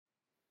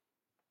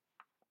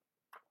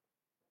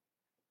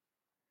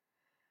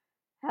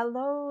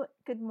Hello,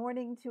 good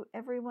morning to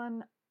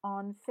everyone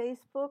on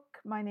Facebook.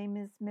 My name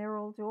is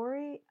Meryl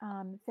Dory.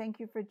 Thank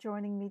you for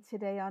joining me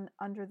today on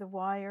Under the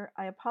Wire.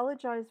 I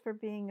apologize for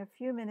being a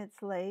few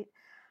minutes late.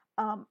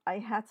 I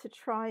had to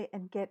try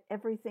and get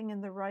everything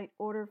in the right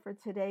order for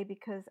today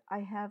because I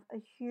have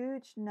a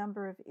huge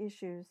number of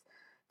issues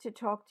to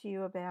talk to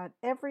you about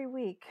every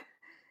week.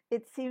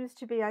 It seems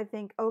to be, I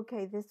think,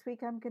 okay, this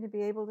week I'm going to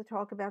be able to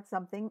talk about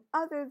something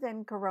other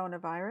than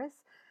coronavirus,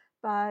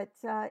 but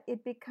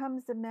it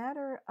becomes a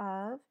matter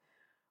of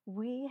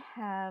we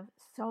have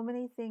so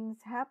many things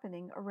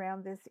happening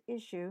around this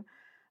issue,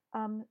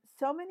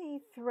 so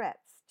many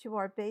threats to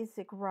our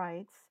basic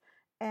rights,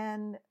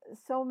 and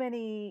so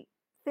many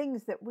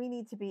things that we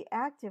need to be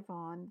active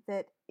on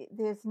that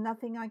there's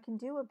nothing I can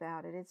do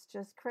about it. It's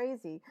just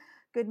crazy.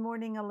 Good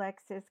morning,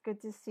 Alexis. Good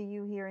to see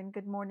you here, and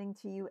good morning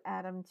to you,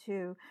 Adam,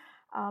 too.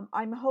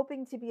 I'm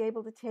hoping to be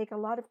able to take a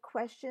lot of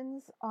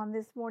questions on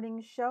this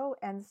morning's show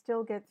and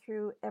still get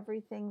through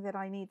everything that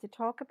I need to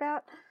talk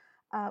about.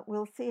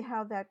 We'll see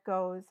how that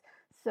goes.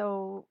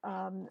 So,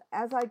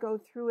 as I go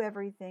through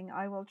everything,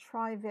 I will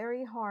try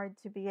very hard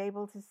to be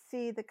able to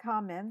see the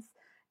comments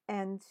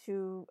and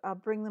to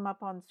bring them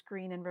up on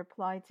screen and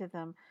reply to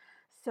them.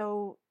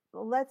 So,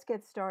 let's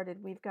get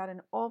started. We've got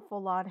an awful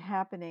lot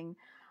happening.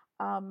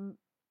 Um,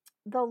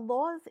 the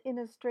laws in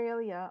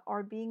Australia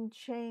are being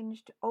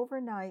changed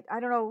overnight. I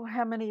don't know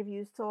how many of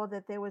you saw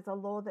that there was a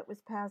law that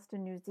was passed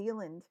in New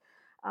Zealand.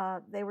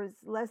 There was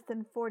less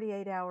than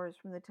 48 hours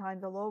from the time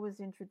the law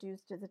was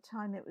introduced to the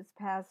time it was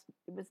passed.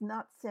 It was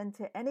not sent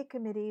to any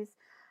committees,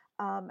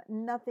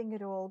 nothing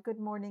at all. Good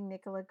morning,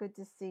 Nicola. Good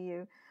to see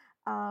you.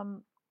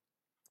 Um,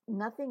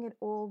 Nothing at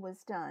all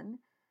was done.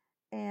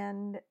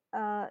 And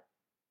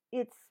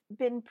it's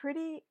been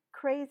pretty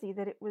crazy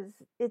that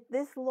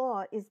this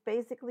law is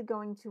basically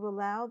going to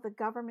allow the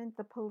government,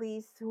 the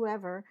police,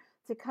 whoever,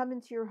 to come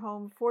into your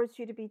home, force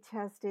you to be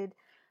tested,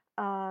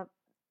 uh,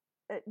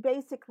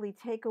 basically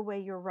take away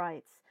your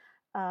rights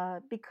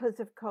because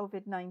of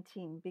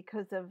COVID-19,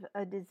 because of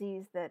a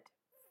disease that,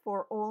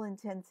 for all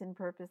intents and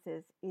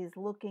purposes, is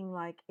looking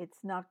like it's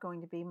not going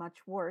to be much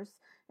worse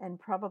and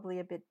probably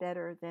a bit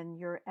better than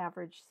your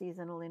average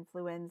seasonal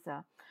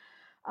influenza.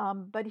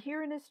 But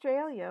here in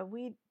Australia,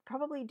 we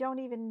probably don't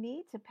even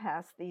need to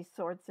pass these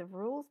sorts of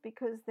rules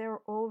because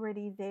they're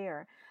already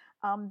there.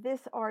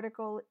 This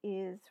article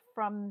is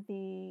from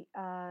the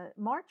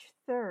March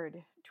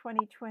 3rd,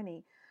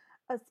 2020,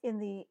 in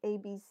the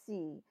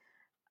ABC.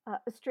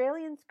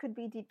 Australians could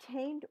be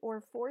detained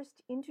or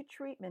forced into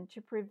treatment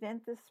to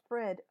prevent the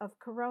spread of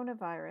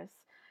coronavirus.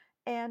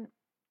 And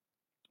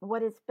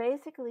what it's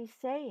basically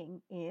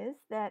saying is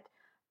that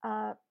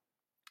uh,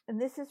 and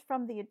this is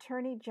from the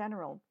Attorney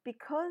General,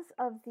 because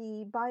of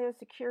the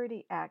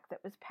Biosecurity Act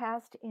that was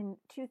passed in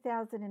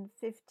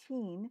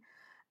 2015,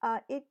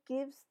 it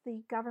gives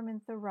the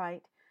government the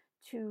right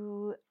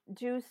to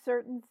do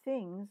certain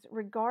things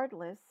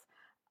regardless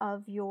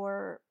of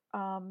your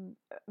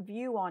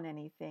view on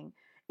anything.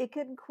 It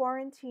can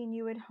quarantine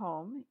you at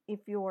home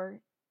if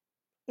you're.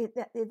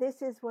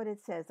 This is what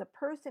it says: a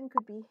person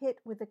could be hit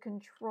with a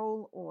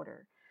control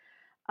order,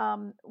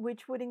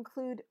 which would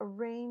include a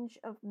range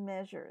of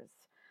measures.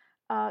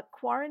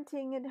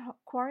 Quarantining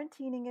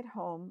at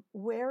home,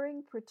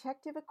 wearing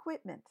protective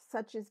equipment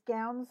such as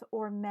gowns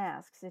or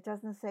masks. It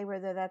doesn't say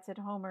whether that's at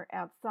home or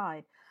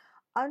outside.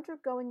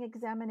 Undergoing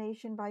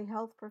examination by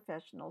health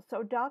professionals,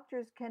 so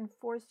doctors can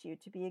force you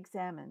to be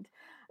examined.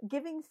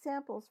 Giving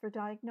samples for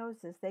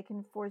diagnosis, they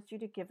can force you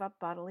to give up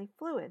bodily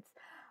fluids.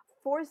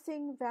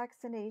 Forcing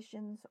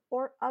vaccinations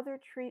or other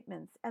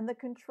treatments, and the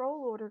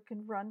control order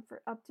can run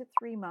for up to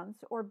 3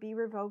 months or be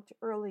revoked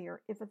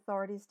earlier if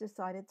authorities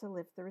decided to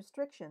lift the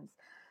restrictions.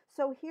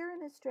 So here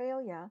in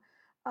Australia,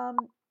 um,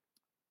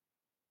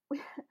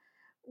 we,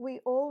 we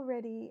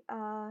already,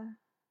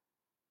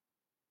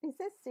 is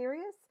this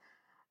serious?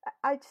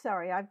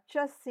 Sorry, I've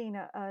just seen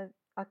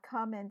a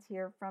comment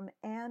here from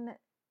Anne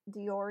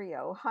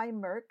Diorio. Hi,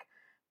 Merck.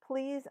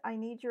 Please, I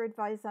need your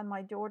advice on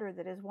my daughter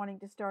that is wanting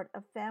to start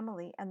a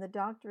family, and the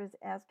doctor is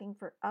asking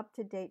for up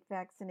to date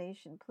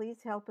vaccination. Please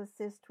help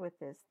assist with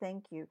this.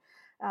 Thank you.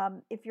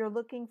 If you're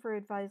looking for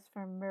advice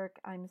from Merck,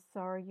 I'm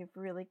sorry, you've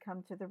really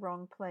come to the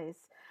wrong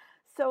place.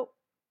 So,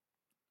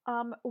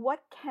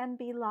 what can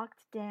be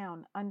locked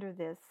down under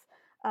this?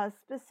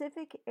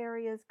 Specific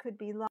areas could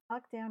be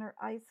locked down or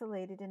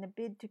isolated in a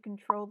bid to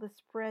control the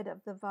spread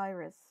of the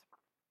virus.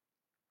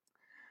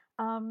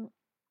 Um,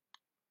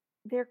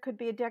 there could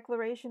be a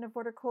declaration of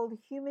what are called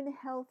human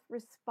health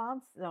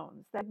response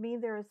zones. That would mean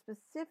there are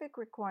specific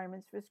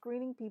requirements for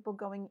screening people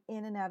going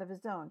in and out of a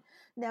zone.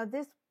 Now,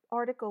 this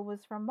article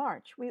was from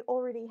March. We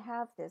already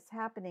have this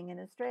happening in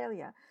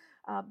Australia.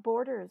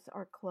 Borders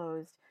are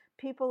closed.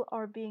 People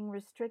are being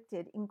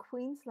restricted. In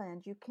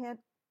Queensland, you can't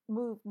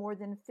move more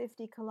than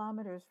 50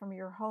 kilometers from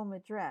your home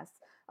address.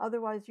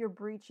 Otherwise, you're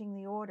breaching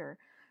the order.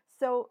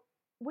 So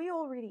we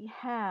already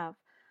have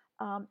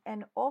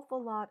an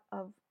awful lot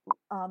of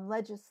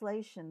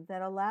legislation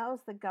that allows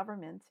the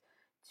government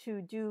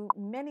to do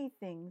many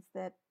things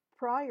that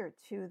prior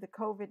to the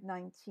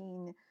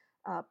COVID-19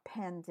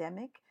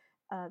 pandemic,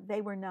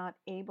 they were not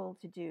able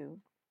to do.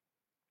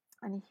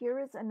 And here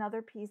is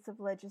another piece of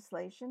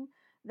legislation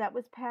that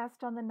was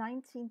passed on the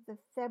 19th of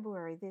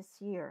February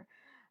this year.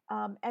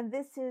 And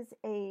this is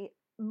a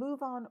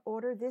move on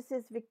order. This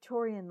is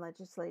Victorian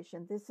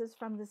legislation. This is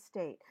from the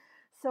state.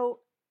 So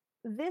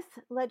this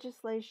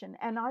legislation,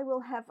 and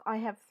I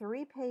have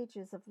 3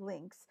 pages of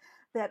links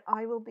that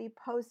I will be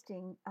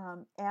posting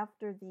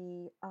after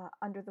the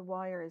Under the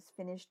Wire is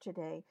finished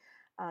today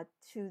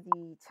to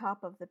the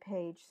top of the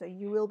page. So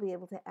you will be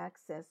able to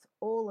access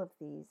all of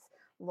these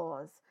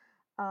laws.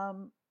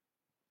 Um,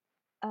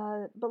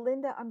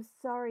 Belinda, I'm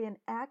sorry, an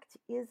act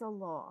is a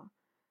law.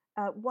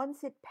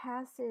 Once it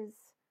passes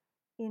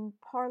in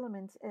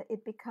Parliament,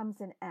 it becomes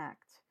an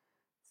act.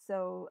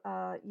 So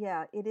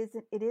yeah, it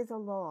is a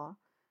law.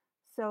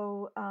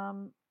 So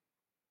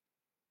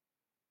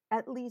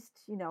at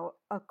least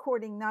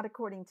according not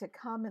according to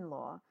common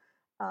law.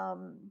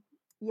 Um,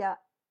 yeah.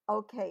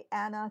 Okay,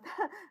 Anna,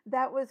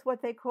 that was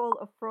what they call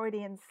a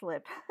Freudian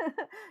slip.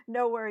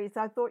 No worries.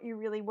 I thought you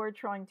really were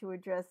trying to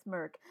address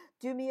Merck.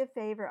 Do me a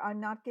favor. I'm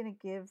not going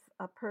to give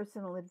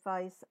personal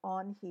advice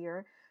on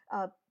here.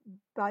 Uh,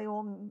 by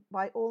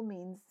all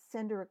means,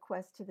 send a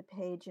request to the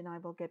page, and I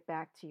will get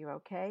back to you.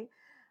 Okay.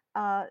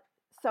 Uh,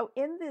 so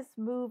in this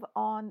Move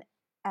On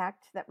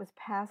Act that was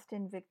passed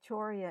in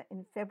Victoria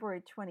in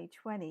February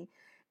 2020,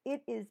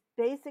 it is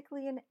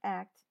basically an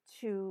act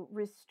to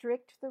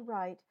restrict the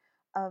right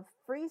of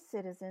free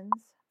citizens,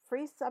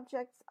 free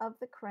subjects of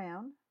the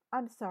crown.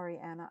 I'm sorry,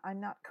 Anna, I'm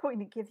not going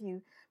to give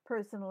you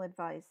personal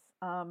advice.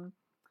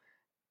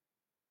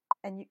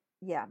 And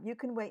yeah, you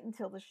can wait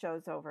until the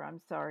show's over. I'm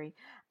sorry.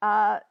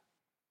 Uh,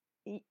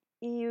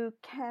 you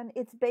can,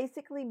 it's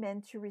basically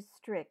meant to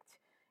restrict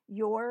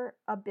your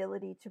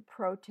ability to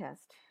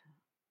protest.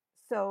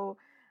 So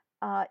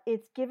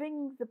it's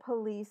giving the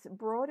police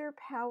broader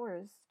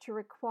powers to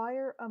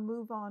require a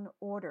move on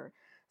order.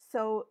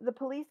 So the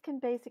police can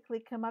basically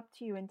come up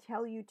to you and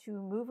tell you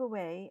to move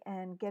away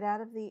and get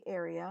out of the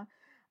area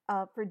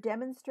for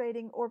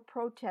demonstrating or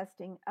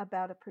protesting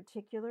about a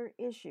particular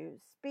issue,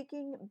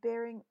 speaking,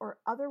 bearing, or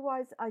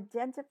otherwise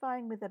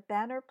identifying with a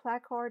banner,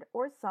 placard,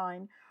 or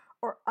sign,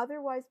 or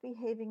otherwise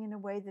behaving in a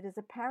way that is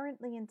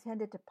apparently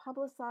intended to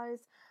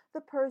publicize the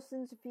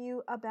person's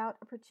view about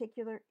a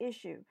particular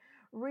issue.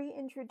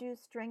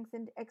 Reintroduce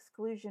strengthened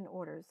exclusion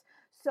orders.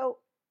 So,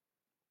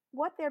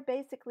 what they're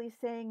basically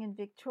saying in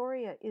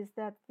Victoria is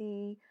that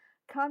the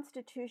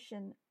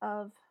Constitution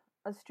of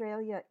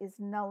Australia is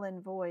null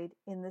and void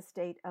in the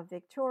state of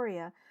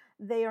Victoria.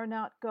 They are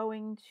not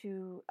going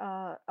to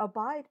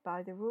abide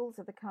by the rules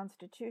of the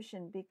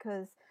Constitution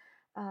because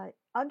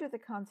under the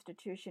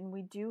Constitution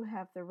we do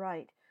have the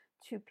right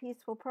to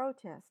peaceful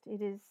protest.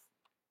 It is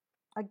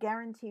a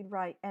guaranteed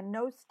right, and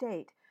no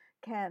state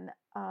can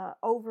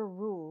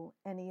overrule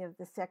any of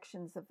the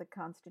sections of the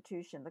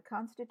Constitution. The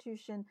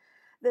Constitution,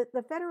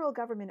 the federal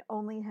government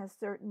only has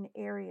certain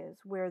areas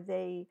where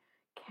they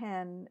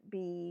can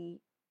be,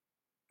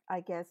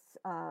 I guess,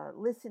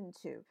 listened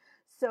to.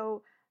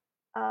 So,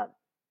 uh,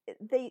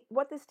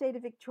 what the state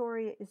of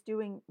Victoria is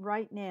doing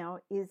right now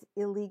is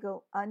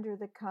illegal under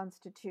the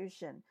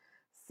Constitution.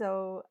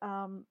 So,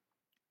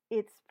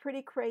 it's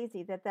pretty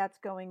crazy that that's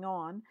going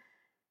on.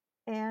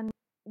 And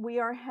we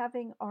are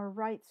having our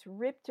rights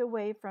ripped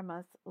away from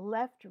us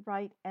left,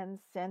 right, and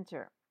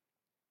center.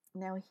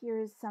 Now,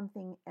 here's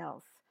something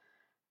else.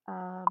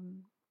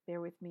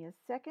 Bear with me a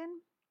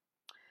second.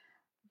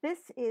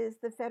 This is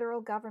the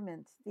federal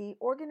government, the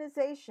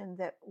organization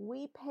that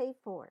we pay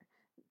for,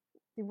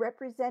 the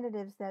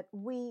representatives that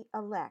we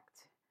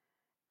elect,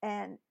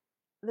 and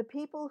the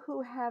people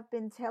who have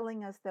been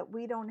telling us that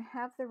we don't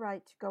have the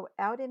right to go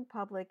out in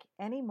public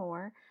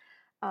anymore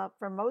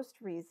for most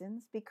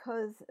reasons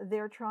because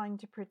they're trying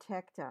to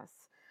protect us.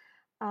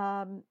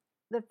 Um,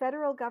 the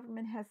federal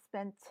government has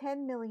spent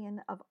 10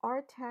 million of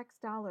our tax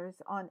dollars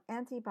on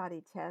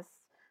antibody tests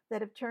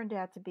that have turned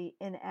out to be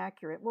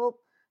inaccurate. Well,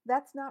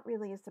 that's not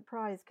really a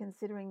surprise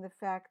considering the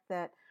fact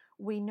that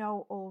we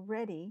know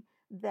already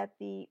that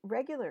the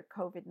regular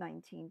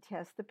COVID-19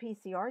 tests, the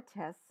PCR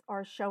tests,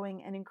 are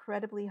showing an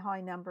incredibly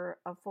high number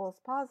of false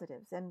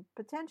positives and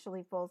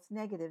potentially false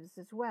negatives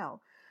as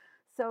well.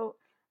 So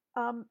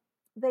um,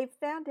 they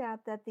found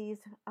out that these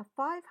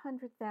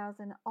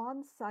 500,000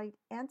 on site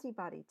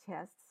antibody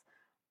tests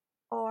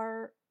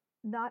are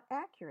not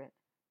accurate.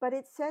 But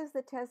it says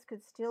the test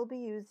could still be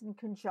used in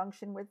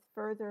conjunction with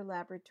further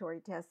laboratory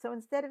tests. So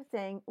instead of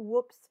saying,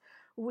 whoops,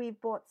 we've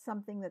bought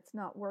something that's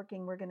not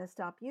working, we're going to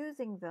stop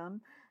using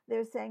them,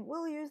 they're saying,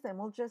 we'll use them,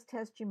 we'll just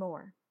test you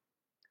more.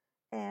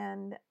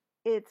 And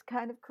it's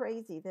kind of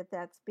crazy that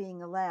that's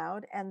being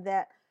allowed and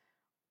that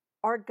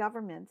our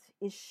government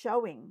is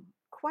showing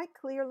quite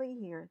clearly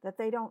here that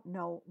they don't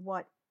know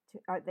what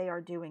they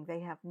are doing.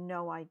 They have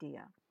no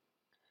idea.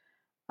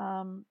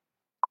 Um,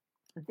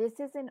 this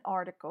is an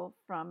article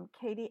from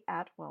Katie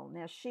Atwell.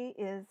 Now, she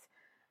is,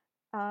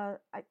 I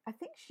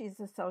think she's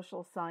a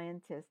social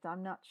scientist.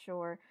 I'm not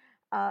sure.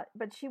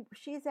 But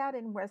she's out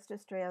in West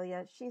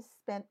Australia. She's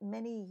spent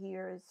many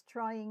years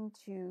trying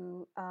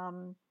to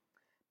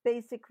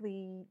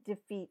basically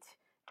defeat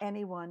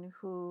anyone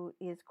who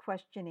is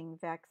questioning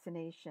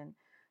vaccination.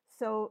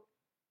 So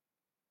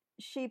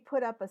she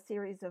put up a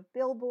series of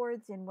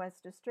billboards in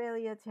West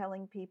Australia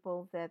telling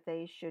people that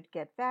they should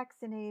get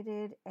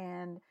vaccinated.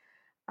 And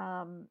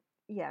um,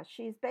 yeah,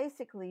 she's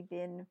basically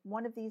been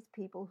one of these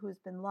people who's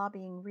been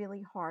lobbying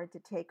really hard to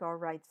take our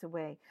rights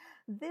away.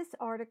 This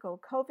article,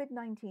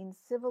 COVID-19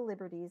 Civil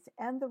Liberties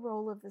and the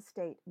Role of the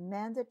State,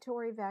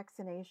 Mandatory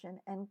Vaccination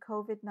and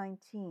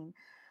COVID-19.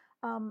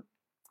 Um,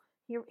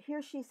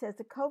 here she says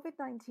the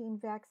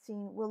COVID-19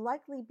 vaccine will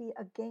likely be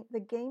the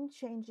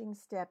game-changing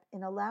step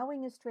in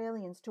allowing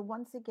Australians to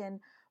once again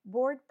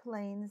board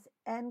planes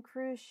and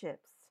cruise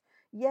ships.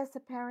 Yes,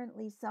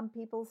 apparently some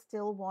people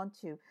still want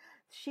to.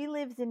 She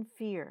lives in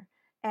fear,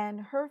 and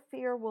her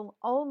fear will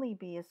only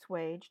be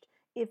assuaged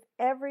if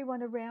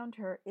everyone around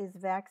her is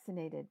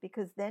vaccinated,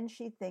 because then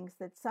she thinks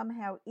that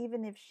somehow,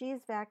 even if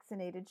she's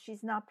vaccinated,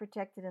 she's not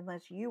protected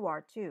unless you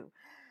are too.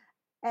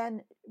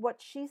 And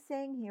what she's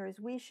saying here is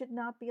we should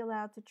not be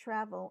allowed to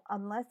travel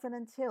unless and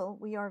until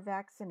we are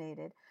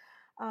vaccinated.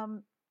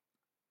 Um,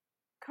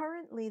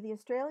 Currently, the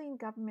Australian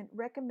government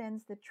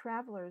recommends that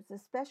travelers,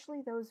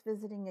 especially those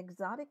visiting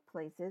exotic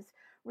places,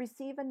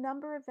 receive a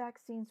number of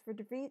vaccines for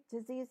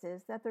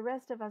diseases that the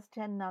rest of us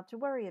tend not to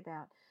worry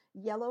about: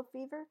 yellow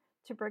fever,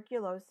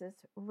 tuberculosis,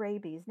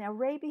 rabies. Now,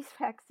 rabies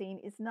vaccine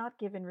is not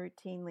given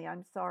routinely,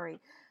 I'm sorry.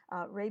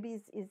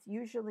 Rabies is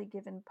usually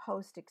given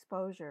post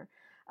exposure.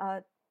 Uh,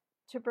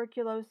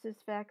 Tuberculosis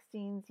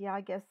vaccines, yeah,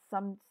 I guess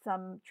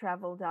some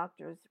travel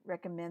doctors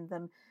recommend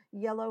them.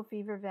 Yellow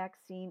fever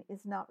vaccine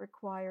is not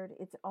required,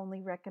 it's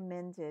only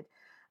recommended.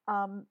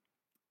 Um,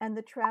 and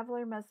the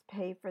traveler must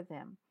pay for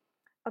them.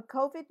 A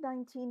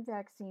COVID-19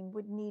 vaccine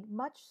would need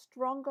much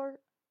stronger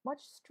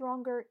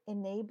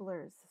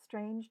enablers.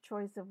 Strange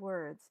choice of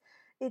words.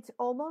 It's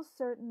almost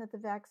certain that the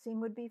vaccine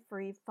would be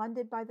free,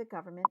 funded by the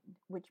government,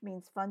 which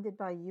means funded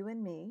by you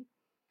and me,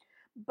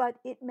 but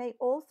it may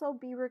also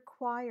be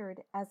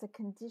required as a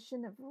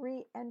condition of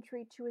re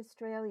entry to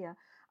Australia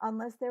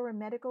unless there were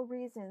medical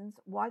reasons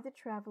why the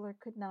traveler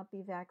could not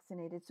be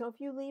vaccinated. So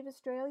if you leave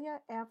Australia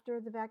after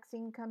the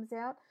vaccine comes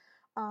out,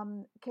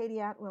 Katie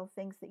Atwell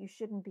thinks that you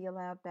shouldn't be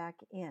allowed back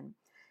in.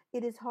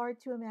 It is hard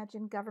to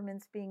imagine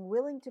governments being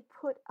willing to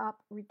put up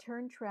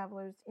return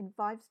travelers in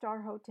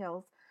five-star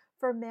hotels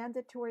for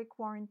mandatory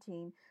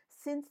quarantine,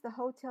 since the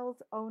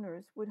hotel's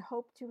owners would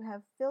hope to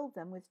have filled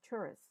them with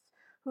tourists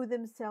who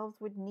themselves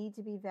would need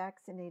to be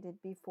vaccinated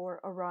before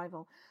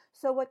arrival.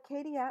 So, what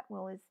Katie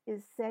Atwell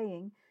is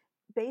saying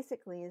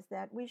basically is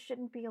that we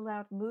shouldn't be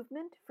allowed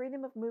movement,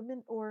 freedom of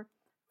movement, or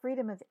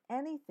freedom of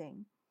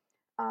anything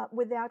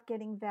without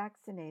getting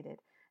vaccinated.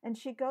 And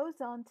she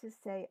goes on to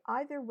say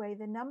either way,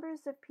 the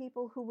numbers of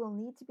people who will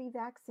need to be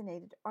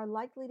vaccinated are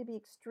likely to be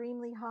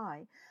extremely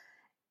high.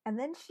 And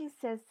then she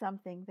says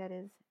something that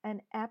is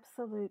an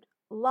absolute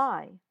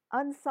lie,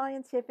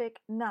 unscientific,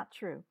 not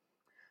true.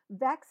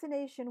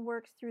 Vaccination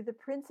works through the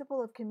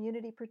principle of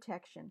community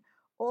protection,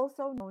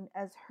 also known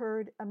as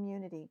herd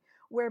immunity,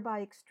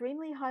 whereby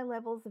extremely high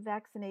levels of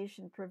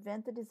vaccination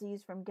prevent the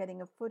disease from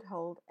getting a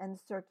foothold and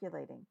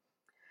circulating.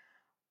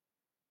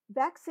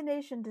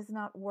 Vaccination does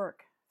not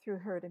work through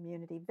herd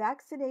immunity.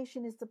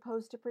 Vaccination is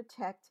supposed to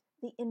protect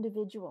the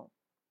individual.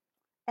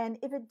 And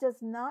if it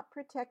does not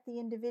protect the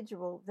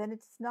individual, then it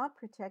does not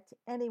protect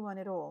anyone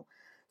at all.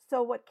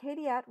 So, what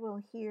Katie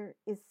Atwell here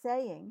is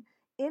saying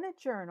in a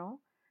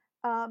journal,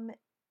 um,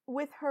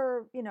 with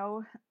her,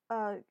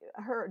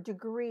 her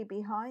degree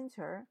behind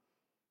her,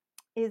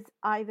 is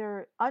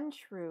either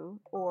untrue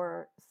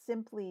or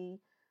simply,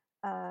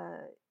 uh,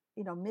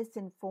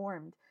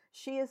 misinformed.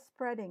 She is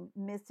spreading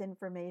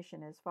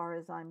misinformation as far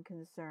as I'm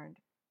concerned.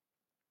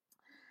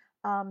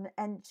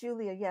 And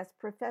Julia, yes,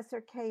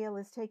 Professor Cahill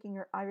is taking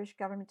her Irish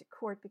government to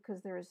court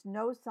because there is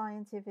no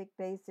scientific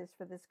basis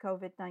for this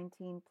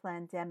COVID-19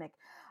 pandemic.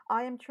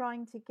 I am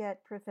trying to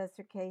get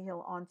Professor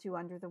Cahill onto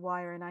Under the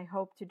Wire, and I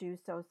hope to do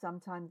so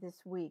sometime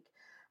this week.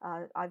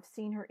 I've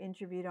seen her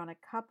interviewed on a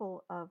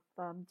couple of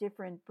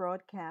different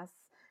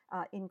broadcasts,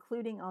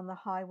 including on the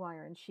High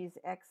Wire, and she's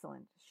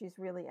excellent. She's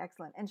really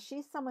excellent. And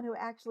she's someone who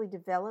actually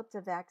developed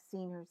a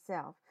vaccine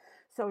herself.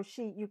 So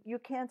you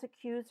can't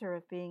accuse her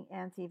of being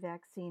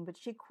anti-vaccine, but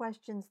she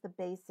questions the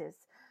basis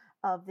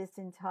of this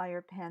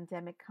entire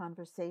pandemic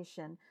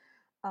conversation.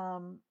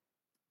 Um,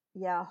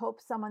 yeah, I hope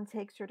someone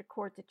takes her to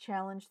court to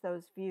challenge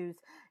those views.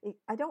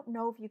 I don't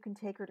know if you can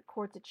take her to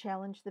court to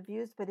challenge the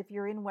views, but if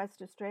you're in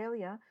West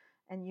Australia,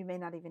 and you may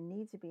not even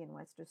need to be in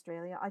West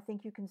Australia, I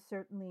think you can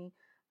certainly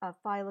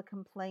file a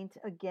complaint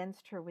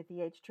against her with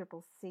the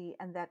HCCC,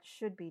 and that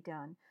should be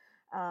done.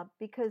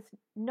 Because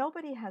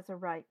nobody has a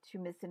right to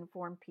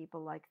misinform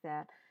people like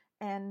that,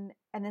 and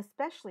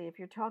especially if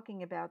you're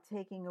talking about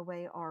taking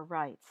away our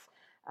rights,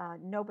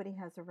 nobody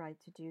has a right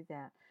to do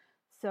that.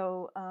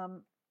 So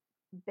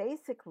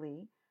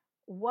basically,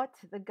 what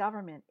the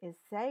government is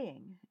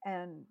saying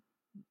and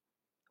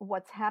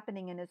what's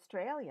happening in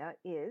Australia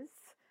is,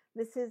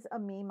 this is a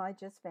meme I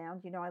just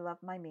found. You know, I love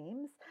my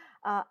memes.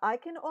 I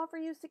can offer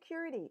you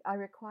security. I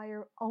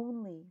require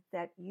only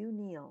that you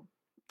kneel.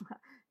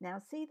 Now,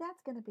 see,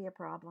 that's going to be a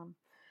problem.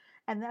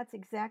 And that's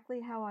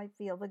exactly how I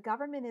feel. The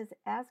government is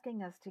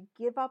asking us to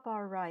give up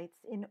our rights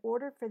in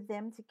order for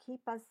them to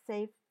keep us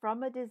safe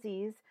from a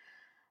disease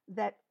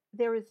that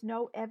there is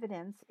no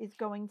evidence is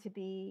going to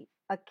be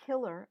a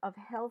killer of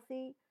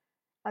healthy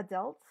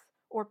adults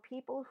or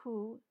people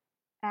who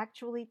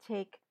actually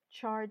take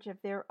charge of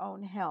their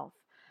own health.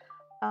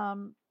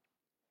 Um,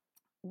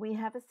 we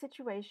have a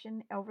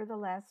situation over the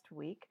last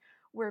week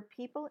where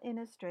people in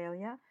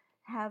Australia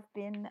have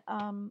been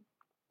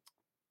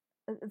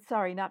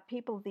sorry, not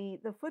people, the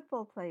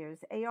football players,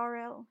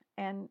 ARL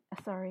and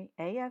sorry,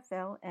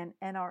 AFL and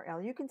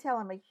NRL. You can tell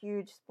I'm a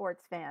huge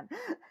sports fan.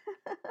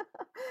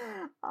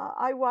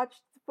 I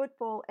watched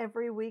football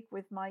every week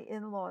with my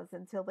in-laws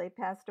until they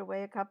passed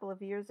away a couple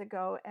of years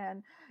ago,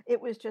 and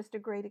it was just a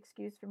great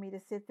excuse for me to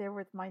sit there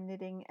with my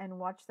knitting and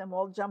watch them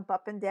all jump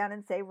up and down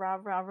and say rah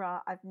rah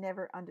rah. I've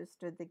never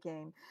understood the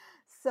game.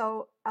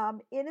 So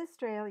in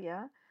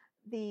Australia,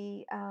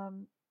 the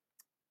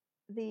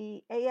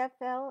the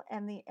AFL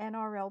and the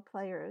NRL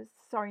players,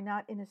 sorry,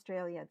 not in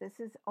Australia, this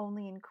is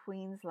only in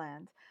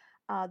Queensland.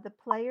 The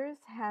players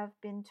have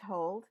been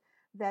told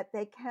that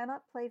they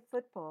cannot play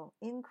football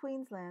in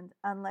Queensland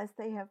unless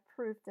they have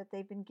proof that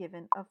they've been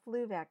given a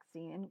flu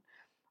vaccine. And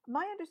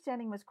my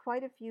understanding was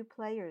quite a few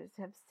players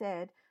have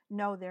said,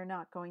 no, they're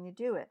not going to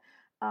do it.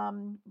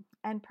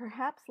 And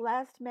perhaps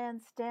last man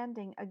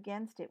standing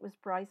against it was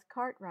Bryce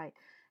Cartwright.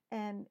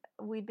 And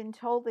we'd been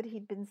told that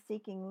he'd been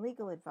seeking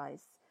legal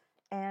advice.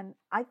 And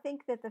I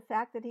think that the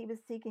fact that he was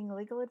seeking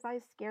legal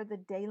advice scared the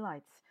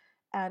daylights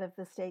out of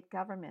the state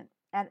government,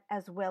 and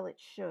as well it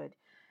should.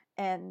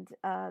 And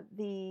uh,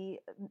 the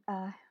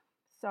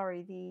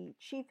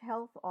chief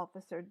health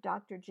officer,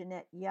 Dr.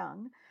 Jeanette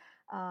Young,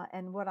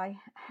 and what I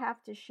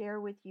have to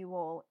share with you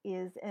all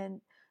is a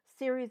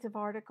series of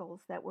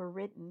articles that were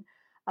written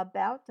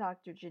about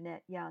Dr.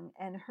 Jeanette Young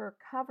and her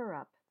cover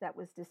up that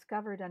was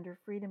discovered under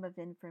Freedom of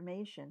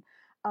Information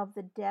of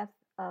the death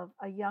of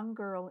a young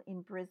girl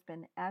in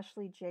Brisbane,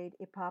 Ashley Jade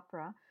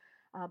Ipapra,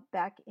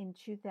 back in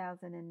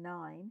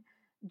 2009,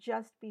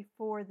 just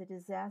before the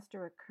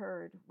disaster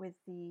occurred with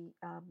the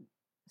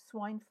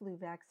swine flu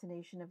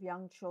vaccination of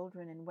young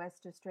children in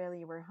West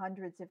Australia, where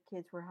hundreds of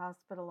kids were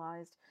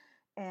hospitalized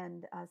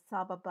and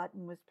Saba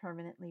Button was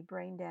permanently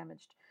brain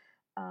damaged.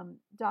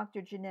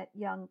 Dr. Jeanette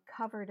Young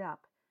covered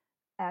up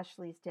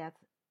Ashley's death,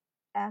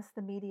 asked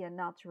the media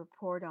not to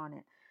report on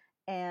it,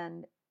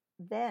 and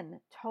then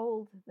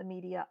told the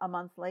media a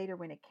month later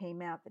when it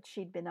came out that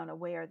she'd been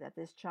unaware that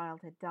this child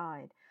had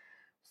died.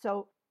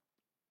 So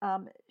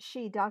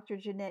Dr.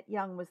 Jeanette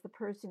Young, was the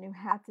person who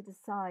had to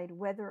decide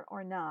whether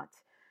or not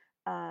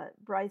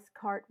Bryce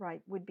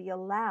Cartwright would be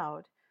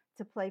allowed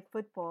to play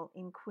football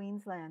in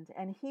Queensland.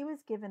 And he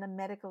was given a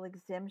medical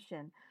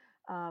exemption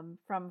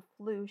from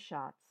flu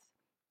shots.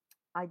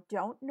 I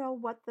don't know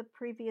what the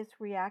previous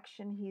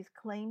reaction he's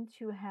claimed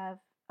to have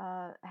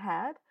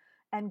had,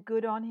 and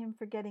good on him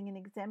for getting an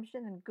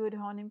exemption and good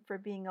on him for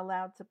being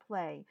allowed to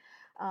play.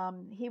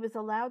 He was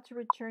allowed to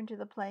return to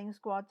the playing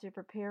squad to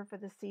prepare for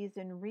the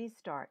season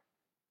restart.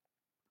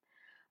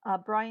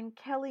 Brian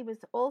Kelly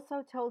was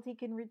also told he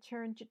can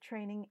return to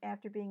training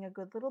after being a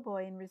good little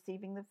boy and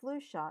receiving the flu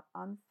shot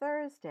on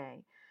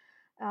Thursday.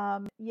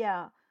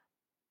 Yeah,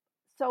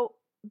 so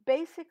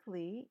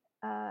basically,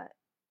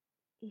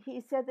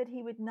 he said that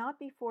he would not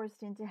be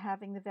forced into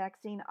having the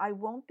vaccine. I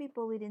won't be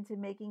bullied into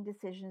making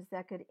decisions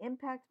that could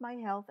impact my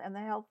health and the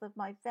health of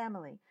my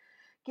family.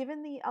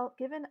 Given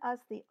us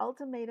the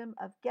ultimatum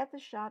of get the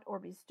shot or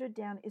be stood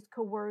down is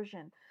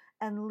coercion,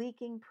 and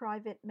leaking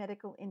private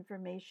medical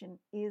information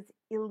is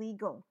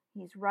illegal.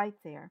 He's right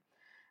there.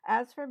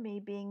 As for me,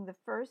 being the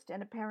first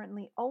and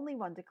apparently only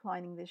one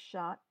declining this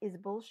shot is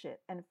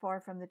bullshit and far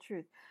from the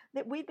truth.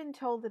 That we'd been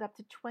told that up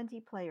to 20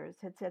 players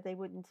had said they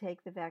wouldn't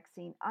take the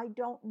vaccine. I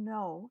don't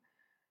know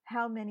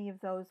how many of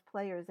those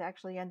players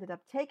actually ended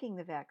up taking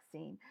the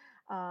vaccine.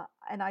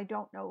 And I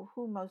don't know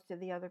who most of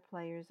the other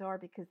players are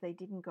because they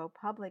didn't go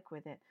public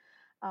with it.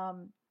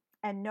 Um,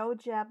 and no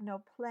jab,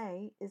 no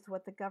play is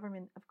what the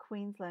government of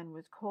Queensland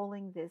was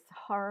calling this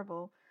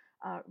horrible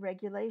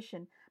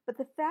regulation. But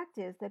the fact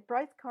is that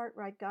Bryce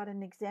Cartwright got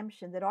an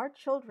exemption that our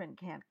children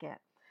can't get.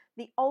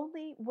 The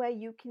only way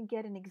you can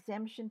get an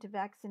exemption to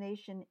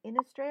vaccination in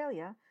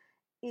Australia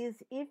is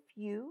if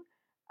you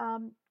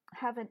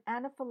have an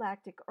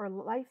anaphylactic or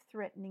life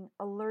threatening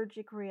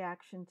allergic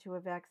reaction to a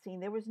vaccine.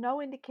 There was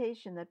no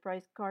indication that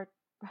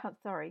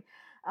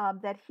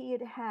that he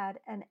had had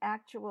an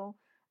actual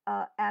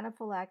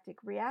anaphylactic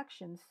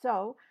reaction.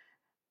 So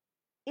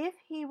if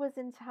he was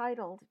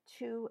entitled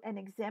to an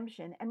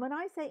exemption, and when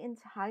I say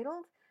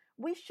entitled,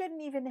 we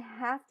shouldn't even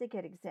have to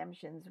get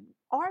exemptions.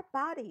 Our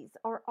bodies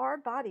are our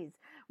bodies.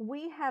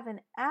 We have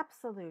an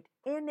absolute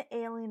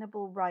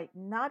inalienable right,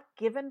 not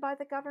given by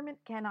the government,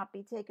 cannot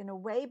be taken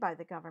away by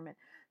the government,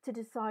 to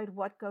decide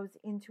what goes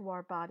into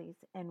our bodies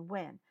and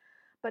when.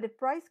 But if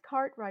Bryce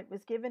Cartwright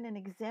was given an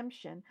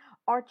exemption,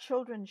 our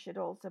children should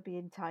also be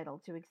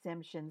entitled to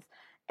exemptions.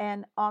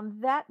 And on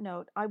that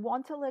note, I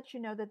want to let you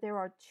know that there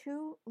are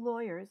two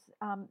lawyers.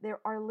 There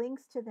are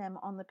links to them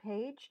on the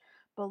page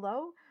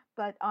below,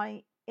 but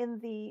in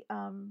the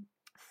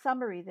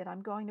summary that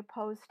I'm going to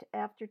post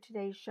after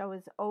today's show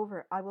is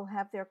over, I will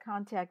have their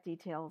contact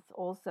details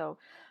also.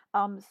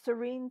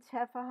 Serene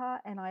Tefaha,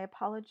 and I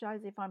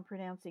apologize if I'm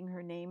pronouncing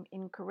her name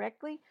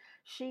incorrectly.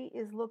 She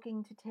is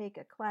looking to take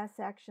a class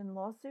action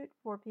lawsuit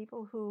for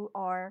people who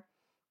are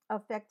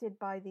affected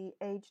by the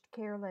aged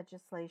care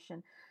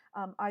legislation,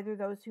 either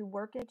those who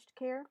work aged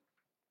care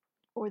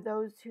or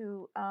those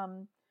who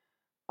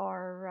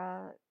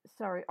are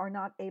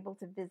not able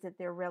to visit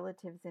their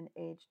relatives in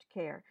aged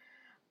care.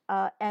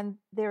 And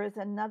there is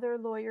another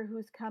lawyer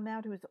who's come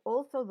out who's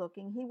also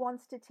looking. He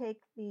wants to take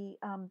the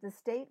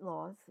state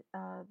laws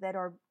that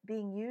are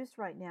being used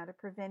right now to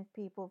prevent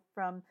people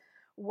from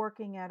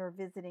working at or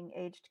visiting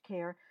aged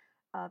care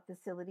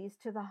facilities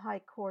to the High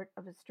Court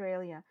of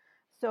Australia.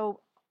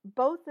 So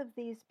both of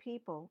these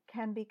people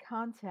can be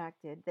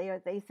contacted.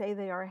 They say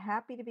they are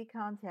happy to be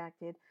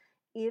contacted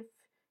if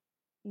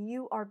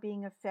you are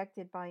being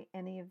affected by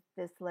any of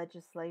this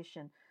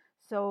legislation.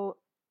 So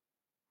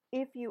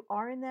if you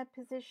are in that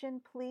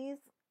position, please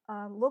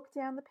look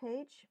down the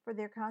page for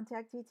their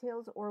contact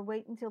details or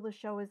wait until the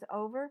show is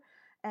over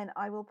and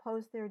I will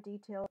post their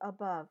details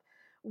above.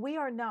 We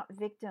are not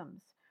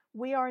victims.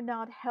 We are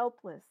not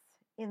helpless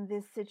in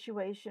this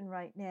situation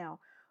right now.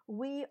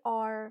 We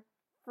are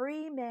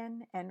free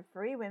men and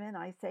free women.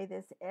 I say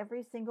this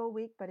every single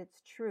week, but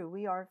it's true.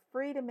 We are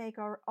free to make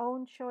our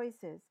own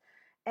choices.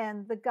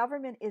 And the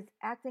government is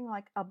acting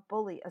like a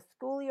bully, a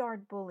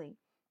schoolyard bully.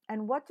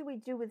 And what do we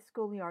do with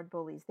schoolyard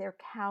bullies? They're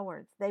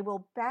cowards. They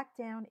will back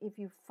down if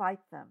you fight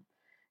them.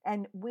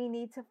 And we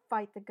need to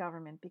fight the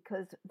government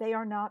because they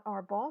are not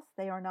our boss.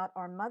 They are not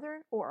our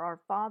mother or our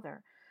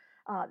father.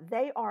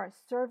 They are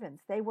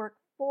servants. They work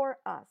for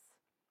us.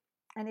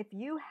 And if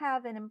you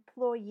have an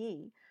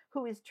employee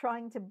who is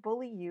trying to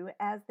bully you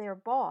as their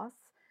boss,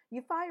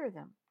 you fire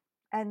them.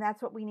 And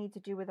that's what we need to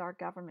do with our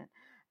government.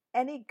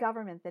 Any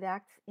government that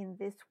acts in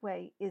this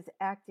way is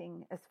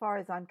acting, as far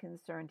as I'm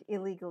concerned,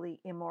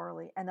 illegally,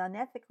 immorally, and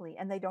unethically,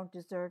 and they don't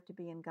deserve to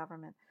be in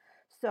government.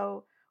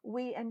 So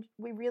we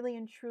really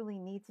and truly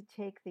need to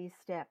take these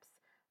steps.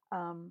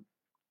 Um,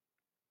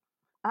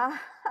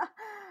 Ah,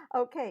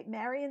 okay.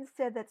 Marion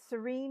said that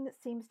Serene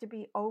seems to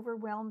be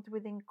overwhelmed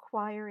with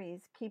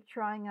inquiries. Keep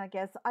trying, I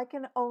guess. I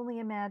can only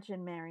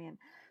imagine, Marion.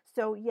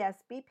 So,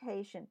 yes, be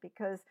patient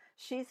because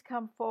she's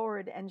come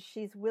forward and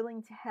she's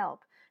willing to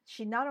help.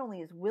 She not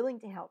only is willing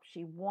to help,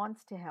 she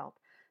wants to help.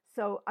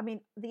 So, I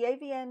mean, the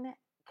AVN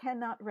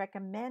cannot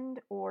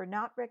recommend or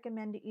not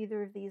recommend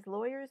either of these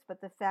lawyers,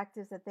 but the fact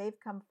is that they've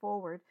come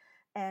forward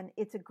and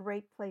it's a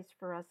great place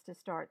for us to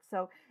start.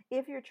 So,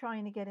 if you're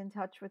trying to get in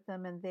touch with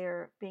them and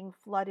they're being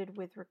flooded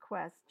with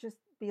requests, just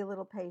be a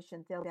little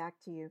patient. They'll get back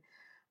to you.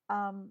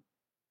 Um,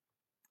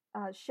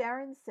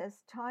 Sharon says,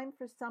 time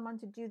for someone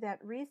to do that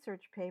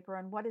research paper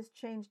on what has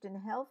changed in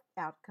health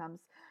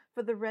outcomes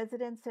for the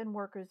residents and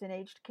workers in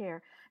aged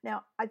care.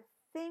 Now, I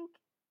think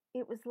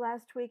it was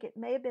last week, it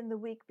may have been the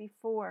week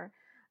before,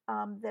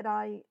 that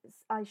I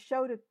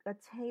showed a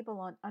table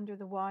on Under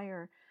the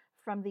Wire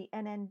from the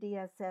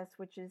NNDSS,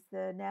 which is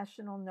the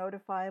National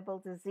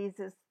Notifiable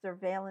Diseases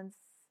Surveillance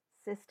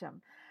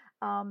System.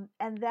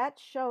 And that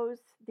shows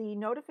the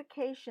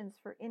notifications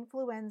for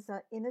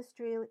influenza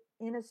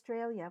in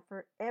Australia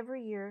for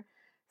every year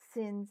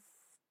since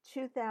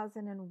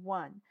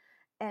 2001.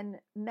 And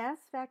mass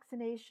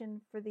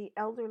vaccination for the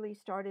elderly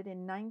started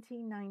in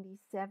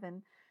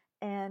 1997.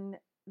 And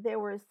there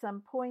were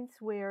some points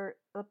where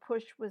the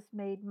push was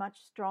made much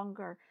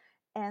stronger.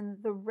 And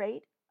the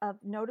rate of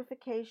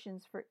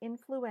notifications for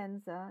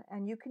influenza,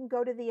 and you can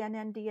go to the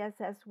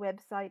NNDSS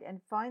website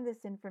and find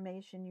this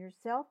information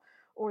yourself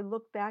or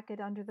look back at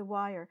Under the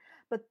Wire.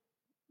 But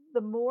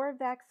the more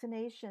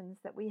vaccinations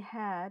that we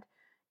had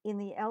in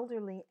the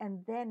elderly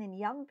and then in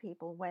young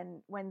people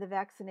when the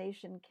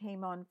vaccination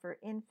came on for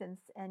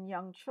infants and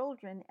young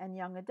children and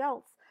young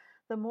adults,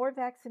 the more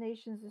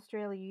vaccinations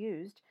Australia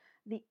used,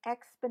 the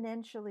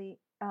exponentially,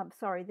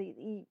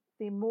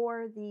 the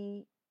more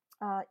the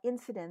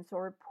incidence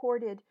or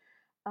reported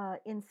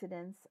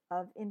incidence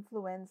of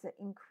influenza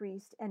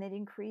increased, and it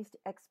increased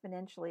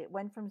exponentially. It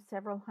went from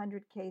several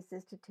hundred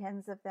cases to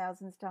tens of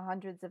thousands to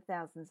hundreds of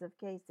thousands of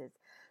cases.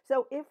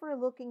 So, if we're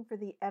looking for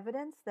the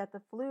evidence that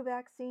the flu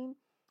vaccine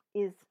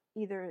is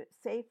either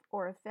safe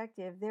or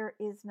effective, there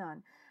is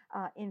none.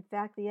 In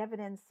fact, the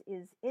evidence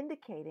is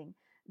indicating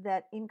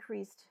that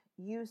increased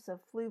use of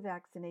flu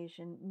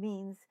vaccination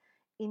means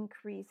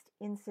increased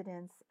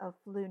incidence of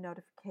flu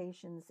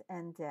notifications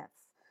and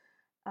deaths.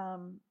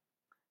 Um,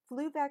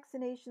 Flu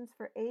vaccinations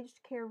for aged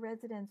care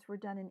residents were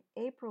done in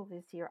April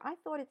this year. I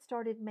thought it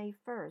started May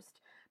 1st,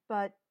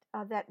 but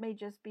that may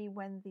just be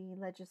when the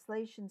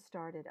legislation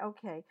started.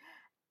 Okay.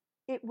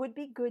 It would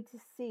be good to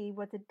see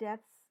what the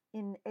deaths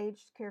in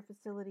aged care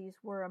facilities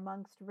were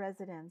amongst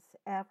residents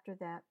after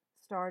that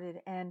started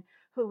and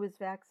who was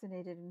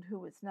vaccinated and who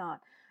was not.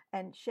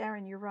 And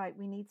Sharon, you're right.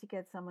 We need to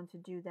get someone to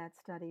do that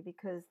study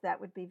because that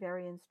would be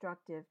very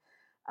instructive.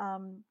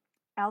 Um,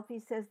 Alfie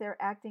says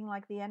they're acting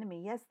like the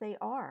enemy. Yes, they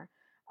are.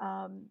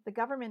 The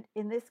government,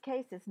 in this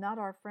case, is not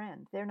our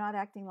friend. They're not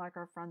acting like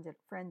our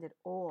friend at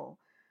all.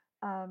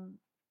 Um,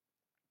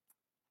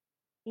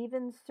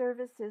 Even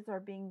services are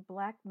being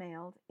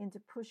blackmailed into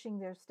pushing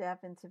their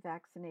staff into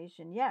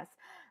vaccination. Yes,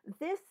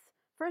 this,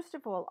 first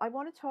of all, I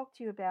want to talk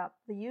to you about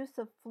the use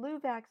of flu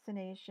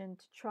vaccination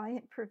to try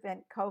and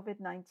prevent COVID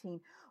 19.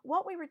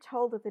 What we were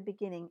told at the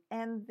beginning,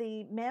 and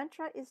the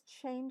mantra is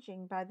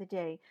changing by the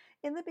day.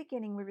 In the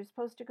beginning, we were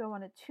supposed to go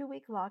on a 2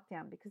 week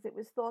lockdown because it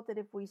was thought that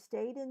if we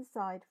stayed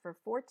inside for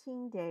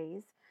 14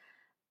 days,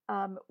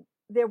 um,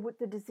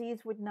 the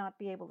disease would not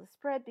be able to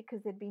spread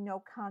because there'd be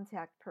no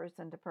contact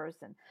person to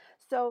person.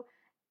 So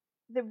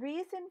the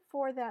reason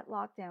for that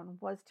lockdown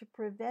was to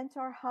prevent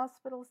our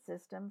hospital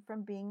system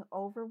from being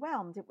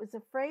overwhelmed. It was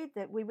afraid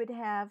that we would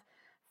have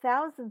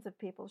thousands of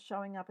people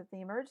showing up at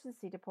the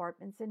emergency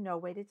departments and no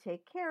way to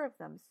take care of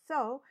them.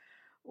 So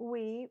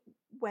we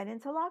went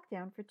into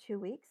lockdown for 2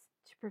 weeks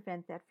to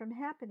prevent that from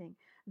happening.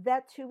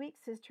 That 2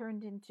 weeks has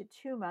turned into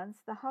 2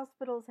 months. The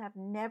hospitals have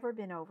never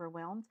been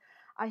overwhelmed.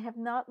 I have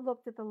not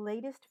looked at the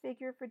latest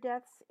figure for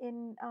deaths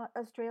in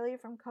Australia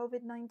from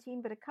COVID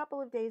 19, but a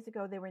couple of days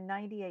ago there were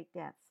 98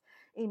 deaths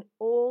in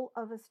all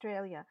of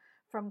Australia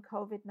from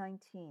COVID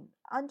 19,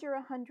 under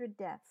 100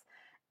 deaths.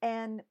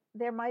 And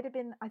there might have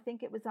been, I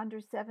think it was under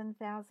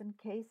 7,000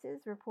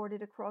 cases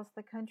reported across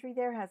the country.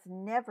 There has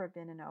never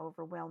been an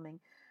overwhelming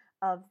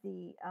of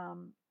the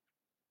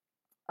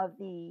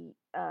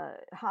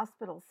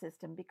hospital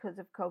system because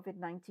of COVID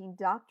 19.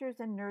 Doctors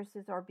and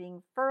nurses are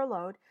being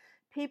furloughed.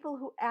 People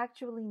who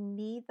actually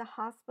need the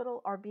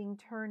hospital are being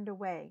turned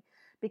away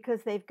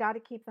because they've got to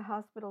keep the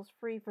hospitals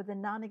free for the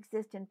non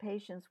existent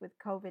patients with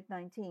COVID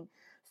 19.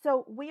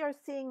 So we are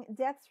seeing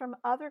deaths from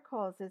other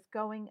causes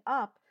going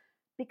up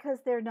because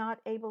they're not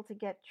able to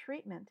get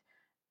treatment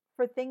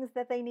for things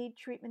that they need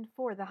treatment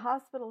for. The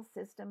hospital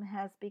system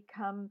has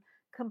become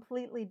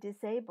completely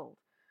disabled.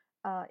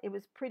 It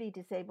was pretty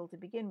disabled to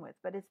begin with,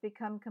 but it's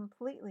become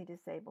completely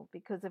disabled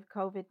because of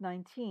COVID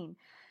 19.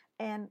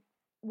 And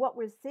what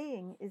we're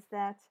seeing is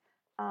that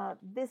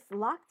this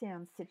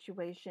lockdown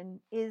situation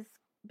is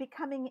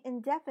becoming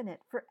indefinite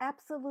for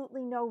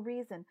absolutely no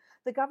reason.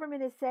 The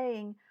government is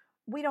saying,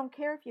 we don't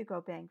care if you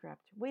go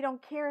bankrupt. We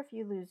don't care if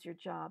you lose your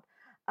job.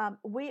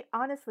 We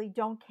honestly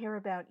don't care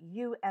about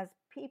you as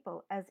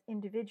people, as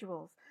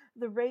individuals.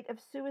 The rate of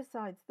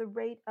suicides, the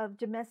rate of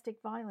domestic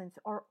violence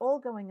are all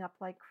going up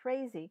like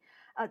crazy.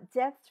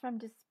 Deaths from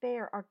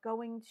despair are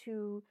going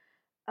to,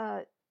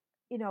 uh,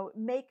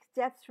 make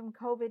deaths from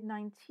COVID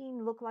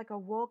 19 look like a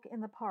walk in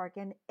the park,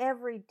 and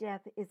every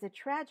death is a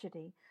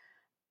tragedy.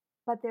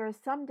 But there are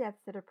some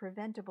deaths that are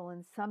preventable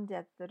and some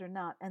deaths that are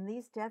not. And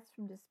these deaths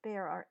from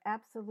despair are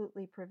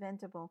absolutely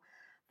preventable.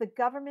 The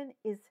government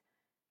is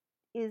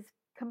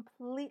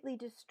completely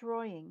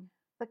destroying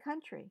the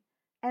country.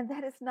 And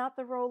that is not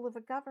the role of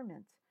a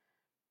government.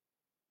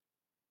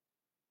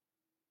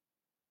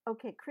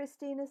 Okay,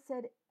 Christina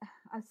said,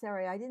 I'm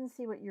sorry, I didn't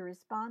see what you're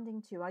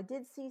responding to. I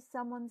did see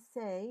someone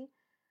say,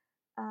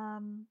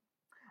 um,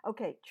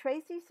 okay,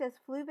 Tracy says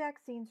flu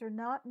vaccines are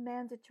not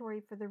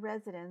mandatory for the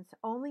residents,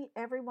 only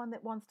everyone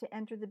that wants to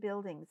enter the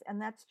buildings. And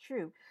that's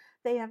true.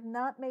 They have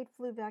not made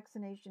flu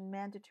vaccination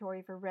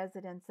mandatory for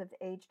residents of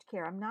aged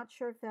care. I'm not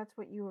sure if that's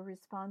what you were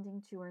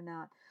responding to or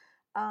not.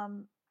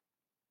 Um,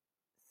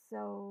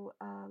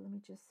 let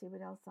me just see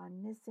what else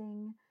I'm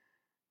missing.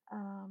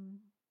 Um,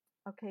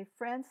 okay,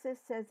 Francis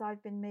says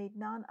I've been made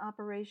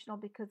non-operational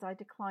because I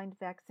declined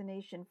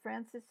vaccination.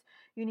 Francis,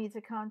 you need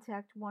to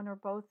contact one or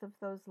both of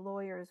those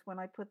lawyers when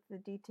I put the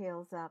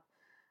details up.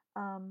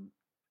 Um,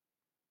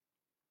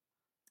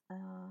 uh,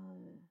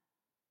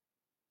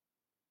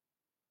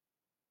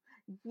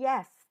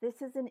 yes,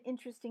 this is an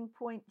interesting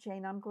point,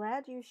 Jane. I'm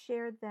glad you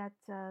shared that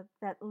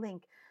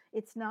link.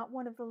 It's not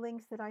one of the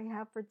links that I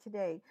have for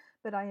today,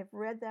 but I have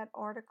read that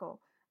article.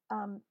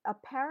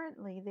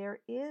 Apparently, there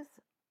is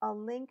a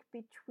link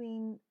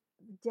between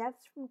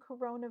deaths from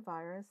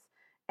coronavirus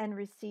and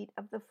receipt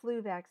of the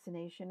flu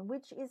vaccination,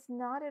 which is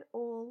not at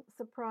all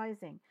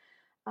surprising.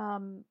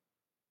 Um,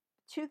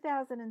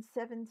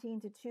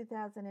 2017 to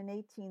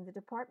 2018, the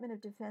Department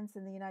of Defense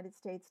in the United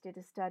States did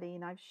a study,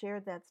 and I've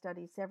shared that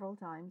study several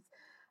times,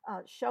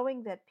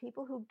 showing that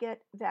people who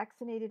get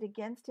vaccinated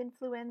against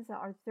influenza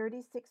are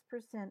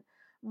 36%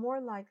 more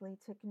likely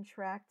to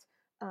contract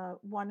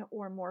one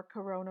or more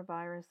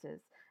coronaviruses.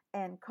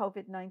 And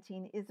COVID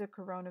 19 is a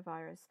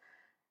coronavirus,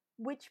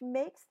 which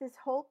makes this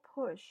whole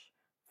push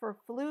for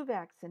flu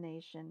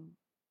vaccination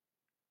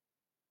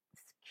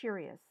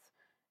curious.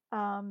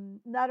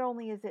 Not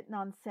only is it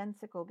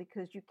nonsensical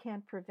because you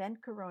can't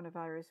prevent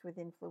coronavirus with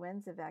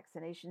influenza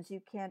vaccinations, you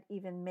can't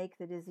even make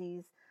the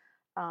disease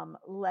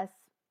less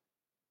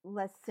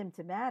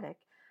symptomatic.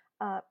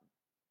 Uh,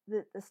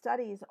 the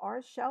studies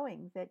are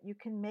showing that you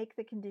can make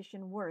the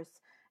condition worse.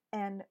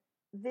 And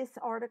this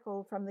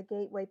article from the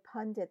Gateway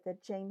Pundit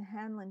that Jane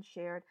Hanlon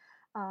shared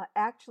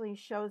actually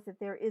shows that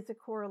there is a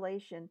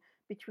correlation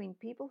between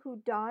people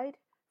who died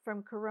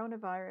from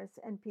coronavirus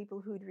and people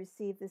who'd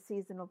received the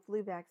seasonal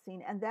flu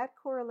vaccine. And that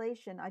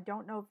correlation, I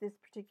don't know if this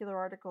particular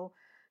article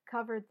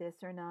covered this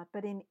or not,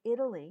 but in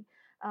Italy,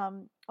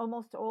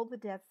 almost all the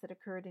deaths that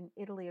occurred in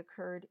Italy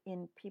occurred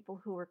in people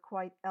who were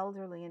quite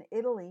elderly. And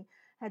Italy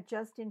had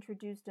just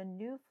introduced a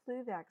new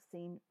flu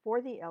vaccine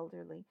for the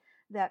elderly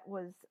that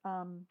was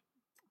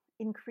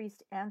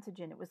increased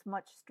antigen. It was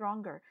much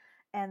stronger.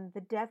 And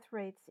the death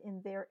rates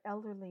in their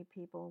elderly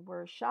people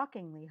were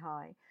shockingly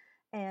high.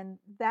 And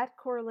that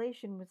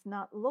correlation was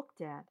not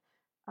looked at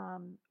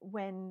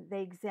when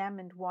they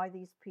examined why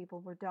these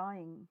people were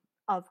dying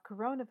of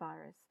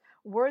coronavirus.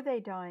 Were they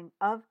dying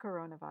of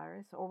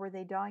coronavirus, or were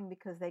they dying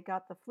because they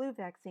got the flu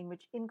vaccine,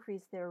 which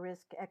increased their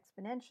risk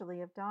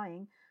exponentially of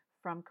dying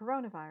from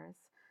coronavirus?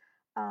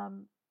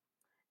 Um,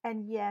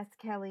 and yes,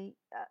 Kelly,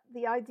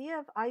 the idea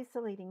of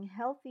isolating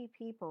healthy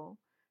people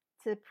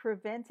to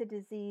prevent a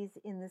disease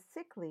in the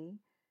sickly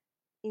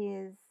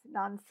is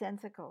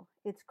nonsensical.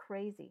 It's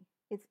crazy.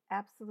 It's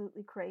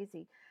absolutely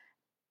crazy.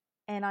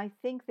 And I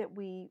think that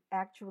we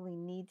actually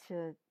need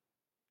to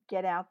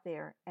get out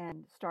there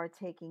and start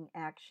taking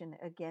action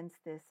against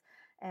this.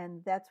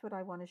 And that's what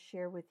I want to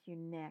share with you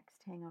next.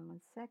 Hang on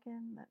one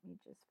second. Let me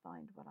just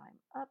find what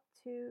I'm up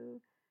to.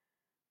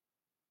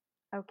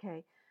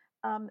 Okay.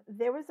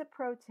 There was a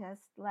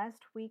protest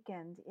last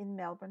weekend in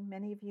Melbourne.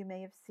 Many of you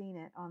may have seen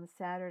it on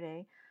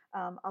Saturday,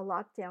 a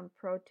lockdown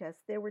protest.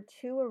 There were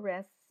 2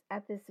 arrests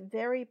at this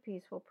very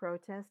peaceful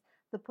protest.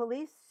 The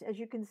police, as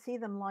you can see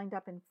them lined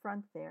up in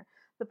front there,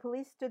 the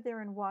police stood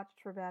there and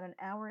watched for about an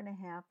hour and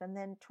a half. And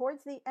then,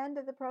 towards the end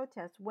of the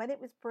protest, when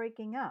it was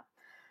breaking up,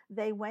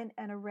 they went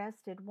and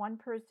arrested one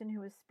person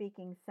who was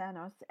speaking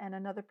Thanos and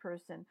another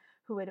person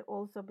who had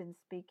also been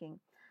speaking.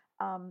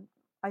 Um,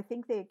 I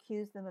think they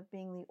accused them of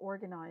being the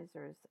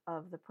organizers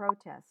of the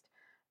protest.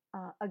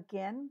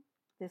 Again,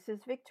 this is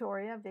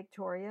Victoria.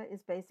 Victoria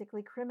is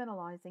basically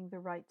criminalizing the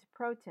right to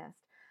protest.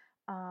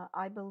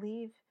 I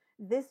believe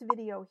this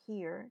video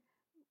here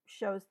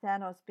shows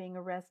Thanos being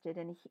arrested,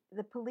 and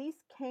the police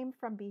came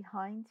from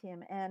behind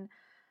him, and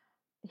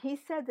he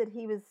said that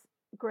he was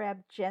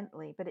grabbed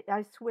gently, but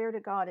I swear to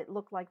God, it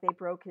looked like they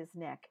broke his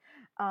neck.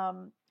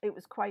 It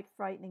was quite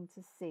frightening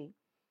to see.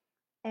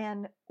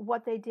 And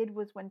what they did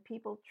was, when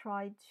people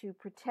tried to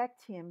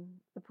protect him,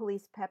 the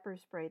police pepper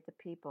sprayed the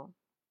people.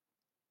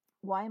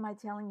 Why am I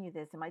telling you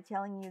this? Am I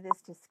telling you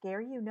this to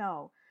scare you?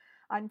 No.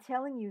 I'm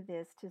telling you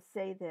this to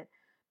say that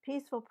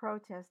peaceful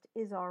protest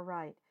is all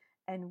right,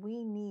 and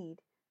we need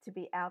to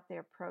be out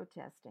there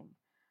protesting.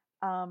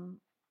 Um,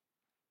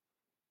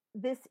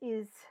 this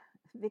is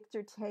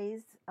Victor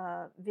Tay's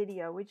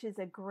video, which is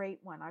a great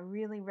one. I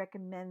really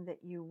recommend that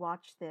you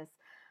watch this.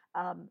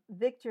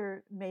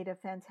 Victor made a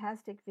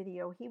fantastic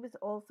video. He was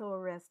also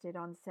arrested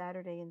on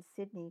Saturday in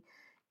Sydney.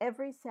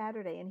 Every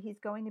Saturday, and he's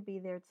going to be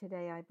there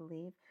today, I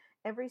believe.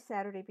 Every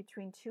Saturday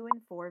between 2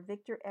 and 4,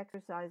 Victor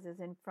exercises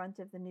in front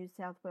of the New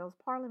South Wales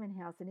Parliament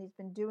House, and he's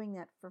been doing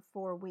that for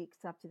 4 weeks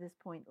up to this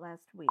point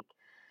last week.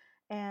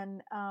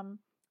 And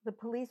the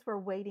police were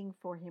waiting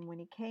for him when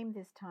he came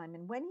this time.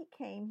 And when he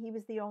came, he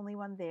was the only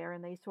one there,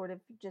 and they sort of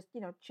just,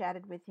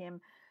 chatted with him,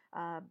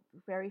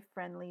 very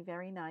friendly,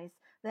 very nice.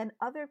 Then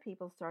other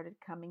people started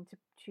coming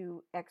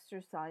to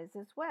exercise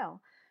as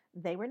well.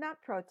 They were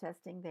not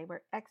protesting, they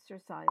were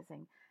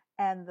exercising.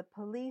 And the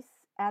police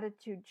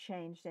attitude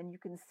changed. And you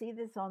can see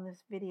this on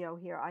this video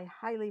here. I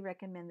highly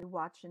recommend you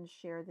watch and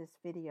share this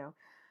video.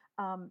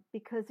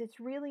 Because it's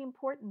really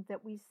important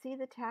that we see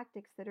the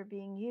tactics that are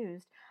being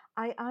used.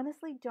 I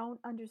honestly don't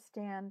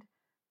understand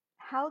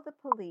how the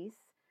police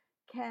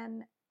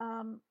can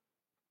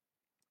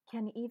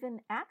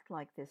even act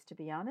like this. To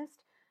be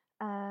honest,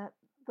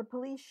 the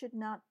police should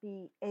not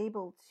be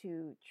able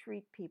to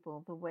treat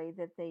people the way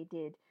that they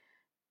did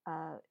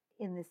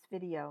in this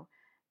video.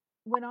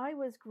 When I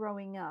was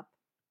growing up,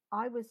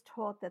 I was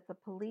taught that the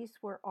police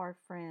were our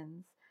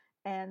friends,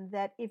 and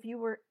that if you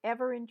were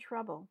ever in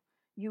trouble,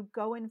 you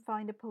go and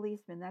find a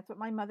policeman. That's what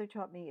my mother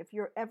taught me. If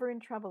you're ever in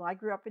trouble, I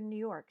grew up in New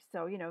York,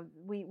 so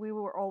we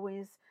were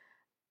always,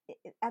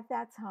 at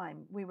that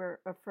time, we were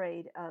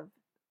afraid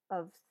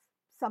of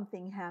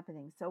something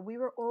happening. So we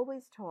were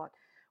always taught,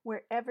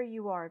 wherever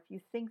you are, if you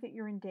think that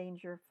you're in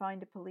danger,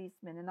 find a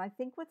policeman. And I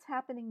think what's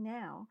happening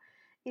now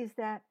is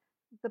that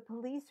the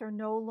police are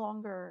no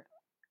longer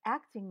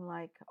acting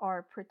like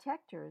our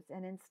protectors,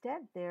 and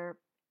instead they're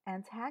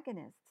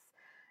antagonists.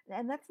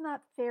 And that's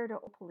not fair to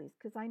all police,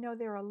 because I know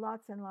there are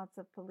lots and lots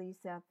of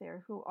police out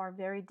there who are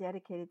very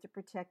dedicated to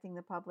protecting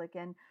the public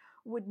and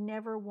would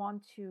never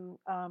want to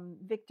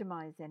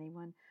victimize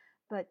anyone.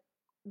 But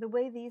the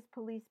way these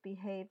police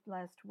behaved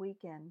last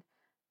weekend,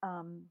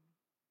 um,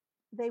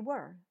 they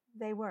were.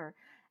 They were.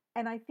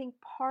 And I think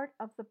part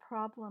of the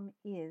problem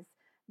is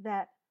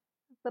that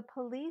the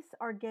police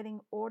are getting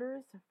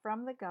orders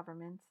from the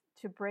government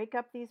to break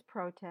up these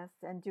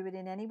protests and do it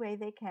in any way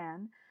they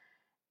can,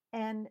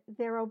 and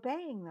they're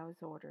obeying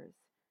those orders.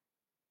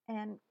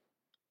 And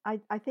I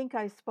think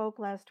I spoke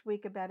last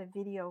week about a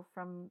video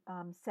from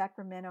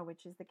Sacramento,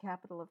 which is the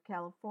capital of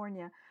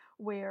California,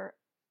 where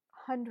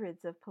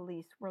hundreds of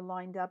police were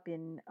lined up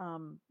in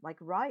like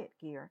riot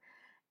gear,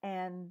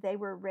 and they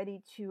were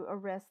ready to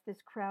arrest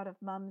this crowd of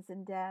mums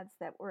and dads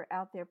that were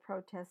out there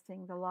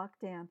protesting the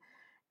lockdown.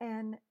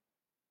 And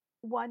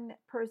one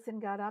person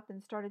got up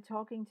and started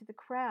talking to the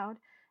crowd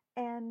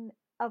and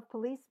of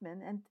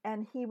policemen,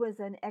 and he was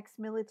an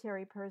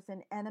ex-military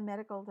person and a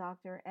medical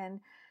doctor, and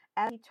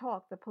as he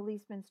talked, the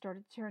policeman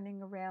started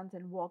turning around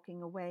and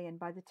walking away, and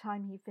by the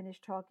time he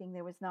finished talking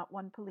there was not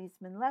one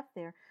policeman left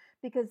there,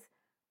 because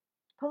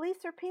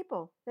police are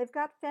people. They've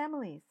got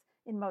families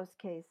in most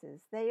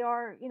cases. They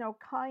are,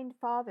 kind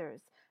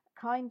fathers,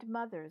 kind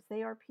mothers.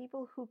 They are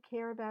people who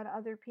care about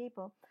other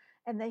people,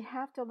 and they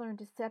have to learn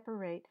to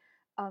separate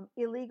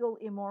illegal,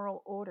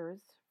 immoral orders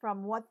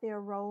from what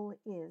their role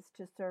is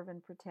to serve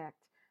and protect.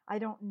 I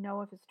don't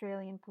know if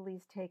Australian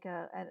police take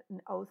an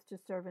oath to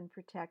serve and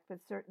protect, but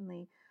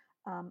certainly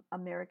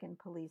American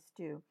police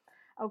do.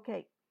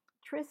 Okay,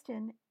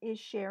 Tristan is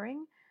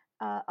sharing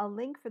a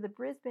link for the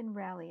Brisbane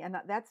rally, and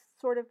that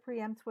sort of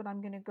preempts what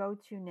I'm going to go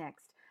to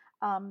next.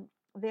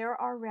 There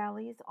are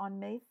rallies on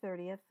May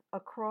 30th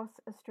across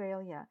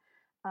Australia.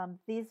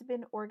 These have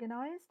been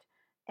organized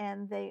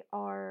and they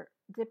are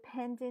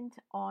dependent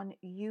on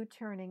you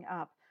turning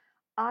up.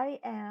 I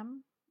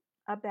am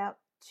about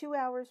 2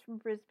 hours from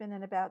Brisbane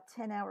and about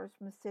 10 hours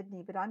from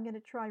Sydney, but I'm going to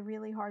try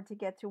really hard to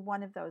get to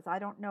one of those. I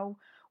don't know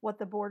what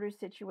the border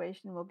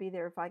situation will be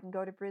there. If I can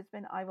go to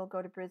Brisbane, I will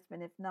go to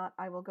Brisbane. If not,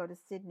 I will go to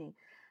Sydney.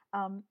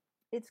 Um,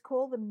 it's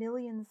called the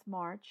Millions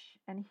March,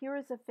 and here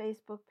is a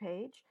Facebook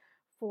page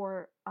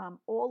for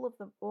all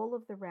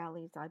of the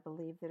rallies, I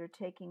believe, that are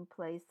taking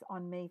place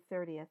on May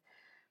 30th.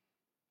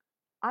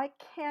 I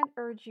can't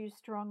urge you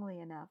strongly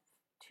enough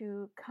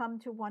to come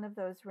to one of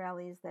those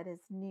rallies that is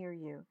near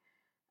you.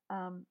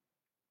 Um,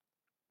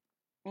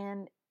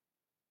 and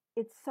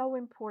it's so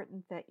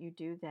important that you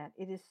do that.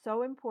 It is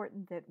so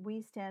important that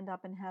we stand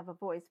up and have a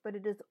voice, but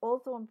it is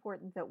also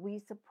important that we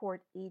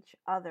support each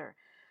other.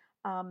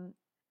 Um,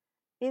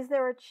 is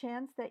there a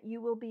chance that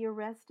you will be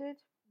arrested?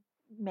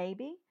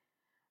 Maybe,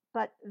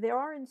 but there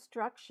are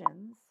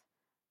instructions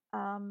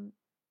um,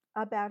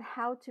 about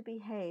how to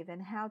behave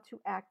and how to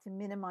act to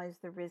minimize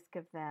the risk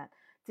of that.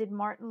 Did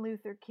Martin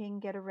Luther King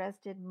get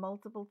arrested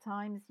multiple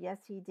times? Yes,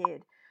 he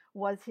did.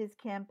 Was his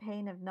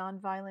campaign of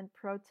nonviolent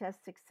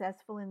protest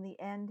successful in the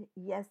end?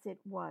 Yes, it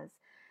was.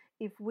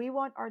 If we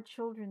want our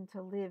children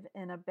to live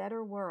in a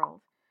better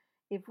world,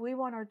 if we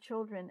want our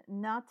children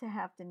not to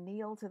have to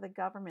kneel to the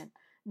government,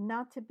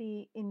 not to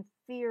be in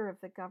fear of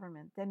the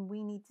government, then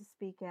we need to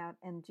speak out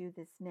and do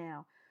this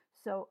now.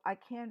 So I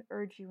can't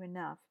urge you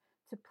enough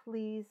to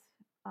please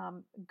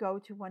go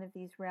to one of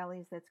these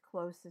rallies that's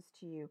closest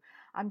to you.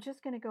 I'm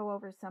just going to go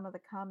over some of the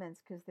comments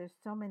because there's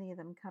so many of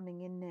them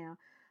coming in now.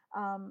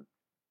 Um,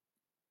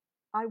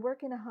 I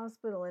work in a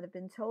hospital and have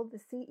been told the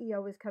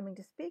CEO is coming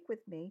to speak with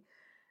me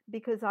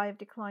because I have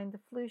declined the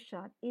flu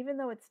shot. Even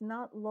though it's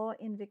not law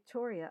in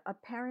Victoria,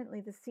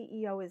 apparently the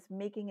CEO is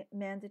making it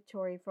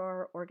mandatory for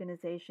our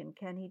organization.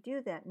 Can he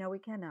do that? No, he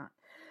cannot.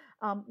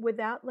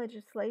 Without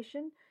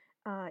legislation,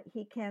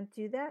 he can't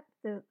do that.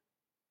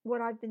 What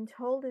I've been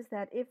told is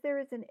that if there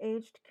is an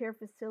aged care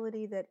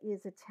facility that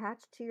is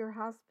attached to your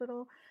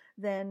hospital,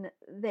 then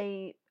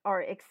they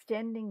are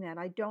extending that.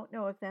 I don't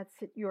know if that's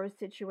your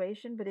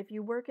situation, but if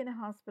you work in a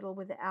hospital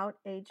without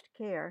aged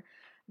care,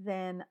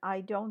 then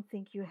I don't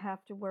think you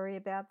have to worry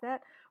about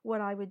that.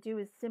 What I would do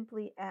is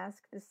simply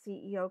ask the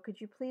CEO,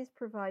 could you please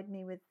provide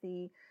me with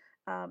the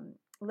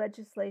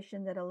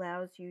legislation that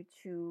allows you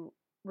to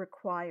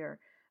require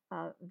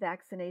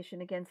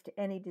vaccination against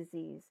any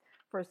disease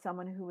for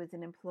someone who is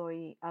an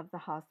employee of the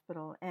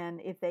hospital. And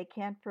if they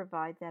can't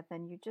provide that,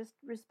 then you just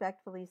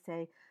respectfully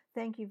say,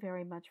 thank you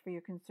very much for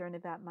your concern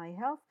about my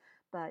health,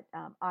 but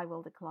I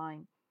will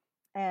decline.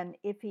 And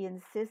if he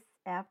insists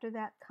after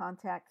that,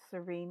 contact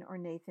Serene or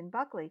Nathan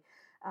Buckley,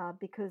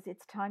 because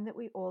it's time that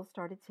we all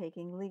started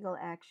taking legal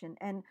action.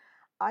 And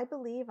I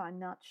believe, I'm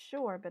not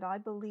sure, but I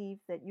believe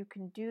that you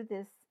can do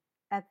this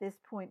at this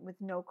point with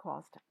no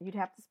cost. You'd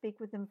have to speak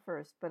with them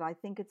first, but I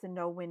think it's a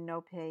no win,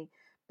 no pay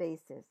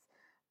basis.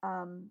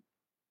 Um,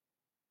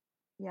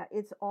 yeah,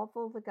 it's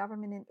awful. The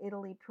government in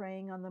Italy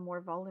preying on the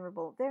more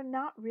vulnerable. They're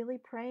not really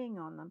preying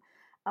on them.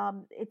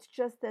 It's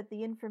just that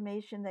the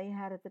information they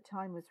had at the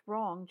time was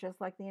wrong, just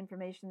like the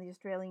information the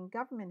Australian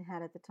government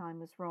had at the time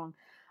was wrong.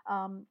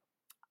 Um,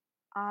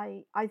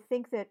 I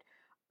think that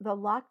the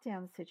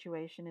lockdown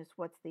situation is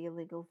what's the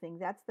illegal thing.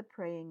 That's the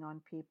preying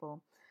on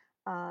people.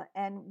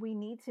 And we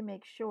need to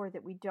make sure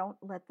that we don't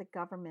let the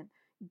government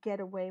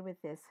get away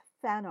with this.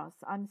 Thanos,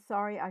 I'm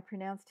sorry I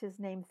pronounced his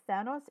name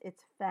Thanos.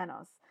 It's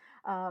Thanos.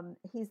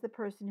 He's the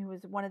person who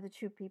was one of the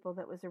two people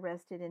that was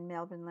arrested in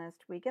Melbourne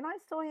last week. And I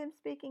saw him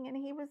speaking, and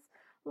he was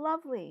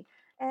lovely.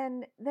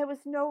 And there was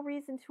no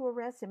reason to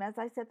arrest him. As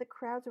I said, the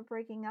crowds were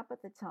breaking up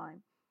at the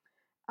time.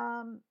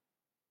 Um,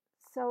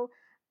 so,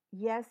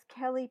 yes,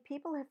 Kelly,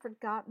 people have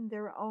forgotten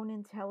their own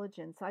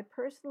intelligence. I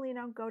personally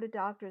don't go to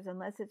doctors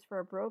unless it's for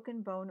a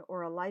broken bone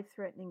or a life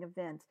threatening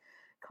event,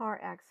 car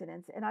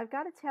accidents. And I've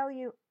got to tell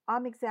you,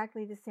 I'm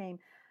exactly the same.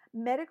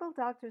 Medical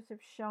doctors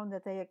have shown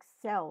that they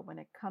excel when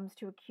it comes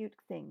to acute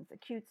things,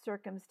 acute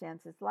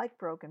circumstances like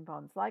broken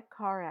bones, like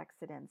car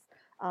accidents,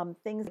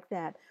 things like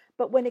that.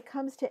 But when it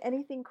comes to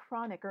anything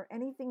chronic or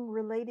anything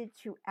related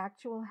to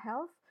actual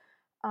health,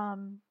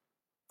 um,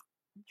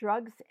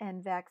 drugs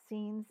and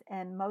vaccines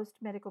and most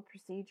medical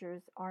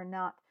procedures are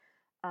not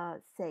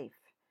safe.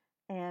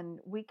 And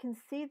we can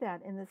see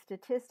that in the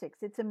statistics.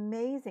 It's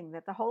amazing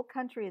that the whole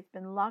country has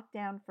been locked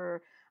down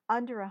for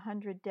under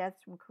 100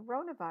 deaths from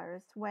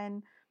coronavirus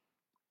when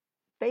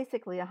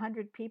basically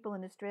 100 people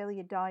in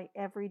Australia die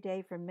every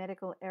day from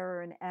medical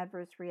error and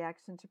adverse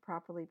reaction to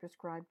properly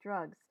prescribed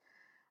drugs.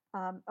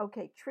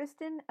 Okay,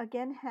 Tristan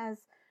again has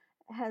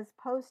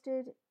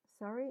posted.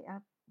 Sorry,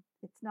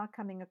 it's not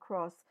coming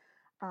across.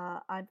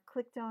 I've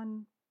clicked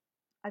on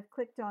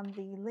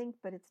the link,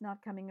 but it's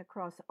not coming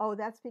across. Oh,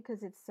 that's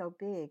because it's so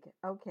big.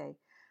 Okay.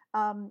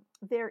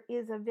 There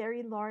is a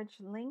very large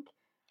link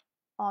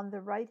on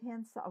the right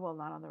hand side. Well,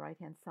 not on the right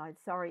hand side.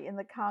 Sorry, in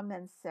the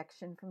comments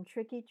section from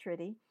Tricky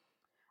Tritty.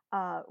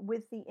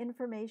 With the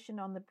information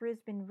on the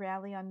Brisbane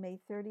rally on May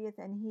 30th,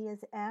 and he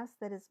has asked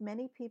that as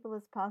many people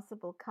as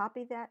possible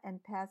copy that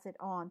and pass it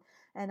on.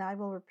 And I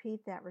will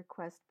repeat that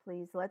request,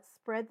 please. Let's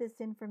spread this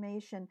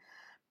information.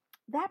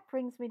 That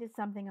brings me to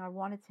something I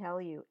want to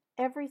tell you.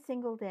 Every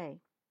single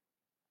day,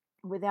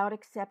 without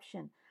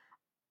exception,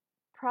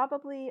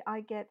 probably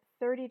I get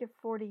 30 to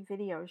 40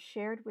 videos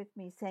shared with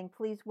me saying,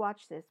 please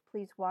watch this,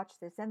 please watch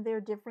this. And they're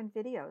different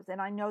videos.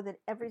 And I know that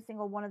every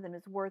single one of them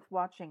is worth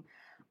watching.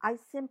 I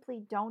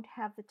simply don't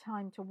have the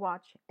time to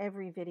watch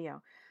every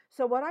video.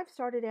 So what I've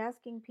started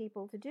asking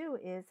people to do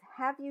is,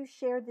 have you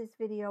shared this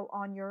video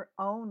on your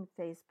own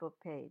Facebook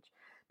page?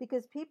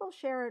 Because people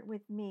share it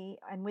with me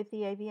and with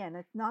the AVN.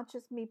 It's not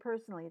just me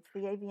personally. It's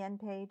the AVN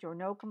page or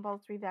No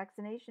Compulsory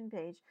Vaccination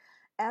page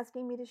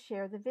asking me to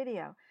share the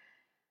video.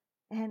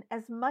 And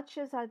as much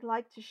as I'd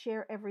like to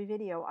share every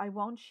video, I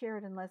won't share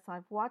it unless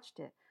I've watched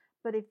it.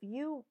 But if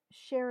you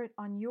share it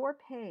on your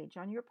page,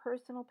 on your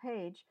personal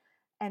page,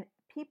 and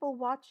people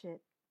watch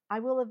it, I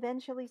will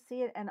eventually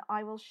see it and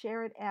I will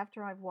share it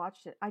after I've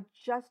watched it. I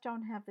just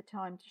don't have the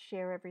time to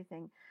share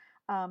everything.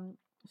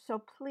 So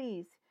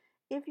please,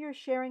 if you're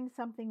sharing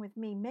something with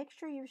me, make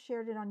sure you've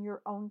shared it on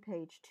your own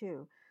page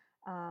too.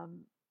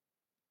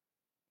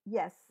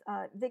 Yes,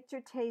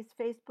 Victor Tay's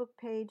Facebook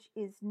page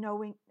is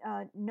knowing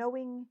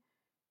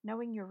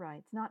your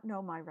rights, not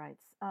know my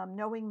rights,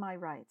 knowing my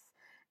rights.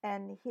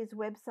 And his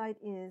website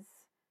is,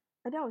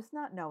 no, it's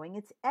not knowing,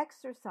 it's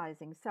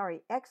exercising.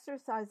 Sorry,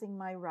 exercising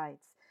my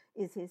rights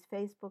is his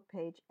Facebook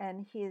page,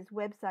 and his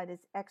website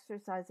is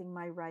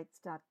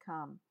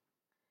exercisingmyrights.com.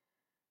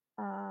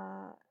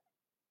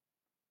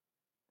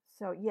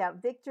 So yeah,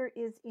 Victor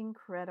is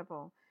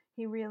incredible.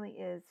 He really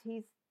is.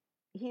 He's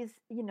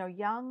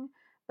young,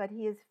 but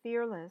he is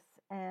fearless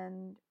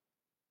and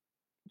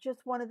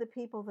just one of the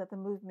people that the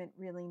movement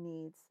really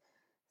needs.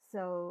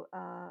 So,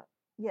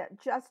 yeah,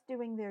 just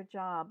doing their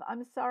job.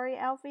 I'm sorry,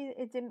 Alfie,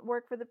 it didn't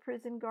work for the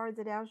prison guards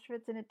at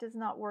Auschwitz, and it does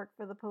not work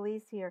for the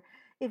police here.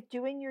 If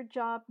doing your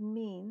job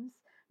means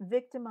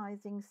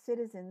victimizing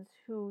citizens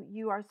who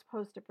you are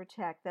supposed to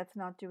protect, that's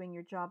not doing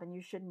your job, and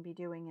you shouldn't be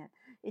doing it.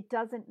 It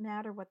doesn't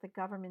matter what the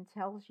government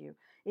tells you.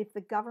 If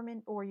the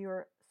government or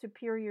your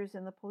superiors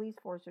in the police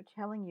force are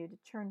telling you to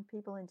turn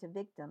people into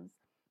victims,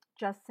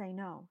 just say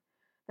no.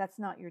 That's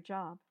not your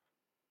job.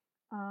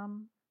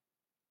 Um,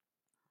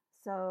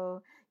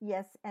 so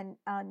yes, and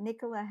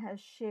Nicola has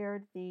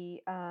shared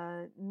the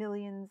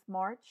Millions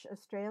March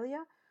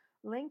Australia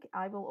link.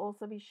 I will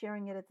also be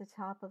sharing it at the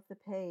top of the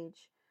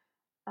page.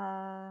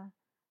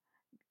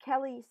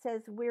 Kelly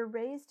says, we're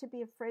raised to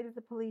be afraid of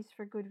the police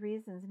for good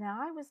reasons. Now,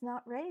 I was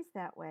not raised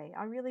that way.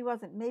 I really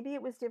wasn't. Maybe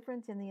it was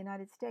different in the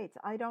United States.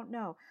 I don't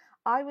know.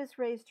 I was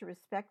raised to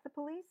respect the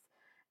police,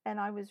 and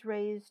I was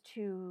raised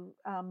to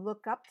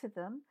look up to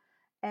them,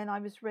 and I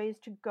was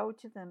raised to go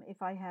to them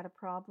if I had a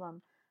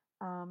problem.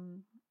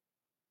 Um,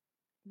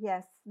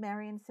 yes,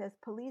 Marion says,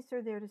 police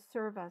are there to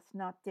serve us,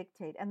 not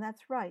dictate. And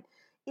that's right.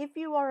 If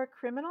you are a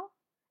criminal,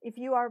 if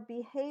you are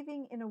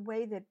behaving in a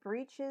way that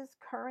breaches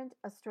current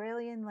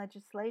Australian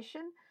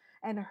legislation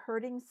and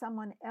hurting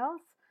someone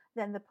else,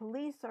 then the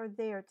police are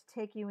there to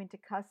take you into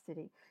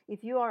custody.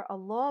 If you are a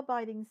law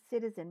abiding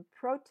citizen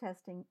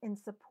protesting in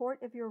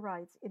support of your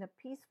rights in a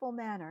peaceful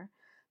manner,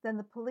 then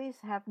the police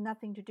have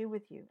nothing to do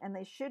with you, and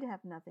they should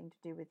have nothing to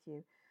do with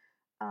you.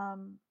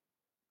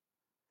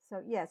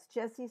 So, yes,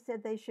 Jesse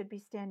said they should be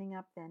standing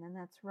up then, and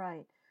that's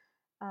right.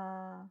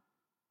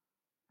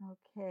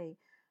 Okay.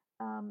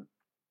 Um,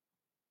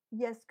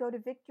 Yes, go to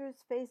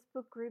Victor's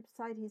Facebook group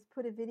site. He's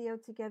put a video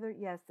together.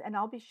 Yes, and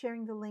I'll be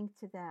sharing the link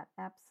to that.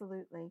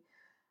 Absolutely.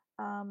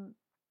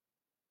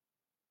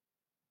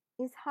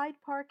 Is Hyde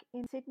Park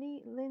in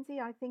Sydney, Lindsay?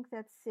 I think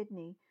that's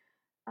Sydney.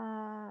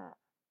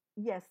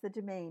 Yes, the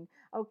Domain.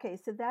 Okay,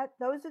 so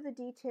those are the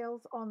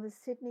details on the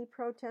Sydney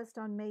protest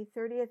on May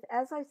 30th.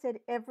 As I said,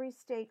 every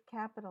state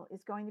capital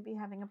is going to be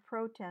having a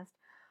protest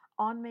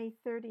on May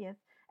 30th.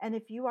 And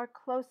if you are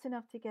close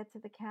enough to get to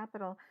the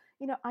Capitol,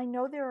 I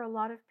know there are a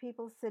lot of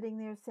people sitting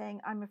there saying,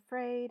 I'm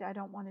afraid, I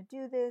don't want to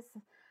do this.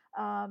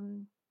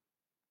 Um,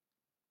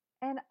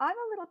 and I'm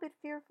a little bit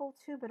fearful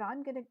too, but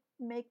I'm going to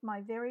make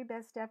my very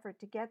best effort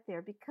to get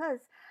there because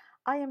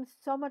I am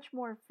so much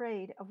more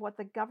afraid of what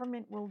the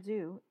government will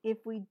do if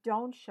we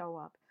don't show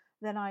up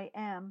than I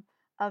am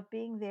of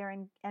being there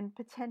and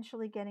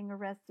potentially getting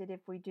arrested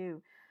if we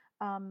do.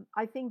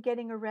 I think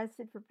getting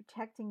arrested for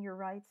protecting your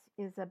rights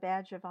is a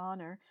badge of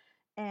honor.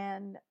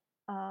 And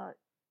uh,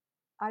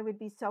 I would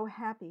be so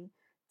happy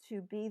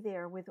to be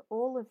there with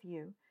all of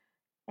you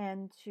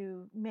and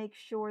to make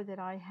sure that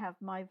I have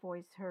my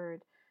voice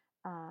heard.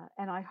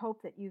 And I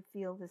hope that you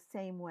feel the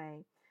same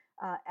way.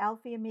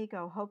 Alfie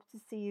Amigo, hope to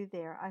see you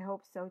there. I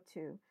hope so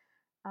too.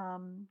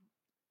 Um,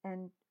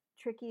 and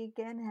Tricky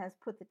again has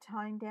put the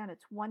time down.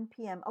 It's 1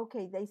 p.m.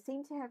 Okay, they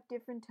seem to have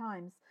different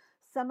times.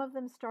 Some of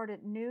them start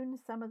at noon,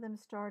 some of them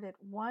start at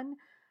 1.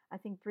 I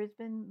think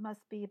Brisbane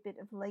must be a bit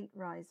of late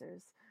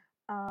risers.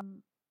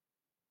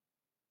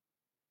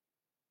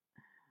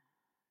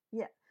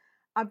 Yeah,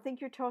 I think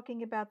you're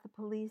talking about the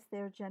police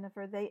there,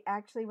 Jennifer. They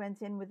actually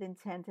went in with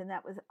intent, and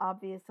that was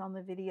obvious on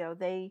the video.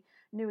 They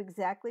knew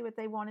exactly what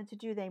they wanted to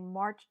do. They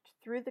marched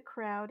through the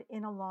crowd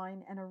in a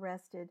line and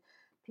arrested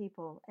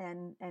people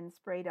and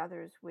sprayed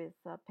others with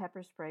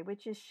pepper spray,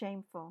 which is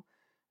shameful.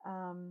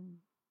 Um,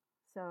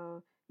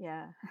 so,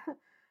 yeah.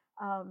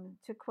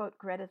 To quote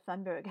Greta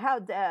Thunberg, how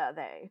dare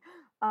they?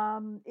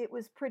 It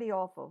was pretty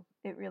awful.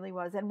 It really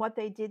was. And what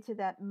they did to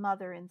that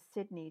mother in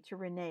Sydney, to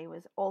Renee,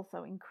 was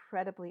also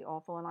incredibly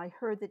awful. And I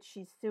heard that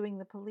she's suing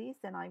the police,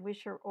 and I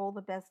wish her all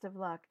the best of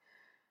luck.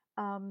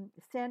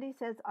 Sandy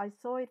says, I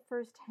saw it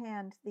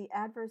firsthand the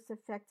adverse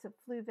effects of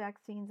flu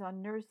vaccines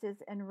on nurses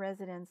and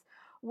residents.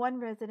 One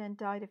resident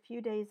died a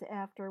few days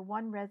after,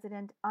 one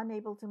resident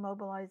unable to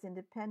mobilize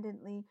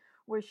independently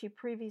where she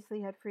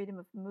previously had freedom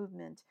of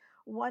movement.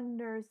 One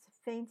nurse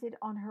fainted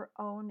on her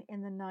own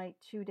in the night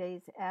 2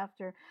 days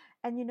after.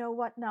 And you know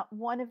what? Not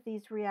one of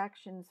these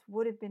reactions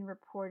would have been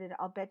reported.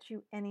 I'll bet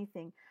you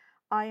anything.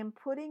 I am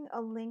putting a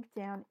link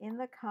down in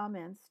the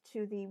comments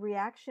to the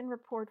reaction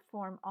report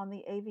form on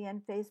the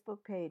AVN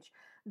Facebook page.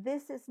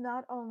 This is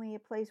not only a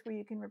place where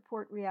you can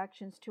report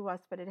reactions to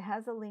us, but it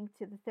has a link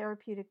to the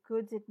Therapeutic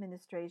Goods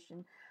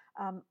Administration.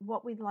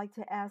 What we'd like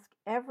to ask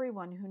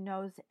everyone who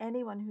knows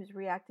anyone who's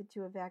reacted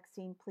to a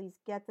vaccine, please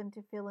get them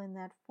to fill in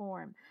that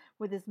form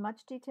with as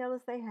much detail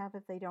as they have.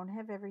 If they don't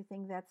have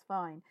everything, that's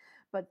fine.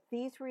 But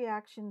these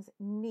reactions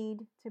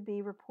need to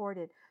be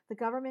reported. The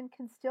government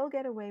can still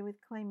get away with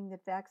claiming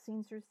that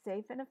vaccines are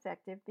safe and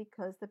effective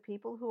because the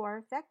people who are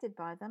affected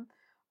by them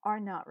are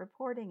not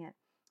reporting it.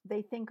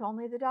 They think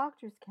only the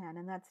doctors can,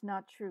 and that's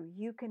not true.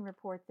 You can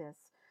report this.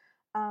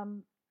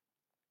 Um,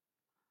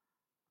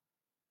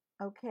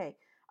 okay,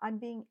 I'm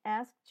being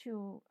asked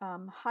to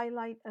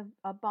highlight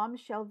a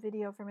bombshell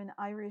video from an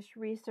Irish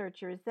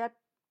researcher. Is that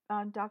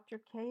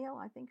Dr. Kale?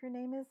 I think her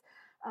name is.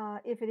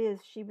 If it is,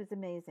 she was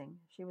amazing.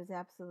 She was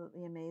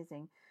absolutely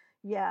amazing.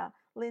 Yeah,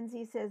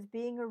 Lindsay says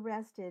being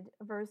arrested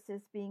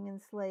versus being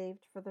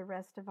enslaved for the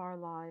rest of our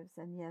lives.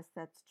 And yes,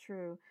 that's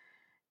true.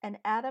 And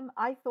Adam,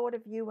 I thought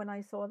of you when I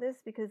saw this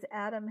because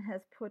Adam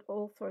has put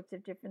all sorts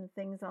of different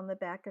things on the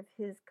back of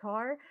his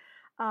car.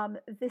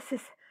 This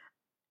is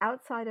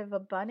outside of a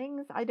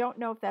Bunnings. I don't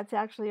know if that's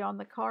actually on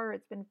the car.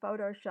 It's been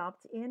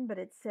photoshopped in, but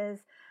it says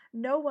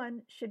no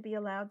one should be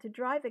allowed to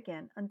drive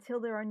again until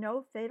there are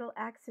no fatal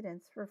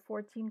accidents for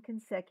 14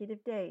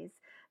 consecutive days.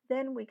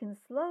 Then we can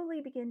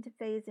slowly begin to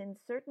phase in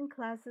certain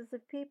classes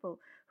of people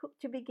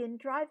to begin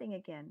driving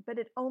again, but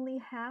at only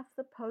half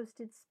the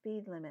posted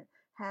speed limit.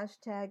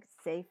 Hashtag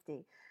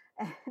safety.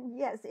 And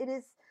yes, it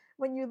is.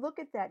 When you look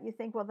at that, you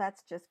think, well,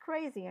 that's just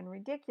crazy and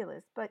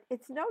ridiculous, but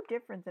it's no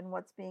different than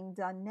what's being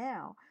done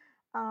now.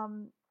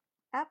 Um,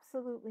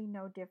 Absolutely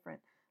no different.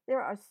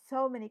 There are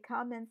so many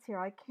comments here.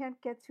 I can't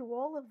get to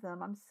all of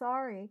them. I'm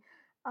sorry.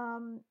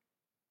 Um,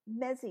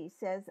 Mezzi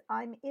says,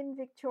 I'm in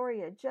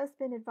Victoria, just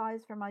been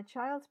advised from my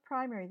child's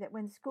primary that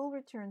when school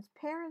returns,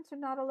 parents are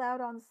not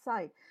allowed on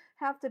site,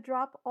 have to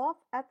drop off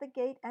at the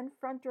gate and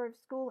front door of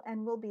school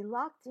and will be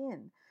locked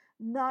in.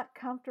 Not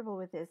comfortable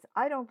with this.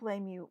 I don't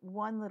blame you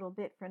one little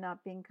bit for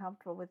not being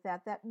comfortable with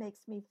that. That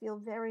makes me feel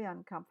very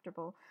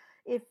uncomfortable.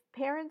 If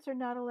parents are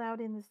not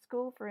allowed in the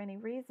school for any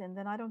reason,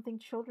 then I don't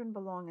think children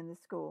belong in the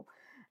school.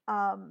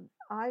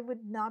 I would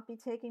not be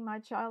taking my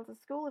child to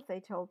school if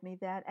they told me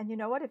that. And you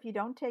know what? If you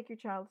don't take your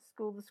child to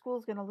school, the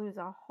school's going to lose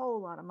a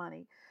whole lot of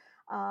money.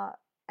 Uh,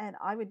 and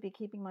I would be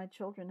keeping my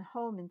children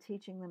home and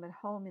teaching them at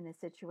home in a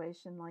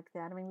situation like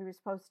that. I mean, we were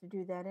supposed to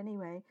do that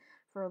anyway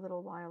for a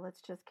little while.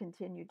 Let's just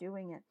continue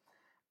doing it.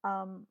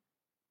 Um,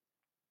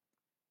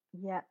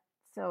 yeah.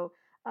 So,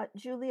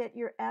 Juliet,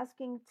 you're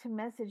asking to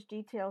message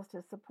details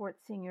to support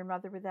seeing your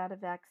mother without a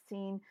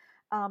vaccine.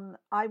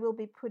 I will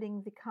be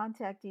putting the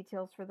contact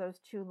details for those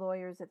two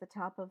lawyers at the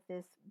top of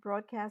this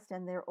broadcast,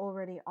 and they're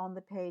already on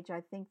the page.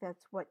 I think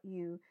that's what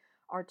you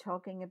are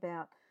talking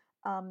about.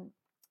 Um,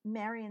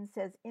 Marion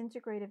says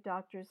integrative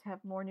doctors have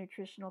more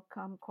nutritional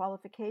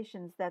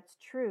qualifications. That's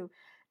true.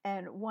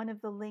 And one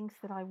of the links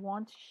that I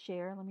want to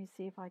share, let me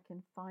see if I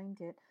can find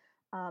it.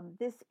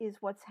 This is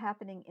what's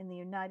happening in the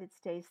United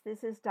States.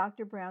 This is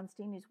Dr.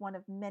 Brownstein. He's one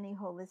of many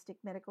holistic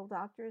medical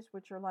doctors,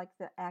 which are like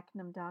the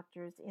ACNAM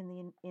doctors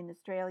in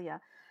Australia.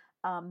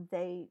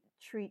 They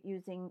treat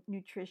using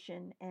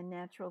nutrition and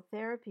natural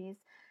therapies.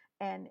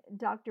 And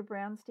Dr.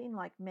 Brownstein,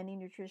 like many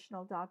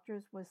nutritional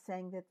doctors, was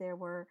saying that there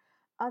were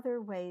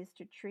other ways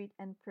to treat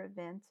and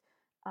prevent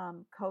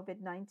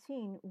COVID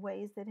 19,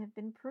 ways that have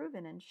been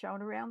proven and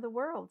shown around the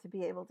world to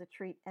be able to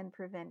treat and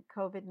prevent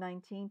COVID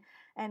 19.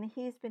 And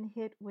he's been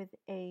hit with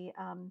a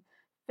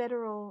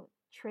Federal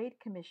Trade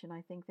Commission,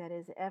 I think that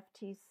is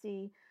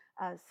FTC,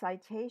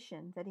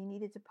 citation that he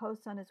needed to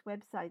post on his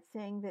website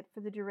saying that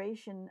for the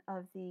duration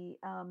of the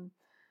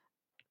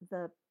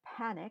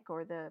panic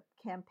or the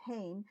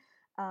campaign,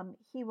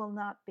 he will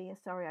not be,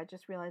 sorry, I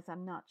just realized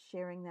I'm not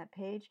sharing that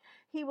page.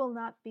 He will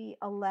not be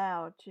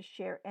allowed to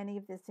share any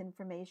of this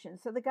information.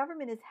 So the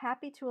government is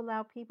happy to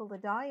allow people to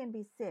die and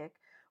be sick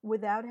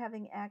without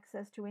having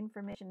access to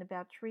information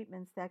about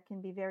treatments that can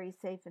be very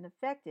safe and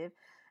effective,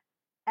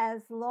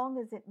 as long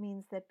as it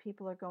means that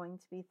people are going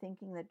to be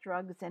thinking that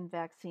drugs and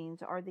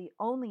vaccines are the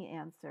only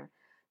answer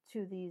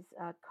to these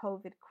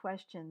COVID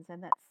questions,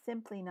 and that's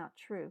simply not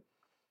true.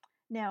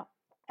 Now,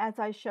 as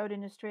I showed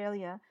in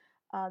Australia,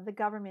 the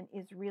government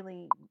is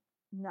really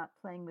not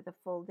playing with a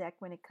full deck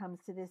when it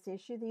comes to this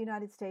issue. The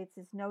United States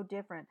is no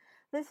different.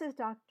 This is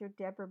Dr.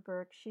 Deborah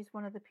Birx. She's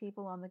one of the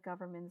people on the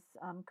government's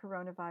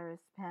coronavirus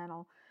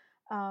panel.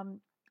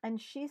 And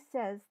she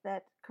says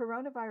that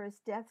coronavirus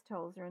death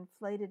tolls are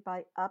inflated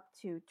by up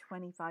to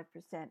 25%.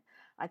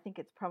 I think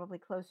it's probably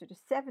closer to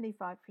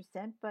 75%,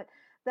 but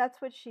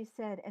that's what she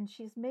said. And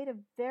she's made a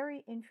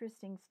very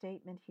interesting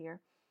statement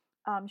here.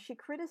 She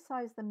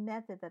criticized the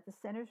method that the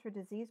Centers for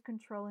Disease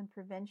Control and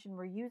Prevention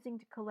were using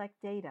to collect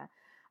data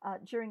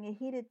during a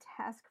heated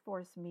task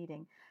force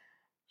meeting.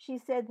 She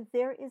said that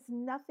there is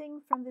nothing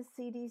from the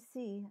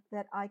CDC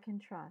that I can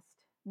trust.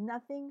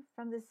 Nothing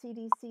from the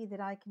CDC that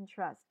I can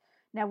trust.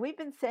 Now, we've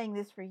been saying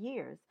this for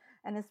years,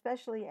 and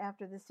especially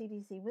after the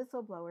CDC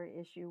whistleblower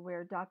issue,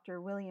 where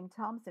Dr. William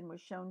Thompson was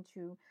shown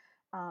to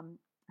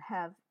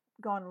have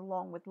gone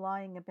along with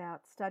lying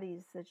about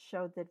studies that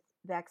showed that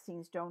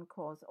vaccines don't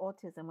cause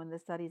autism, when the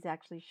studies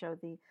actually showed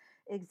the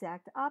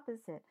exact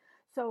opposite.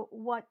 So,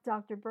 what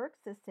Dr.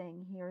 Birx is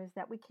saying here is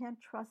that we can't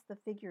trust the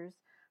figures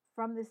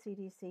from the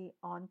CDC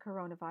on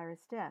coronavirus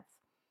deaths.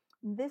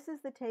 This is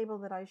the table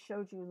that I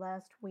showed you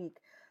last week.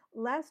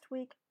 Last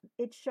week,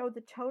 it showed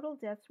the total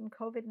deaths from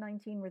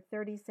COVID-19 were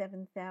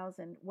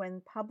 37,000,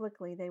 when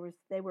publicly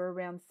they were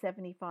around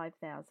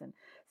 75,000.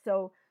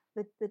 So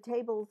the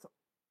tables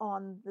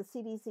on the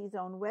CDC's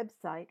own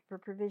website for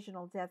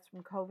provisional deaths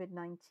from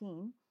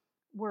COVID-19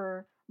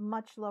 were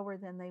much lower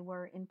than they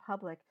were in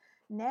public.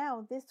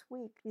 Now, this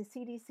week, the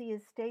CDC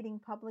is stating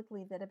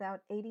publicly that about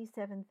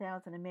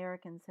 87,000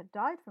 Americans have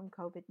died from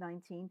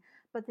COVID-19,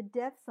 but the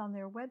deaths on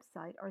their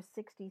website are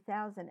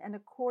 60,000. And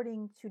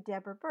according to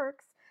Deborah Birx,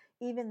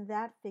 even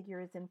that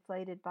figure is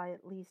inflated by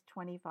at least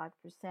 25%.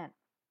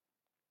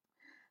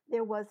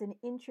 There was an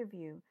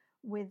interview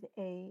with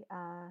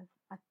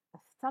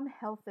some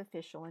health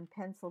official in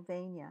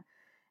Pennsylvania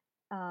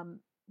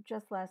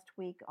just last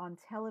week on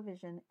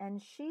television,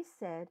 and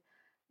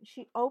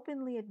she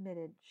openly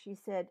admitted, she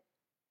said,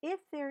 if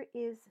there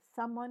is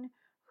someone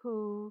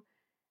who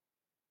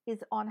is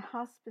on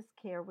hospice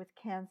care with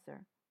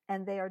cancer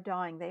and they are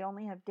dying, they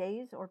only have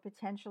days or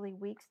potentially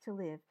weeks to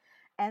live,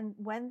 and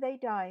when they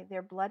die,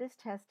 their blood is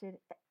tested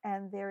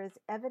and there is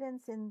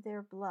evidence in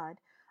their blood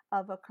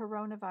of a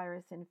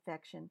coronavirus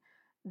infection,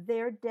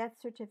 their death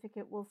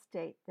certificate will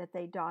state that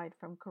they died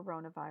from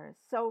coronavirus.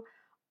 So,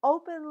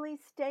 openly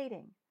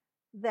stating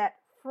that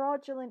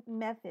fraudulent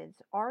methods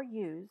are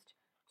used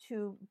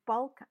to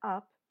bulk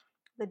up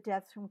the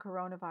deaths from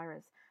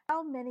coronavirus.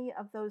 How many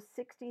of those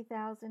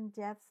 60,000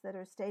 deaths that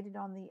are stated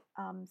on the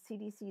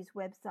CDC's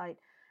website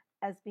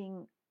as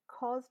being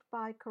caused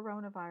by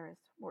coronavirus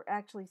were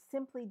actually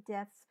simply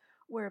deaths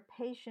where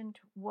a patient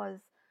was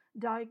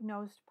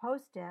diagnosed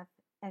post-death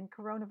and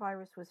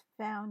coronavirus was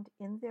found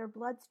in their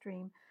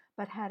bloodstream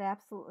but had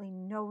absolutely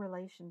no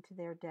relation to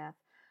their death?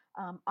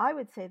 I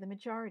would say the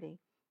majority.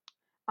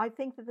 I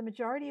think that the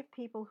majority of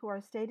people who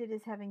are stated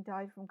as having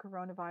died from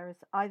coronavirus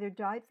either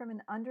died from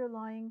an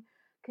underlying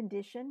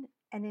condition,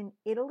 and in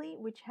Italy,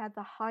 which had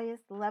the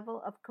highest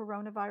level of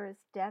coronavirus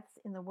deaths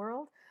in the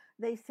world,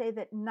 they say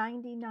that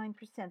 99%,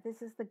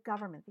 this is the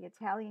government, the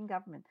Italian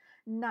government,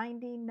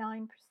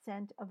 99%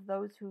 of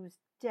those whose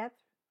death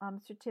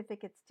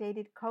certificate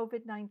stated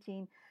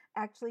COVID-19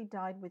 actually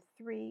died with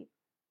 3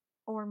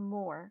 or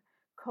more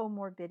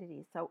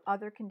comorbidities, so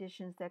other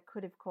conditions that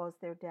could have caused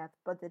their death,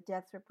 but the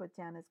deaths are put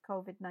down as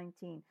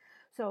COVID-19.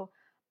 So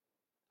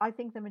I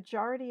think the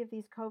majority of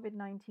these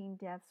COVID-19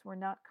 deaths were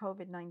not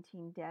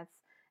COVID-19 deaths.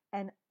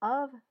 And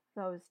of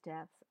those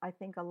deaths, I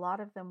think a lot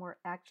of them were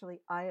actually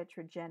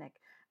iatrogenic,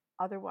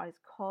 otherwise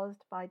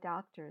caused by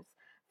doctors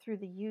through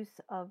the use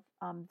of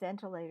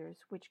ventilators,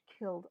 which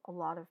killed a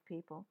lot of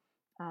people.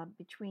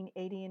 Between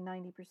 80 and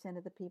 90%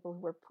 of the people who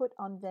were put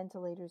on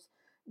ventilators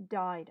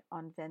died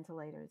on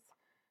ventilators.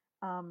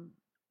 Um,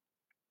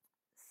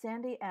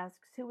 Sandy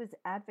asks, who is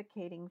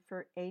advocating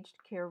for aged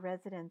care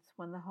residents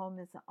when the home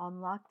is on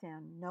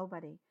lockdown?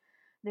 Nobody.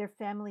 Their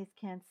families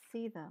can't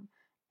see them.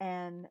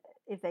 And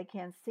if they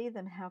can't see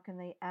them, how can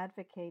they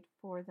advocate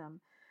for them?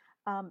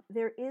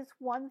 There is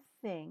one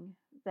thing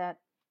that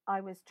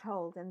I was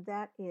told, and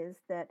that is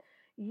that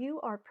you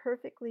are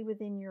perfectly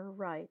within your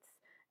rights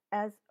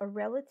as a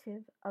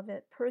relative of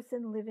a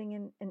person living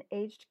in an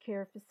aged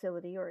care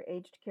facility or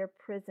aged care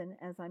prison,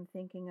 as I'm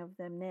thinking of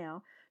them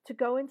now, to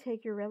go and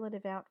take your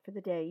relative out for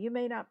the day. You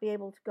may not be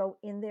able to go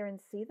in there and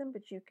see them,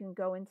 but you can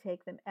go and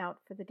take them out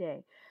for the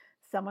day.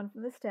 Someone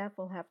from the staff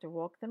will have to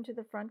walk them to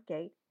the front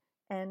gate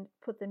and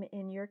put them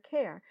in your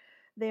care.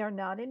 They are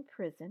not in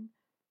prison.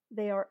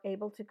 They are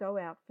able to go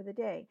out for the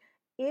day.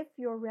 If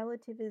your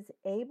relative is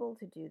able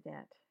to do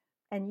that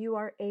and you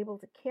are able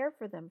to care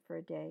for them for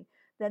a day,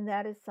 then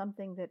that is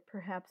something that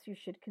perhaps you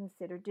should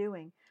consider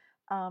doing.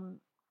 Um,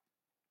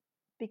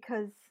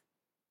 because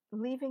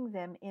leaving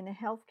them in a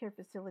healthcare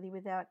facility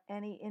without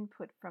any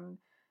input from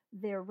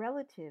their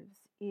relatives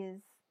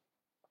is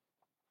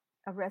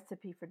a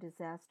recipe for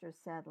disaster,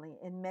 sadly.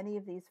 In many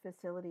of these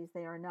facilities,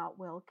 they are not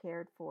well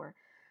cared for.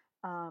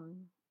 Um,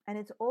 and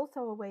it's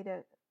also a way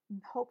to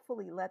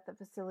hopefully let the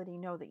facility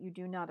know that you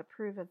do not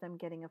approve of them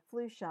getting a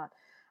flu shot.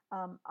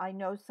 I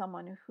know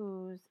someone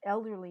whose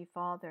elderly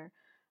father,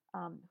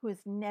 who has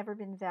never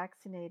been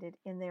vaccinated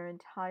in their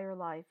entire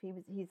life.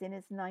 He's in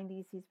his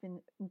 90s. He's been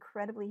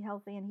incredibly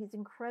healthy, and he's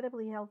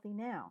incredibly healthy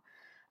now.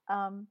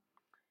 Um,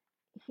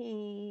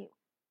 he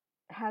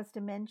has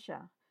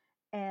dementia,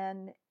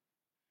 and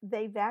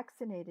they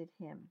vaccinated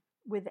him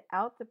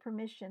without the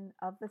permission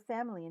of the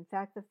family. In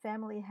fact, the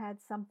family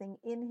had something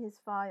in his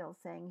file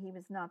saying he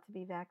was not to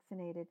be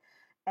vaccinated,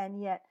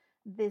 and yet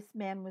this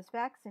man was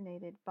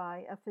vaccinated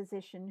by a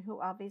physician who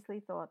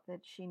obviously thought that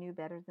she knew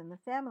better than the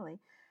family.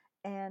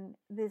 And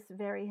this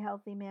very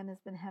healthy man has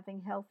been having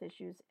health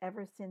issues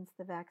ever since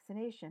the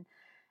vaccination.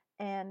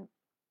 And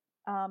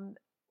um,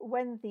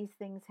 when these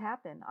things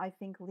happen, I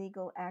think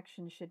legal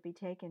action should be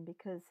taken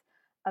because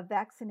a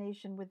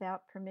vaccination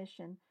without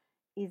permission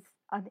is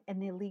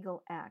an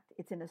illegal act.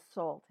 It's an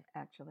assault,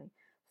 actually.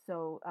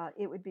 So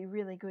it would be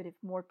really good if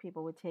more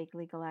people would take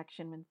legal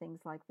action when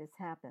things like this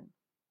happen.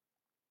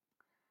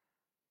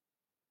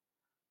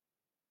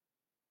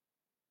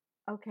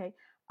 Okay.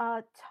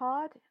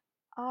 Todd,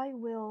 I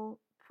will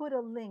put a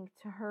link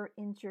to her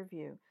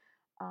interview.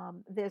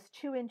 There's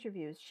two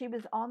interviews. She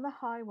was on the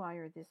High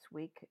Wire this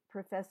week.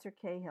 Professor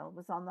Cahill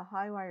was on the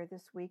High Wire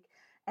this week.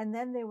 And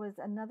then there was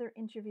another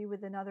interview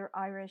with another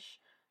Irish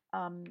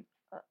um,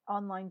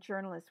 online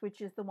journalist,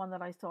 which is the one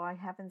that I saw. I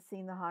haven't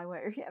seen the High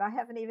Wire yet. I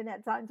haven't even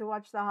had time to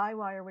watch the High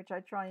Wire, which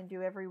I try and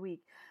do every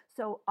week.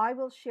 So I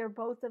will share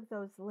both of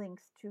those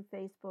links to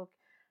Facebook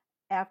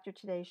after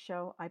today's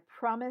show. I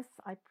promise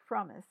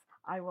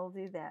I will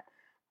do that.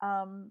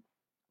 Um,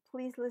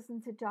 Please listen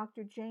to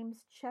Dr.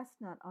 James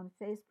Chestnut on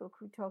Facebook,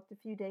 who talked a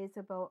few days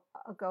ago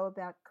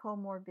about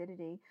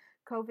comorbidity.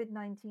 COVID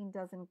 19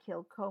 doesn't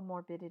kill,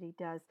 comorbidity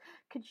does.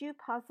 Could you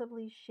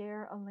possibly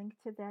share a link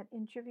to that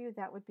interview?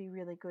 That would be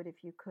really good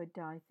if you could,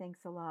 Di.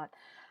 Thanks a lot.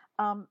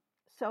 Um,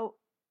 so,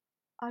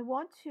 I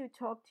want to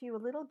talk to you a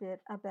little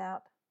bit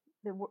about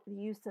the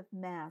use of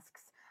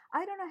masks.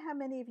 I don't know how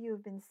many of you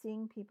have been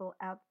seeing people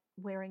out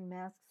wearing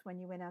masks when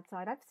you went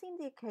outside. I've seen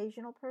the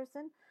occasional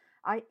person.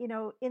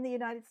 In the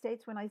United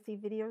States, when I see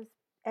videos,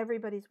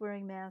 everybody's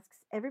wearing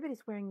masks.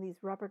 Everybody's wearing these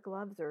rubber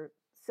gloves or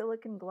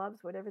silicone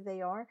gloves, whatever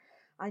they are.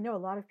 I know a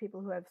lot of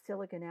people who have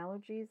silicone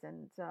allergies,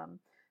 and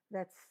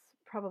that's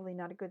probably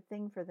not a good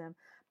thing for them.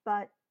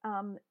 But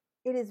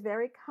it is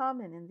very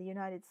common in the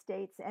United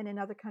States and in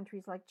other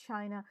countries like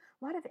China,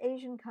 a lot of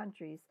Asian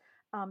countries.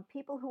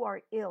 People who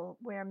are ill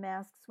wear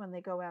masks when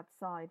they go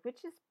outside,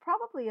 which is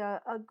probably a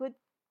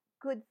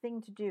good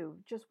thing to do.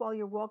 Just while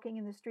you're walking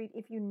in the street,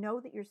 if you know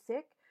that you're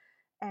sick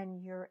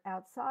and you're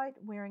outside,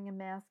 wearing a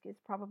mask is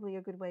probably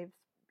a good way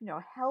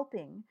of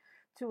helping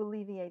to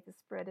alleviate the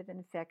spread of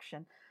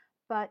infection.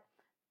 But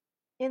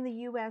in the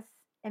US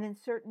and in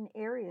certain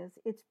areas,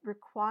 it's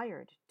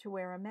required to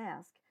wear a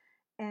mask.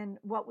 And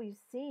what we've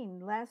seen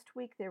last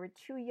week, there were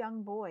two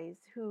young boys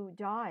who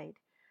died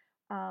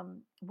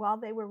while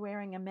they were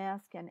wearing a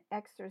mask and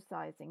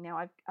exercising. Now,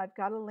 I've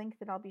got a link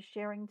that I'll be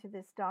sharing to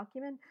this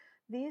document.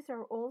 These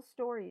are all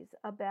stories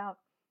about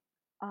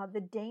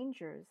the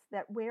dangers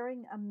that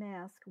wearing a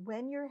mask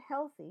when you're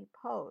healthy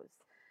pose.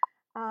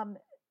 Um,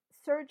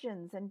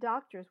 Surgeons and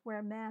doctors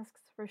wear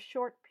masks for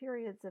short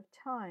periods of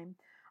time.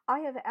 I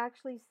have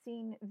actually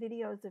seen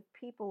videos of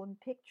people and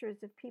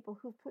pictures of people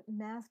who put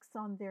masks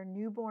on their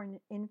newborn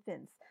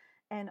infants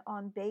and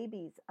on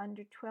babies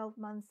under 12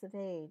 months of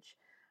age.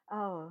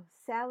 Oh,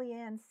 Sally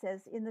Ann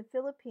says in the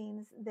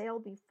Philippines, they'll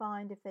be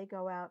fined if they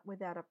go out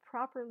without a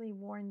properly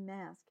worn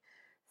mask.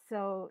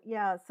 So,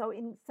 yeah, so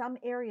in some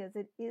areas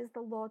it is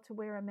the law to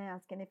wear a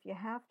mask. And if you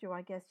have to,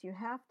 I guess you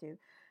have to.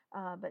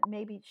 But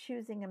maybe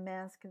choosing a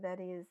mask that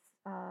is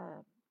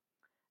uh,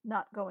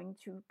 not going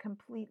to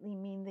completely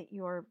mean that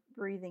you're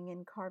breathing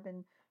in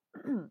carbon,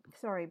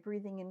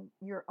 breathing in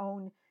your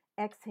own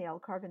exhale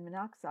carbon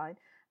monoxide.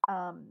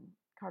 Um,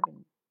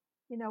 carbon,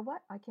 you know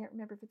what? I can't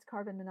remember if it's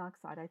carbon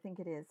monoxide. I think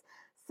it is.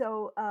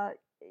 So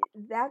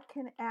that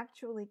can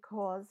actually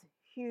cause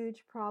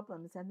huge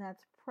problems, and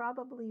that's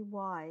probably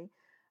why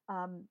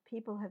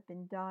people have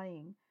been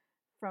dying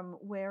from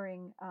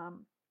wearing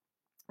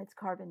it's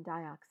carbon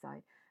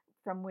dioxide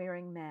from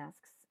wearing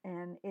masks.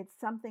 And it's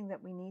something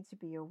that we need to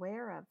be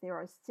aware of. There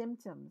are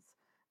symptoms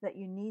that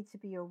you need to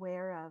be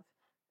aware of.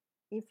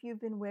 If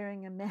you've been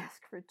wearing a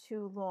mask for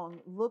too long,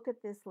 look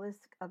at this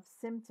list of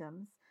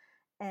symptoms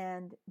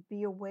and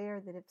be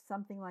aware that if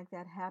something like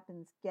that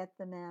happens, get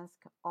the mask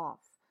off.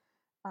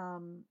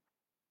 Um,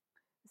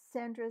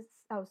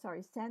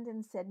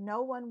 Sandon said,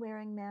 no one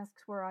wearing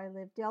masks where I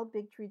live. Del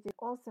Bigtree did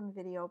awesome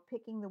video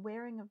picking the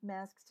wearing of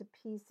masks to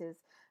pieces.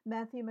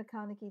 Matthew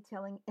McConaughey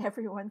telling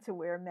everyone to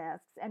wear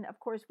masks. And of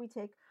course, we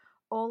take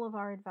all of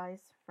our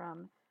advice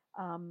from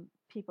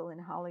people in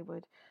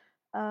Hollywood.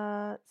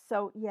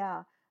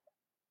 Yeah,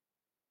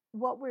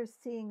 what we're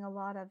seeing a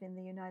lot of in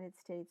the United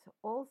States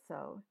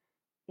also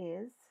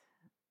is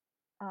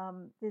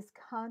this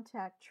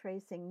contact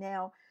tracing.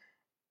 Now,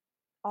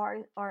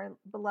 our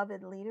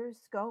beloved leader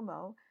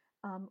ScoMo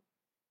um,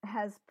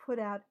 has put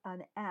out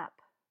an app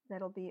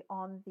that'll be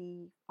on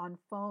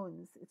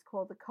phones. It's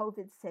called the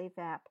COVID Safe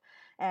app,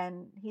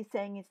 and he's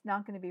saying it's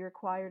not going to be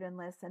required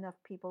unless enough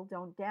people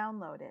don't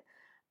download it.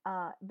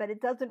 But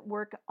it doesn't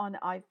work on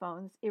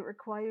iPhones. It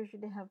requires you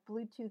to have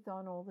Bluetooth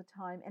on all the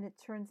time, and it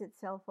turns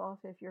itself off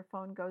if your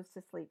phone goes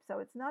to sleep. So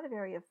it's not a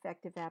very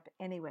effective app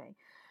anyway.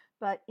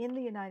 But in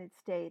the United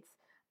States,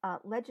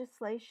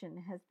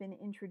 legislation has been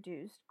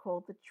introduced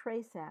called the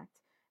Trace Act,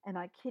 and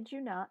I kid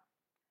you not,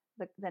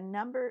 the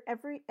number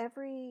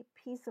every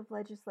piece of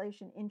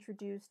legislation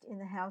introduced in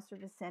the House or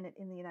the Senate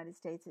in the United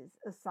States is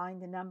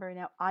assigned a number.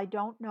 Now, I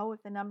don't know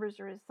if the numbers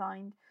are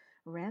assigned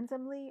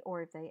randomly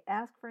or if they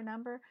ask for a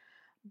number,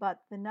 but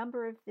the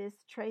number of this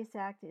Trace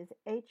Act is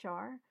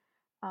HR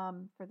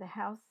for the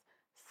House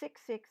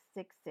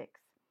 6666.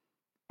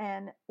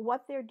 And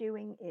what they're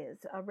doing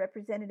is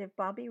Representative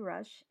Bobby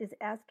Rush is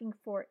asking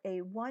for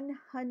a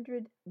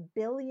 $100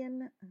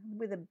 billion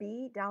with a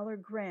B dollar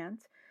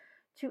grant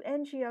to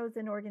NGOs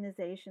and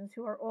organizations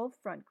who are all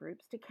front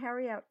groups to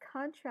carry out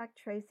contract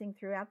tracing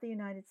throughout the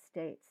United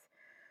States.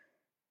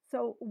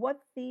 So, what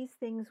these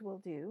things will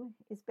do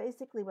is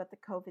basically what the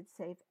COVID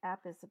Safe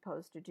app is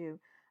supposed to do.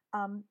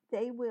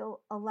 They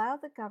will allow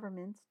the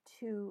government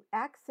to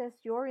access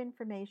your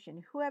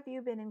information. Who have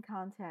you been in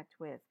contact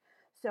with?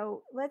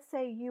 So, let's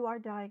say you are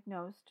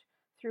diagnosed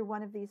through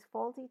one of these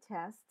faulty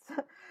tests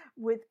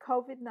with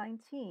COVID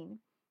 19.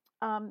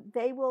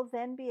 They will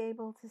then be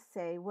able to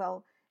say,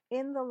 well,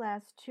 in the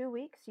last 2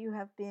 weeks, you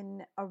have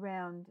been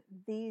around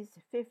these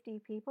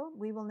 50 people.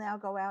 We will now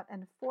go out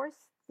and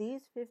force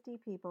these 50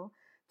 people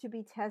to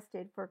be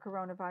tested for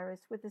coronavirus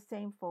with the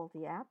same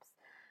faulty apps.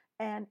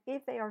 And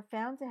if they are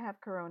found to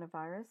have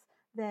coronavirus,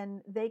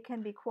 then they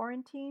can be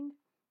quarantined,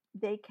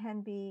 they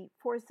can be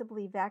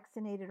forcibly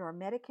vaccinated or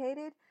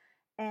medicated.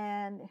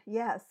 And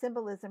yeah,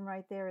 symbolism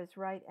right there is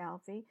right,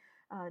 Alfie.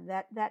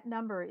 That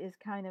number is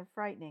kind of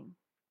frightening.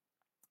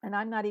 And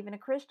I'm not even a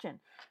Christian,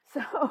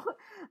 so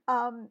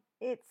um,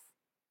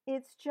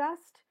 it's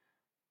just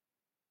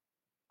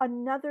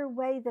another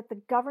way that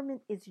the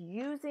government is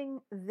using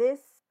this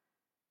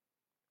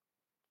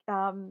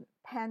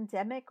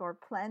pandemic or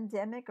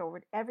plandemic or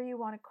whatever you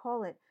want to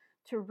call it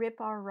to rip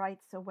our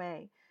rights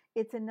away.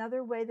 It's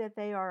another way that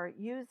they are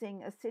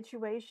using a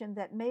situation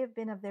that may have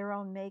been of their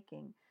own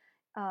making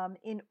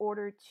in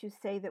order to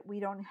say that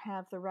we don't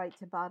have the right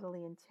to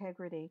bodily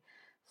integrity.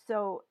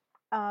 So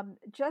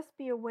just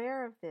be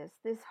aware of this.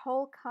 This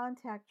whole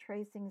contact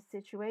tracing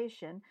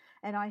situation,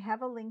 and I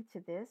have a link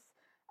to this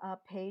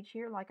page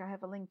here, like I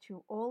have a link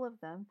to all of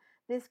them.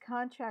 This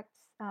contact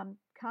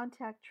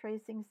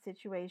tracing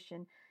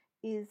situation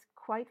is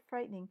quite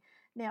frightening.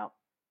 Now,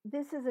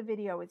 this is a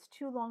video. It's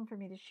too long for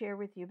me to share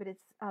with you, but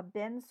it's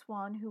Ben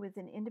Swann, who is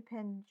an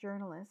independent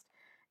journalist,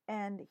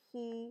 and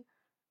he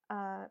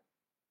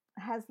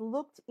has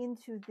looked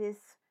into this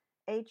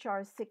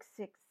HR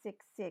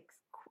 6666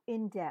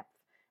 in depth.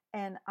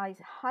 And I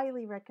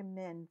highly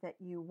recommend that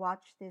you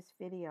watch this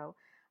video.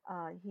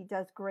 He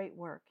does great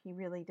work. He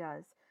really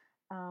does.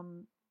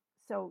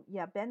 So,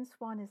 yeah, Ben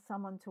Swann is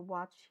someone to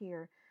watch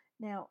here.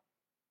 Now,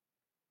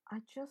 I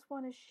just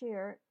want to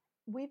share.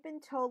 We've been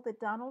told that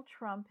Donald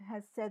Trump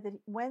has said that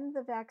when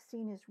the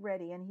vaccine is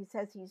ready, and he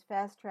says he's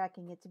fast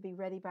tracking it to be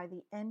ready by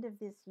the end of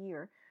this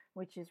year,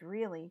 which is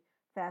really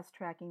fast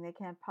tracking. They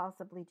can't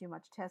possibly do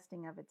much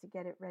testing of it to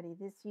get it ready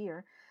this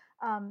year.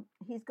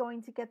 He's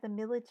going to get the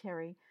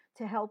military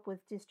to help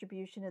with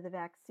distribution of the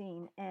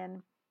vaccine.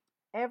 And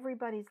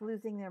everybody's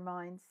losing their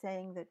minds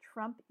saying that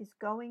Trump is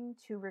going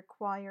to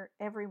require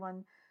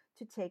everyone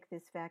to take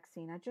this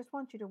vaccine. I just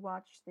want you to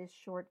watch this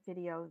short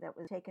video that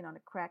was taken on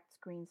a cracked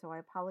screen, so I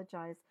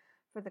apologize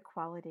for the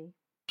quality.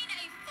 A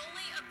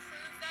fully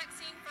approved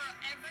vaccine for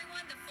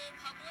everyone, the full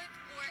public,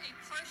 or a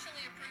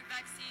partially approved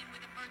vaccine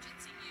with emergency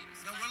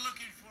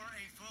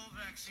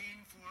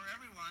vaccine for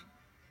everyone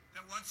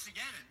that wants to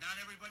get it. Not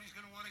everybody's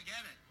going to want to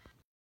get it.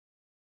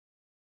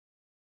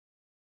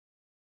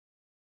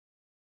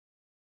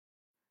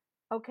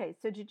 Okay,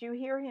 so did you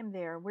hear him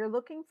there? We're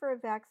looking for a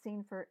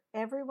vaccine for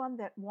everyone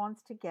that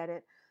wants to get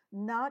it.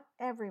 Not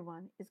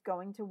everyone is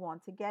going to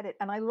want to get it.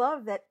 And I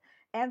love that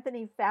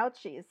Anthony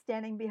Fauci is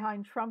standing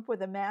behind Trump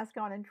with a mask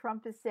on, and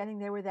Trump is standing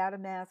there without a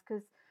mask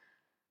because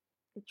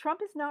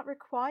Trump is not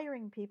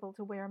requiring people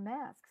to wear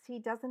masks. He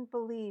doesn't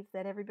believe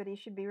that everybody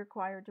should be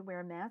required to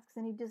wear masks,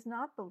 and he does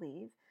not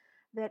believe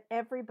that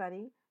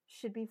everybody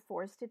should be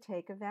forced to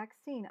take a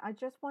vaccine. I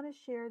just want to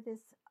share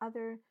this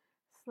other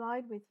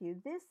slide with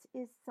you. This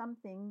is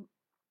something,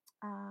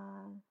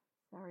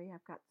 sorry,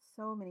 I've got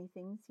so many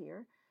things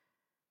here.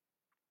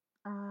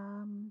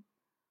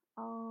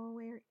 Oh,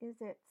 where is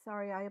it?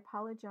 Sorry, I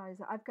apologize.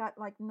 I've got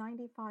like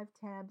 95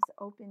 tabs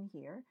open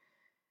here,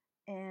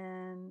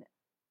 and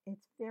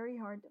it's very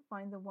hard to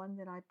find the one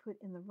that I put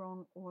in the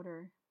wrong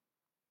order.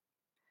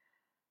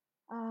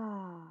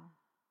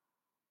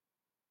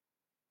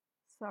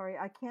 Sorry,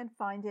 I can't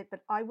find it,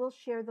 but I will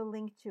share the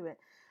link to it.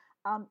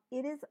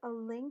 It is a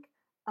link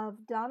of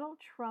Donald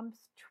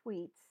Trump's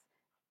tweets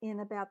in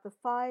about the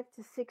 5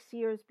 to 6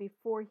 years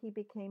before he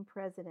became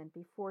president,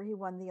 before he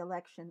won the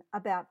election,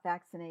 about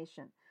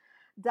vaccination.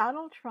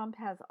 Donald Trump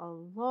has a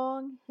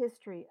long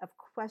history of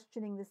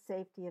questioning the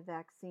safety of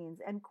vaccines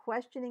and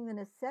questioning the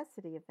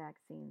necessity of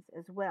vaccines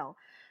as well.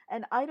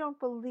 And I don't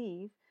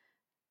believe,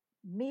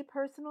 me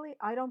personally,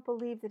 I don't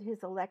believe that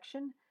his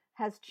election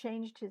has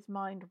changed his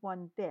mind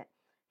one bit.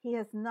 He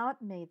has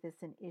not made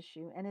this an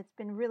issue, and it's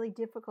been really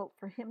difficult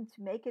for him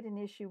to make it an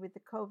issue with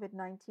the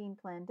COVID-19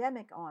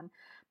 pandemic on.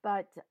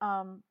 But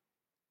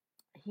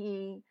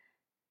he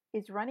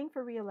is running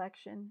for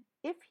reelection.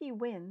 If he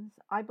wins,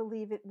 I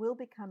believe it will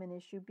become an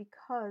issue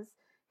because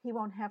he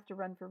won't have to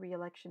run for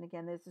reelection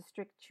again. There's a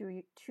strict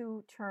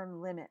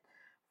two-term limit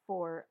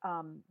for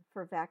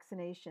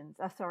vaccinations.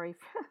 Sorry,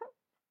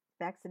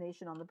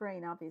 vaccination on the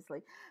brain,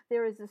 obviously.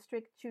 There is a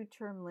strict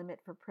two-term limit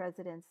for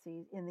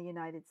presidency in the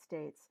United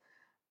States.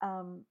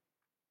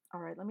 All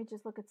right, let me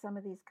just look at some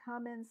of these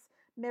comments.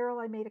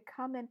 Meryl, I made a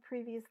comment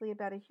previously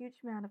about a huge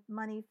amount of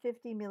money,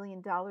 $50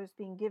 million,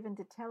 being given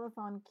to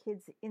Telethon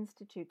Kids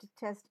Institute to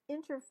test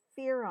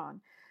interferon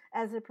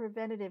as a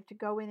preventative, to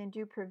go in and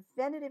do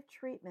preventative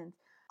treatment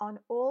on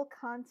all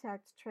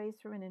contacts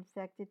traced from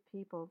infected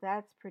people.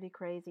 That's pretty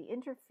crazy.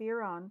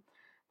 Interferon,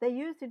 they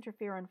used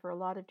interferon for a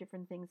lot of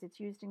different things. It's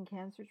used in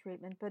cancer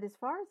treatment, but as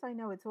far as I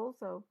know, it's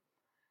also,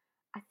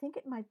 I think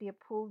it might be a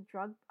pooled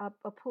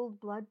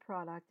blood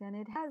product, and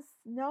it has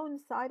known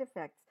side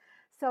effects.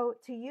 So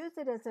to use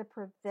it as a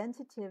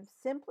preventative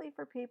simply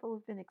for people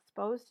who've been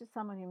exposed to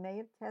someone who may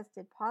have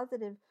tested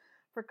positive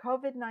for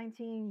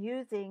COVID-19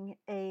 using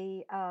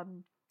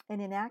an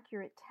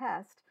inaccurate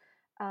test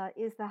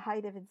is the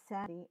height of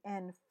insanity,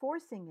 and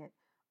forcing it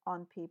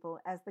on people,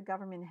 as the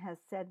government has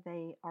said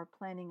they are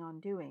planning on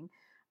doing.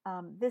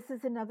 This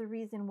is another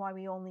reason why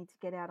we all need to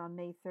get out on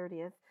May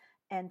 30th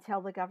and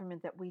tell the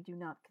government that we do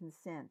not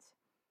consent.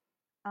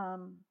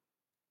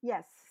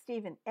 Yes,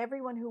 Stephen,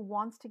 everyone who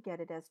wants to get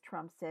it, as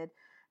Trump said,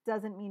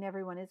 doesn't mean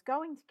everyone is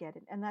going to get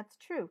it. And that's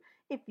true.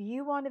 If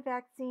you want a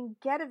vaccine,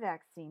 get a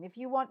vaccine. If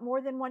you want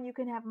more than one, you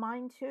can have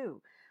mine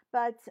too.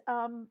 But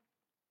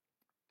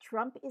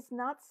Trump is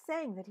not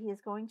saying that he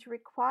is going to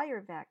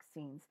require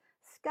vaccines.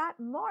 Scott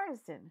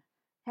Morrison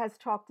has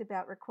talked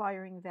about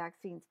requiring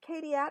vaccines.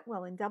 Katie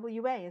Atwell in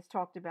WA has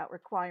talked about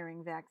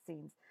requiring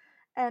vaccines.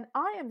 And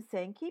I am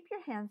saying, keep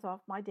your hands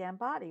off my damn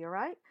body, all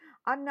right?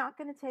 I'm not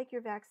going to take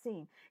your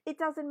vaccine. It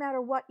doesn't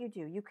matter what you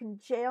do. You can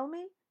jail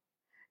me.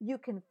 You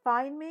can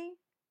fine me.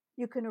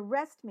 You can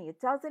arrest me. It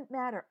doesn't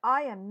matter.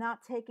 I am not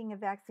taking a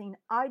vaccine.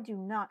 I do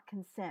not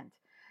consent.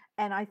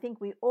 And I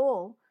think we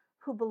all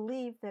who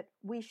believe that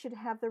we should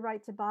have the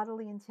right to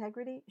bodily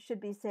integrity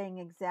should be saying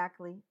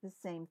exactly the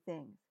same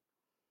thing.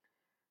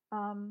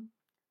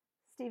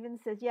 Stephen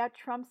says, yeah,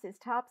 Trump's is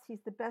tops.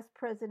 He's the best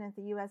president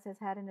the U.S. has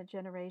had in a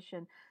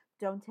generation.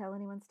 Don't tell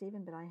anyone,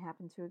 Stephen, but I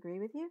happen to agree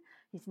with you.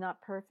 He's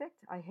not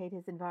perfect. I hate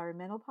his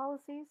environmental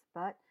policies,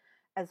 but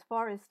as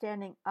far as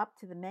standing up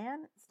to the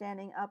man,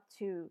 standing up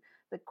to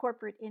the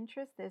corporate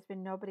interest, there's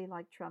been nobody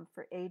like Trump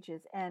for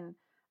ages. And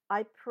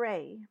I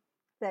pray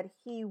that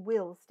he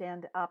will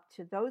stand up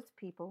to those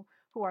people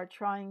who are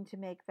trying to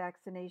make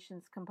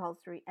vaccinations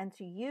compulsory and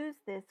to use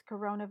this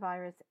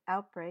coronavirus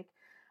outbreak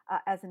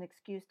as an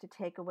excuse to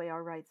take away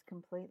our rights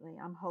completely.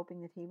 I'm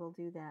hoping that he will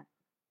do that.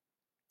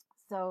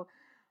 So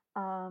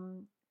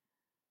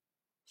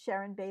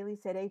Sharon Bailey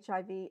said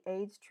HIV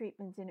AIDS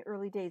treatments in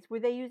early days.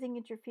 Were they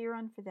using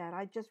interferon for that?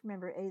 I just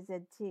remember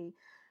AZT.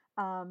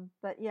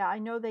 But yeah, I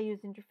know they use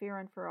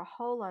interferon for a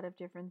whole lot of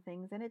different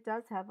things, and it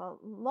does have a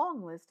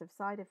long list of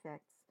side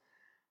effects.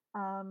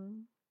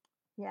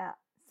 Yeah,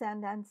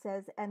 Sandan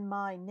says, and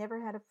mine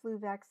never had a flu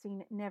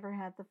vaccine, never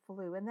had the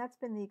flu. And that's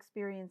been the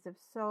experience of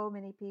so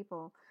many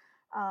people.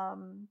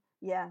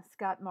 Yeah,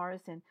 Scott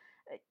Morrison.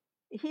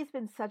 He's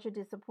been such a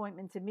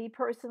disappointment to me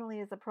personally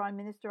as a prime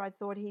minister. I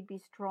thought he'd be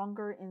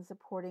stronger in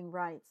supporting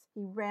rights.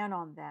 He ran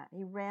on that.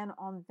 He ran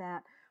on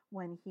that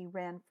when he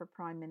ran for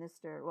prime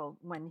minister, well,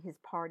 when his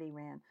party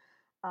ran.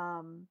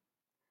 Um,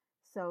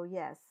 so,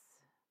 yes.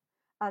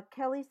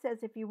 Kelly says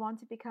if you want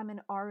to become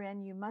an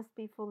RN, you must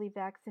be fully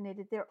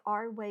vaccinated. There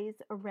are ways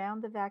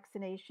around the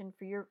vaccination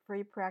for your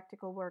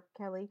practical work,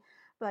 Kelly,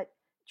 but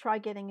try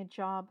getting a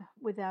job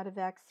without a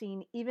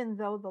vaccine, even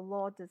though the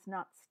law does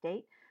not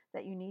state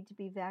that you need to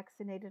be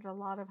vaccinated. A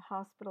lot of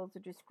hospitals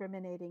are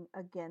discriminating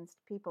against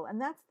people.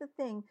 And that's the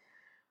thing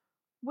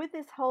with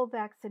this whole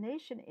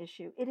vaccination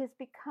issue. It has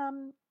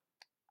become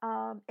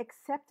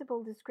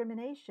acceptable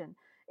discrimination,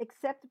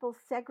 acceptable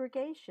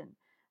segregation.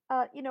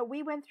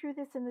 We went through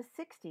this in the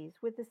 60s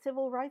with the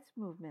civil rights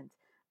movement,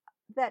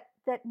 that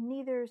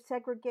neither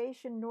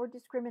segregation nor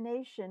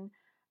discrimination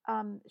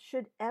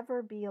should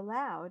ever be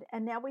allowed.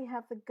 And now we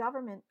have the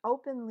government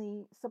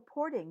openly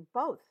supporting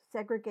both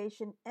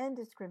segregation and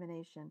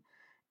discrimination.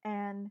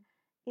 And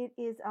it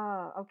is,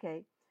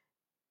 okay,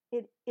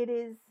 it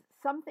is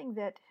something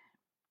that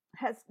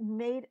has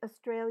made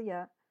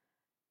Australia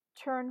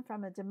turn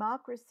from a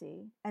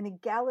democracy, an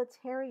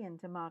egalitarian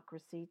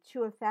democracy,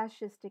 to a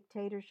fascist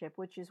dictatorship,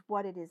 which is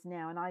what it is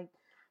now. And I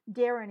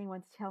dare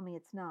anyone to tell me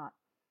it's not.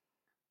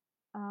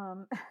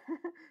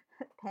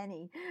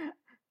 Penny,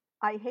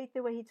 I hate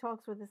the way he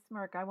talks with a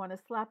smirk. I want to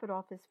slap it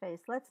off his face.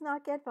 Let's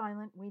not get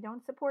violent. We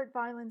don't support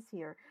violence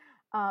here.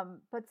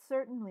 But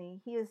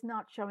certainly, he is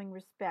not showing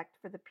respect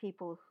for the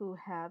people who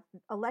have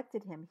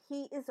elected him.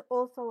 He is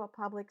also a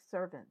public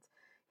servant.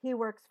 He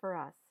works for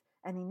us,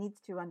 and he needs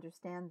to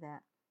understand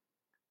that.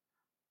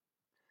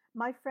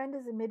 My friend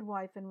is a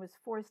midwife and was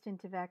forced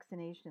into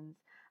vaccinations.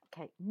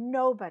 Okay,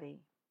 nobody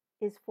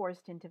is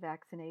forced into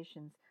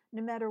vaccinations.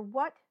 No matter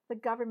what the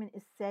government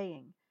is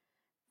saying,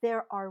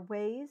 there are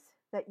ways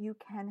that you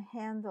can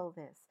handle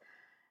this.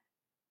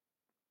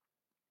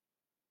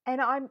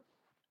 And I'm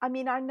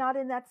not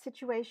in that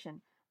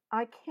situation.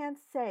 I can't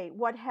say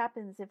what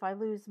happens if I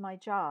lose my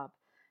job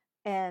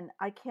and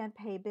I can't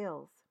pay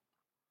bills.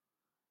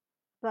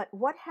 But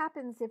what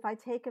happens if I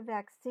take a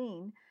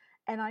vaccine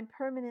and I'm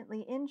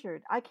permanently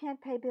injured? I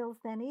can't pay bills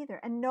then either,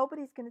 and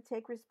nobody's going to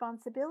take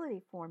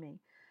responsibility for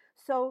me.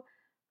 So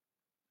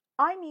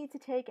I need to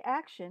take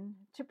action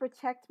to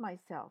protect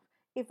myself.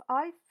 If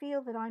I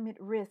feel that I'm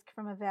at risk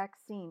from a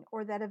vaccine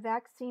or that a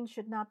vaccine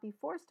should not be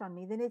forced on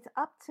me, then it's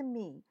up to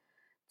me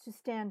to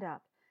stand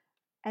up.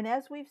 And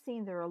as we've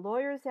seen, there are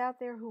lawyers out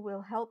there who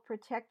will help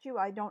protect you.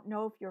 I don't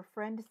know if your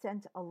friend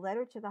sent a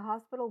letter to the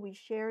hospital. We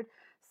shared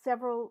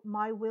several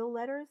My Will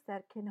letters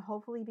that can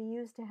hopefully be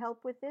used to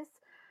help with this.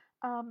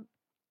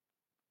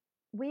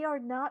 We are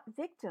not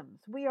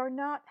victims. We are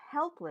not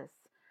helpless.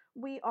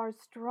 We are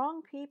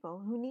strong people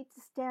who need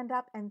to stand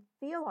up and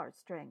feel our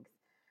strength.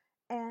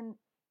 And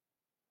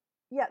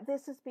yeah,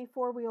 this is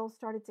before we all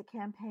started to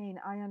campaign.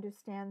 I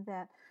understand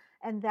that.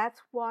 And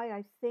that's why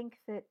I think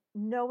that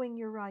knowing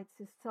your rights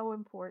is so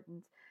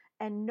important.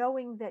 And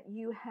knowing that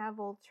you have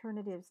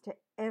alternatives to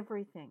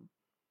everything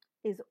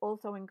is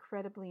also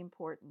incredibly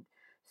important.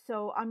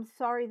 So I'm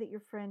sorry that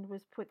your friend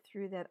was put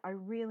through that. I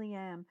really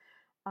am.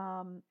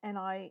 And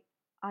I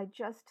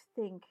just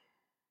think,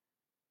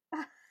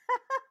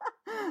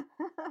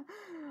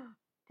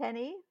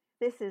 Penny,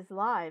 this is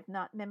live,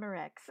 not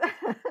Memorex.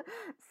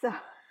 So,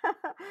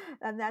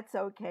 and that's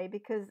okay,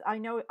 because I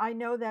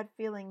know that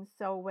feeling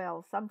so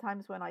well.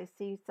 Sometimes when I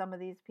see some of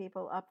these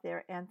people up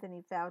there,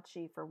 Anthony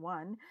Fauci for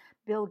one,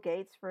 Bill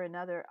Gates for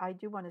another, I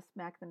do want to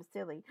smack them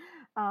silly.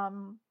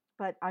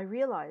 But I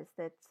realize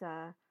that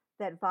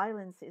that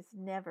violence is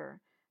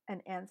never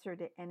an answer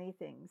to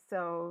anything.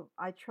 So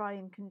I try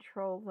and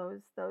control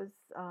those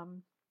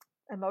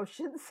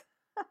emotions.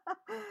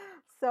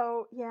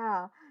 So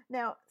yeah.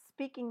 Now,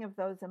 speaking of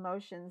those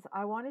emotions,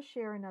 I want to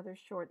share another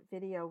short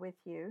video with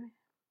you.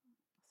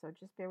 So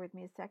just bear with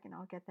me a second.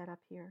 I'll get that up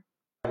here.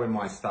 When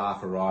my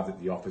staff arrived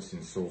at the office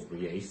in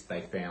Salisbury East,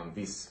 they found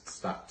this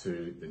stuck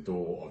to the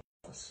door of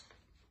the office.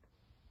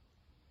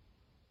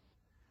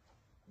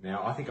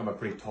 Now, I think I'm a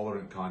pretty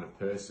tolerant kind of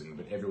person,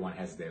 but everyone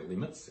has their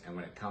limits. And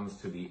when it comes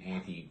to the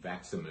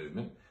anti-vaxxer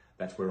movement,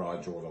 that's where I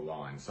draw the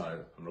line.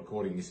 So I'm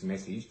recording this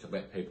message to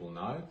let people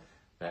know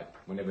that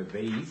whenever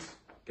these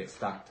get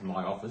stuck to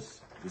my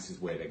office, this is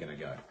where they're going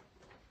to go.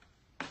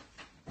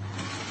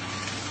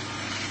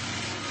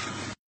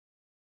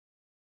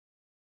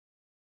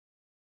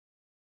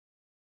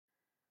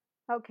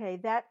 Okay,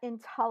 that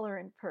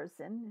intolerant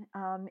person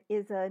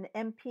is an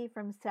MP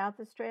from South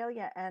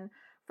Australia, and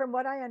from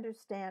what I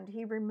understand,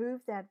 he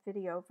removed that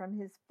video from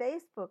his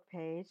Facebook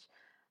page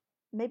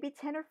maybe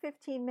 10 or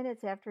 15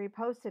 minutes after he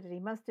posted it. He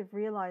must have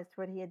realized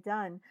what he had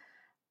done.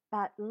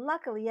 But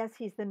luckily, yes,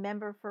 he's the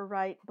member for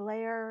Right.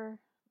 Blair,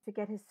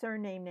 forget his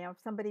surname now. If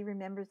somebody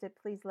remembers it,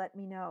 please let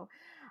me know.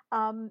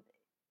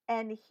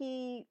 And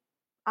he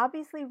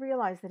obviously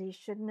realized that he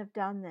shouldn't have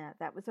done that.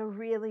 That was a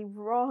really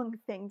wrong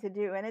thing to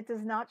do, and it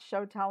does not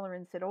show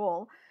tolerance at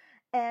all.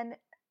 And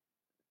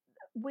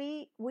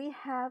we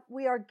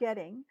are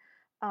getting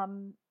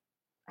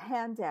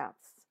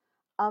handouts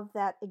of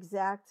that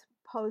exact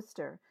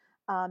poster.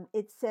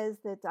 It says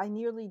that I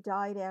nearly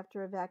died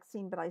after a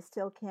vaccine, but I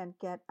still can't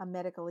get a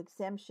medical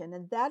exemption.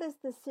 And that is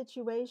the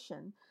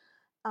situation.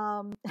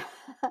 Um,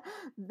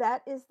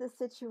 that is the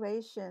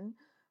situation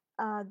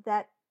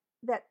that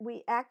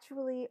we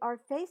actually are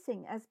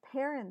facing as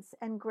parents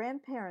and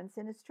grandparents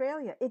in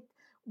Australia.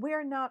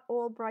 We're not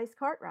all Bryce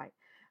Cartwright.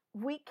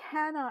 We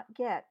cannot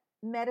get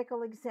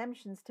medical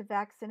exemptions to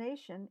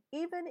vaccination,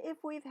 even if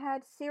we've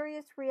had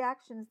serious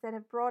reactions that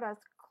have brought us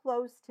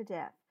close to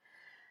death.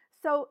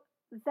 So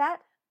that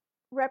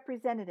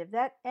representative,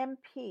 that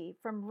MP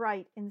from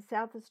Wright in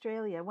South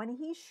Australia, when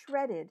he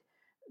shredded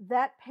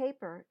that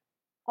paper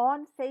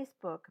on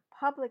Facebook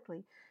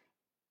publicly,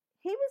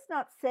 he was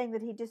not saying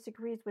that he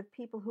disagrees with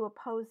people who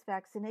oppose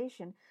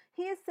vaccination.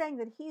 He is saying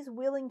that he's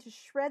willing to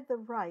shred the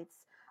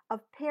rights of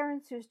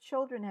parents whose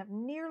children have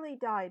nearly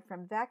died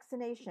from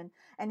vaccination,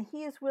 and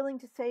he is willing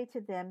to say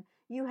to them,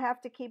 you have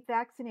to keep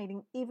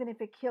vaccinating even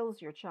if it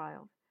kills your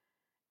child.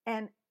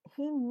 And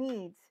he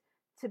needs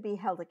to be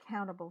held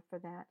accountable for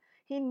that.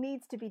 He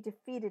needs to be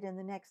defeated in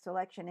the next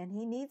election, and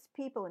he needs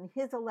people in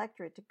his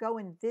electorate to go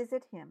and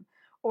visit him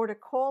or to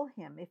call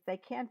him if they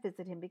can't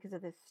visit him because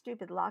of this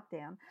stupid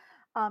lockdown.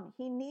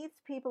 He needs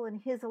people in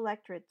his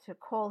electorate to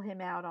call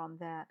him out on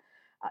that.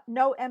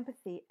 No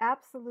empathy.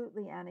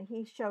 Absolutely, Anna.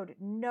 He showed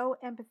no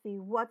empathy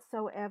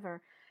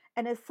whatsoever.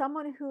 And as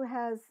someone who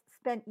has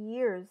spent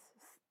years,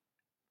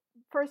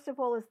 first of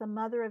all, as the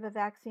mother of a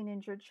vaccine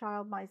injured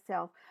child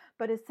myself,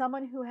 but as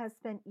someone who has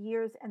spent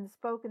years and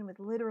spoken with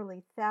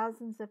literally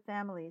thousands of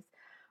families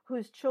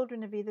whose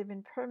children have either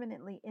been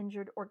permanently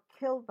injured or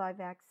killed by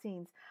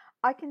vaccines,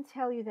 I can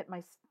tell you that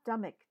my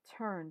stomach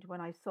turned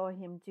when I saw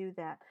him do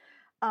that.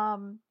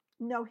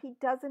 No, he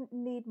doesn't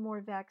need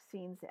more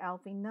vaccines,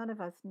 Alfie. None of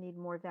us need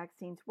more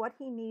vaccines. What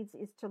he needs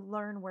is to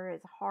learn where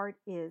his heart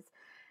is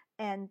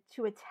and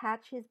to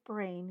attach his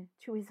brain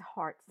to his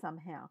heart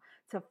somehow,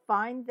 to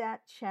find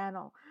that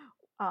channel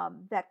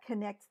that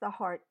connects the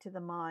heart to the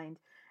mind.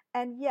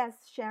 And yes,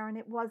 Sharon,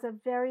 it was a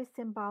very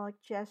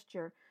symbolic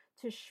gesture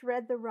to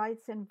shred the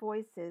rights and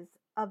voices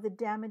of the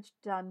damage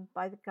done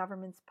by the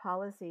government's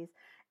policies.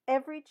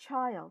 Every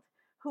child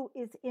who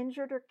is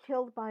injured or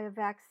killed by a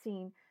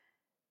vaccine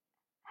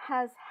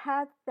has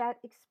had that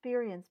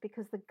experience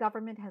because the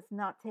government has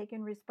not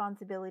taken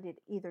responsibility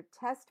to either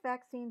test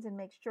vaccines and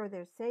make sure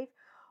they're safe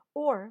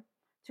or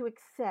to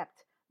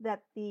accept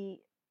that the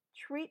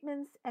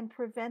treatments and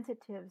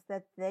preventatives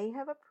that they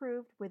have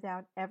approved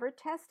without ever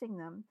testing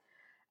them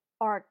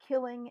are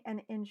killing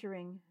and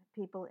injuring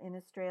people in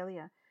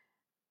Australia.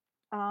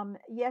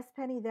 Yes,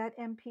 Penny, that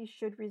MP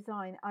should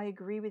resign. I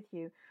agree with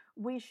you.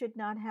 We should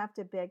not have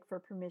to beg for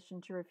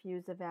permission to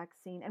refuse a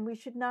vaccine, and we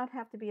should not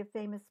have to be a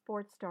famous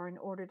sports star in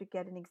order to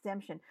get an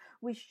exemption.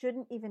 We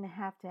shouldn't even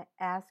have to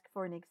ask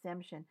for an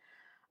exemption.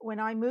 When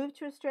I moved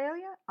to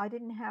Australia, I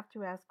didn't have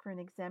to ask for an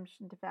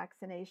exemption to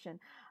vaccination.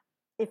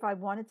 If I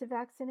wanted to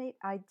vaccinate,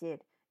 I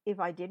did. If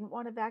I didn't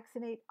want to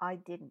vaccinate, I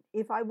didn't.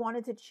 If I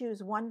wanted to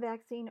choose one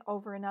vaccine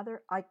over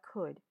another, I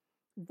could.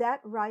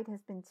 That right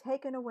has been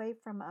taken away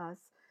from us,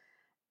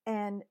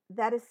 and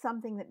that is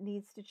something that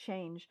needs to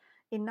change.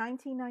 In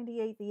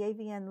 1998, the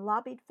AVN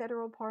lobbied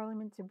federal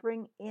parliament to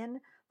bring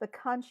in the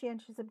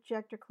conscientious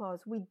objector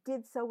clause. We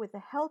did so with the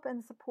help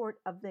and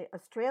support of the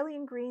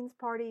Australian Greens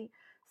Party,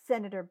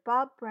 Senator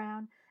Bob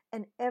Brown,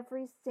 and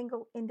every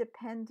single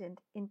independent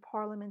in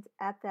parliament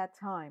at that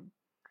time.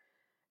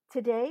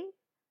 Today,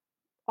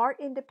 our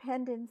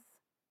independents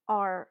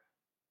are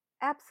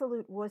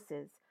absolute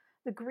wusses.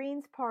 The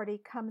Greens Party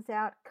comes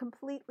out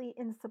completely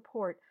in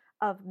support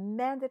of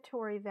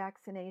mandatory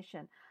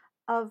vaccination,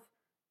 of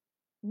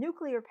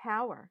nuclear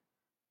power,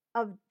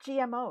 of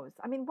GMOs.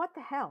 I mean, what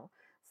the hell?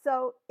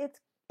 So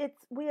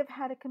we have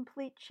had a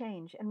complete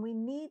change, and we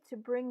need to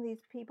bring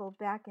these people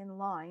back in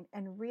line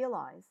and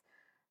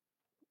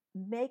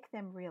make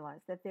them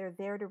realize that they're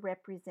there to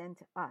represent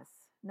us,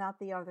 not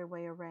the other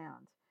way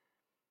around.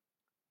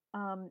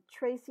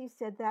 Tracy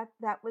said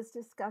that was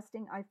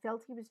disgusting. I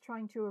felt he was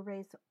trying to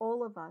erase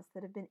all of us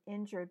that have been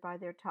injured by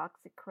their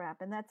toxic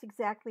crap. And that's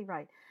exactly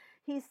right.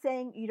 He's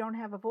saying you don't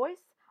have a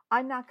voice.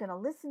 I'm not going to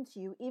listen to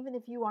you, even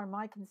if you are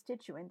my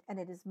constituent, and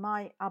it is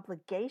my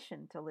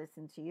obligation to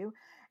listen to you.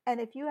 And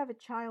if you have a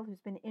child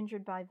who's been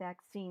injured by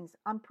vaccines,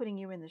 I'm putting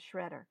you in the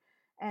shredder.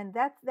 And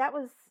that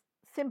was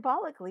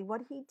symbolically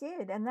what he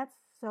did, and that's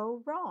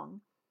so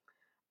wrong.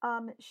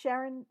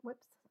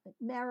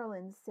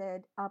 Marilyn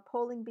said,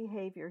 polling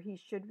behavior, he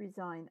should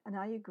resign, and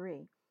I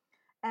agree.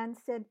 Anne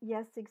said,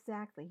 yes,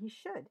 exactly, he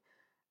should.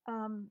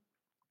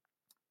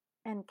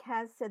 And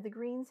Kaz said, the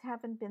Greens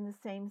haven't been the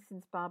same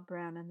since Bob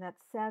Brown, and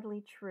that's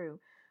sadly true.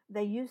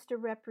 They used to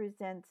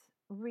represent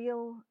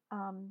real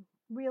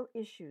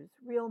issues,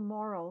 real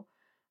moral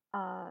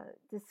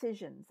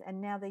decisions,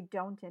 and now they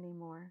don't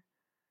anymore.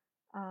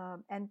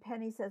 And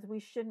Penny says,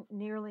 we shouldn't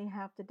nearly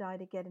have to die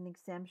to get an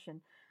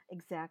exemption.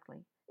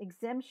 Exactly.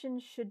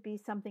 Exemptions should be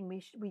something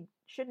we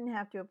shouldn't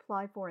have to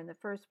apply for in the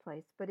first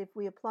place. But if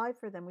we apply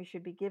for them, we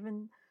should be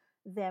given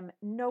them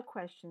no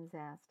questions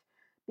asked.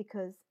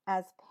 Because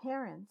as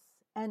parents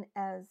and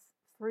as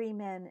free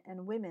men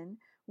and women,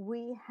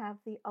 We have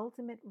the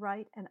ultimate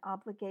right and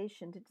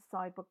obligation to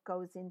decide what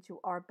goes into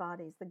our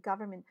bodies. The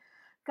government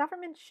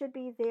should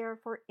be there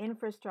for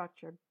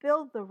infrastructure,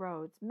 build the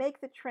roads, make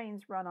the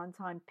trains run on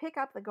time, pick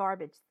up the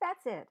garbage.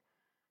 That's it.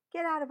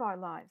 Get out of our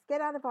lives.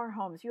 Get out of our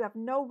homes. You have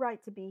no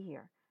right to be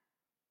here.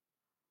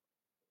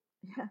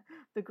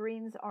 The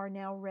greens are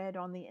now red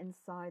on the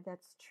inside.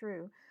 That's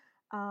true.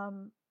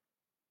 Um,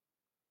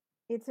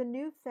 it's a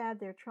new fad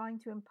they're trying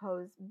to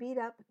impose, beat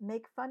up,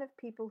 make fun of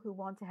people who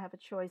want to have a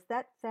choice.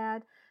 That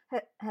fad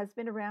has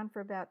been around for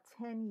about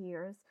 10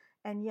 years.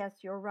 And yes,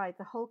 you're right.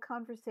 The whole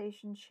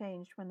conversation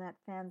changed when that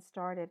fan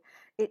started.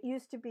 It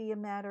used to be a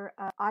matter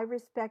of, I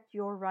respect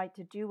your right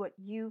to do what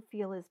you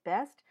feel is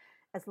best,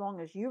 as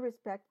long as you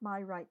respect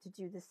my right to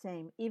do the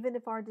same, even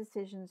if our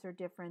decisions are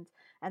different.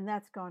 And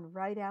that's gone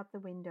right out the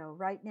window.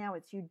 Right now,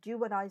 it's you do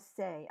what I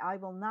say. I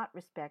will not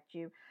respect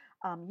you.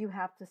 You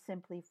have to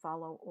simply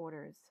follow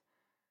orders.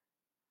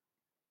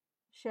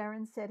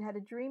 Sharon said, had a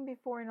dream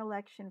before an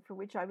election for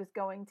which I was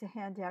going to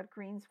hand out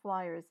Greens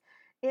flyers.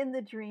 In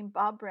the dream,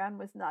 Bob Brown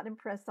was not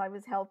impressed I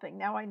was helping.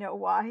 Now I know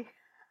why.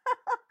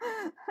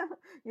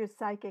 You're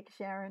psychic,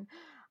 Sharon.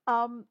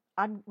 I'm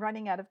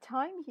running out of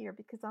time here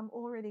because I'm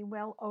already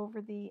well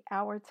over the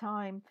hour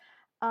time.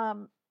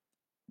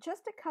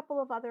 Just a couple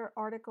of other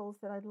articles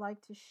that I'd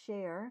like to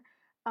share.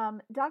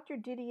 Dr.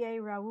 Didier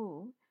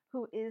Raoult,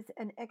 who is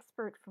an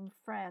expert from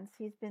France,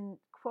 he's been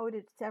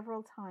quoted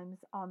several times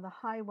on the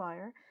High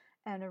Wire,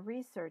 and a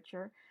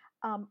researcher.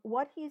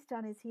 What he's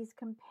done is he's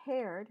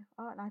compared,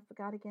 and I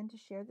forgot again to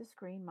share the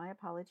screen, my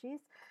apologies.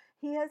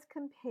 He has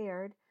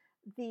compared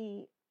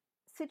the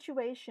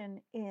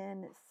situation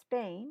in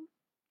Spain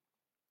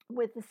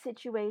with the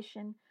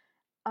situation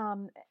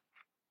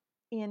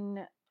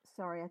in,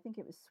 sorry, I think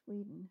it was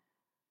Sweden.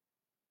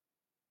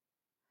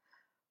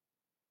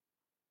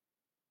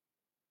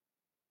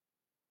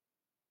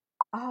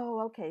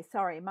 Oh, okay.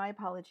 Sorry. My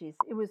apologies.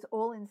 It was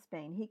all in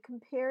Spain. He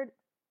compared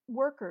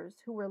workers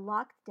who were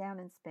locked down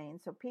in Spain,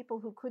 so people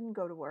who couldn't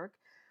go to work,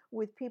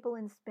 with people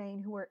in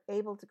Spain who were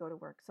able to go to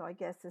work. So I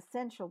guess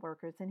essential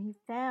workers. And he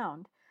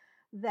found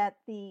that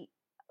the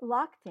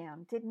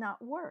lockdown did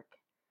not work.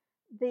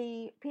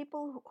 The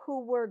people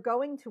who were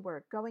going to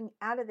work, going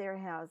out of their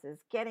houses,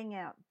 getting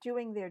out,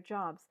 doing their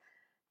jobs,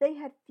 they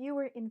had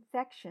fewer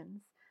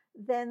infections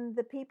than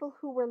the people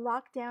who were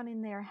locked down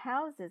in their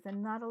houses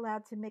and not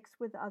allowed to mix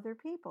with other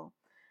people.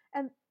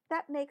 And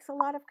that makes a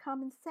lot of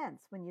common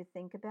sense when you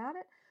think about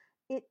it.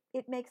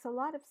 It makes a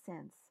lot of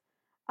sense.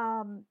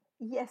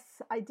 Yes,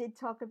 I did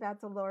talk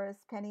about Dolores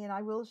Penny, and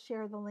I will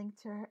share the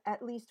link to her,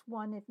 at least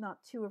one, if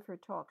not two, of her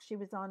talks. She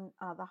was on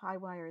the High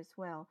Wire as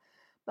well.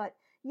 But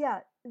yeah,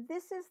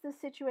 this is the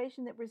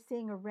situation that we're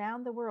seeing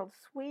around the world.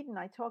 Sweden,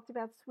 I talked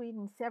about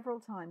Sweden several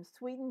times.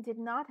 Sweden did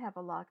not have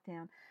a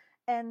lockdown,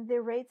 and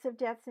their rates of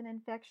deaths and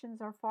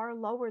infections are far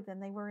lower than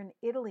they were in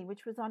Italy,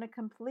 which was on a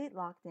complete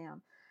lockdown.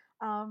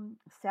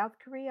 South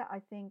Korea,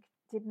 I think,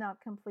 did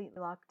not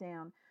completely lock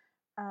down.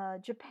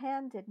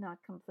 Japan did not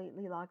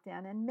completely lock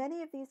down. And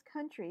many of these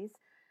countries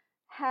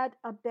had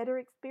a better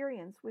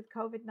experience with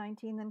COVID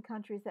 19 than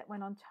countries that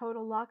went on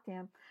total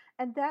lockdown.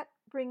 And that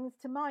brings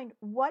to mind,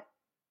 what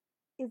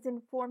is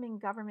informing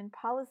government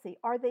policy?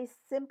 Are they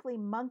simply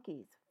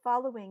monkeys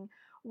following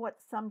what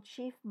some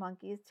chief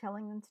monkey is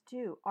telling them to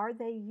do? Are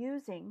they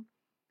using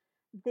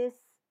this?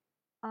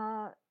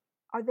 Are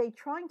they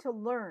trying to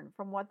learn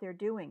from what they're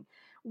doing?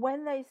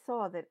 When they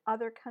saw that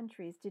other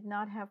countries did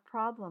not have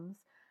problems,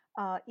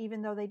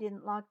 even though they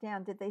didn't lock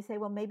down, did they say,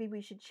 well, maybe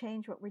we should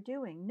change what we're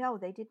doing? No,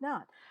 they did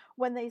not.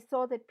 When they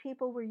saw that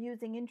people were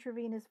using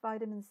intravenous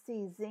vitamin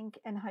C, zinc,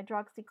 and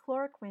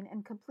hydroxychloroquine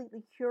and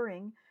completely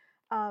curing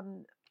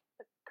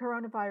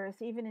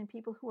coronavirus, even in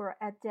people who are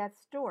at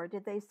death's door,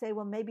 did they say,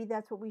 well, maybe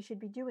that's what we should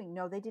be doing?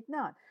 No, they did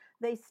not.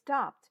 They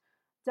stopped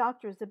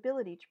doctors'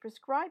 ability to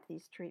prescribe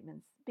these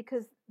treatments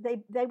because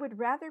they would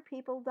rather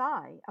people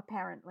die,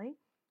 apparently,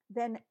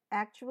 than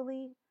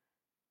actually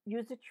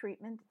use a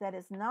treatment that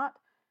is not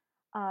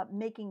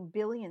making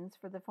billions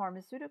for the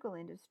pharmaceutical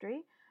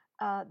industry,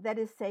 that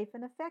is safe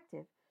and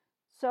effective.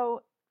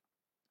 So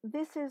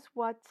this is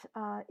what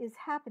is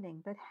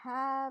happening, but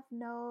have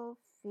no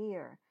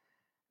fear.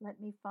 Let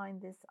me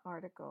find this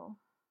article.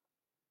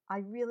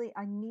 I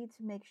need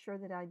to make sure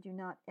that I do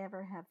not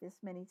ever have this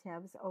many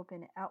tabs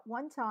open at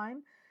one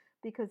time,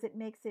 because it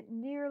makes it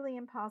nearly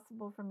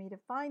impossible for me to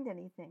find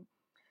anything.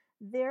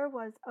 There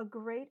was a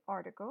great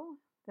article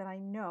that I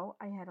know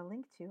I had a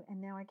link to,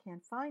 and now I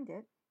can't find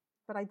it.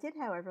 But I did,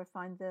 however,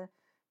 find the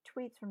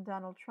tweets from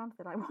Donald Trump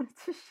that I wanted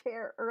to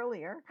share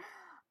earlier.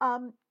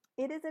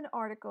 It is an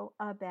article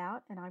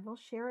about, and I will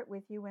share it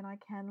with you when I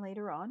can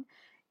later on.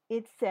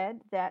 It said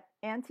that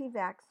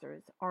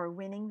anti-vaxxers are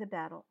winning the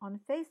battle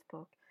on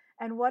Facebook.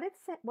 And what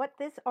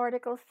this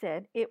article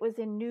said, it was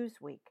in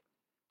Newsweek.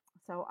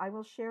 So I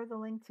will share the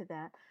link to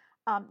that.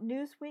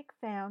 Newsweek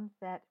found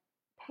that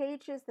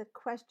pages that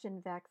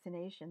question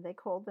vaccination, they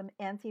called them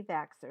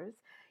anti-vaxxers,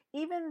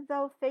 even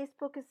though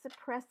Facebook is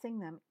suppressing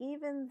them,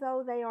 even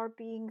though they are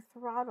being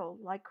throttled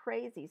like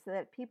crazy so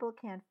that people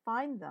can't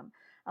find them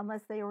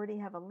unless they already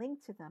have a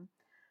link to them.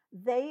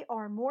 They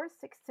are more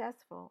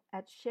successful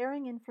at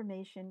sharing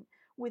information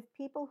with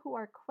people who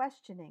are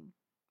questioning.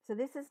 So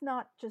this is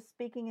not just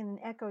speaking in an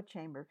echo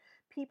chamber.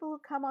 People who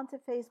come onto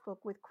Facebook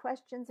with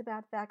questions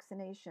about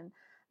vaccination,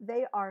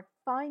 they are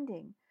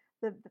finding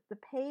the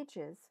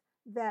pages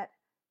that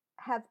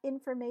have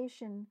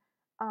information,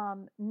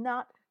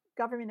 not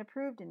government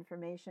approved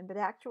information, but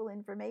actual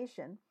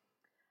information,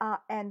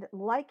 and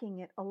liking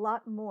it a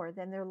lot more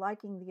than they're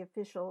liking the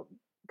official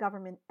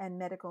government and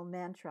medical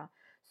mantra.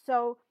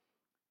 So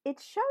it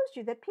shows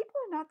you that people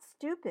are not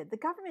stupid. The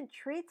government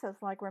treats us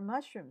like we're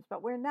mushrooms,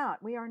 but we're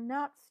not. We are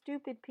not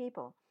stupid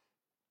people.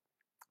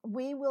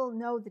 We will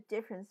know the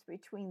difference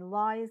between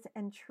lies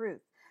and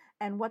truth.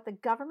 And what the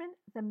government,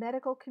 the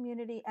medical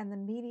community, and the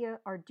media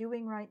are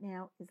doing right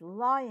now is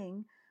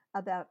lying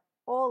about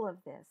all of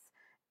this.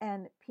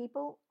 And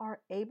people are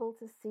able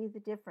to see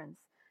the difference.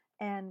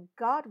 And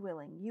God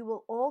willing, you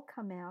will all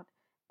come out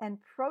and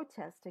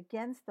protest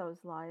against those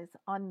lies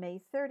on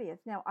May 30th.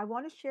 Now, I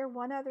want to share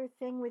one other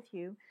thing with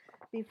you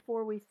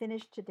before we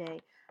finish today.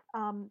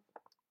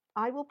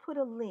 I will put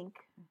a link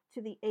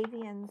to the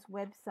AVN's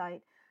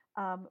website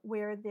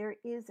where there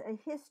is a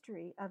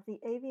history of the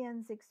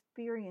AVN's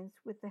experience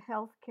with the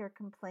Healthcare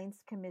Complaints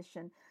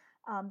Commission.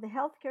 The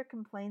Healthcare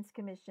Complaints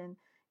Commission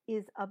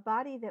is a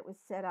body that was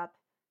set up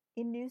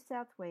in New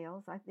South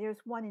Wales. There's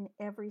one in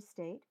every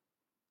state,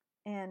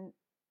 and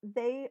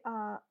they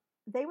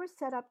were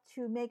set up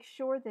to make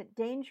sure that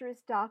dangerous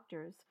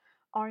doctors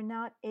are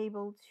not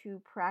able to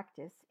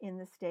practice in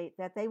the state,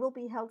 that they will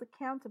be held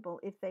accountable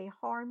if they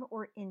harm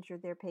or injure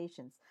their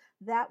patients.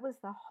 That was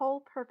the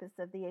whole purpose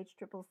of the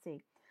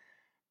HCCC.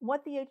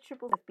 What the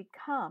HCCC has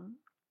become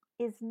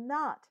is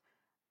not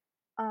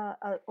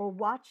a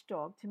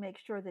watchdog to make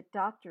sure that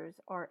doctors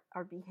are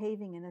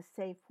behaving in a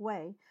safe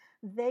way.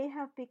 They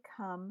have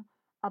become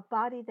a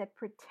body that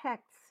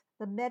protects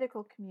the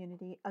medical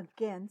community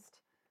against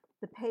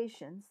the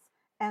patients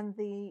and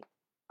the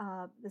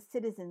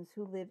citizens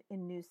who live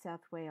in New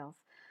South Wales.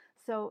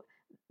 So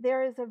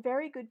there is a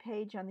very good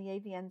page on the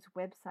AVN's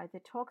website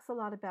that talks a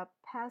lot about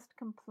past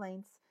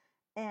complaints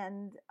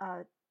and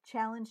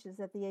challenges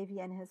that the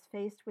AVN has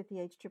faced with the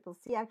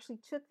HCCC. Actually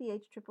took the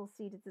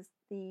HCCC to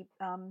the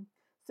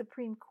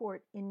Supreme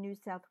Court in New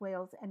South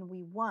Wales, and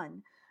we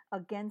won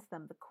against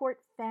them. The court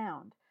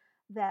found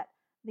that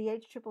the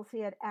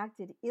HCCC had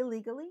acted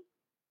illegally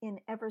in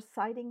ever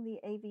citing the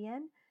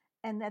AVN,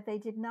 and that they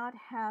did not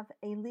have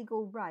a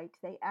legal right.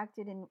 They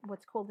acted in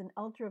what's called an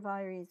ultra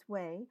vires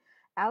way,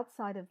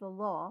 outside of the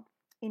law,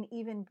 in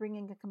even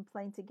bringing a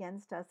complaint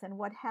against us. And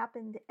what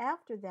happened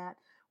after that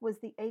was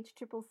the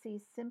HCCC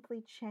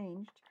simply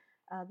changed,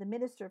 the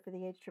minister for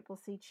the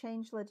HCCC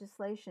changed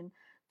legislation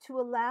to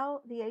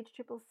allow the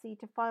HCCC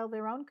to file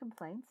their own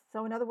complaints.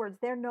 So in other words,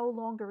 they're no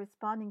longer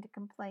responding to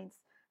complaints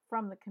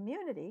from the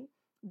community.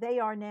 They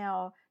are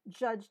now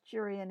judge,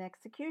 jury, and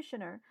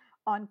executioner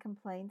on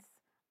complaints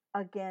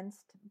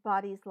against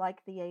bodies like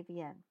the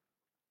AVN.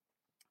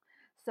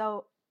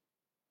 So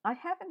I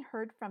haven't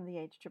heard from the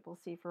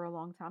HCCC for a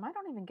long time. I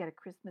don't even get a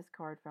Christmas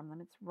card from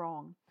them. It's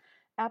wrong.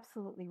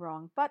 Absolutely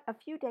wrong. But a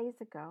few days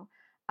ago,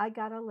 I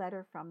got a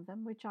letter from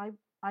them, which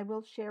I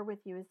will share with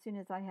you as soon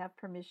as I have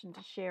permission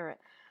to share it.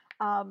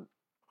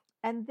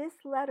 And this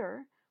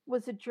letter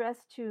was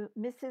addressed to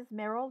Mrs.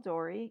 Merrill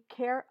Dory,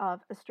 care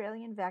of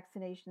Australian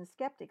Vaccination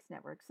Skeptics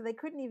Network. So they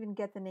couldn't even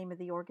get the name of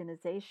the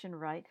organization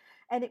right,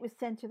 and it was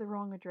sent to the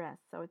wrong address.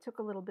 So it took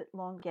a little bit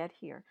long to get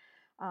here.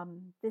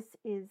 This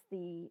is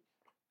the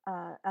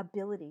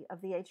ability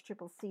of the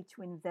HCCC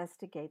to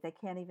investigate. They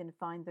can't even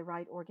find the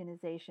right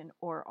organization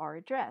or our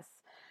address.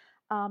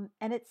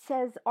 And it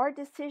says, our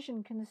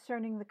decision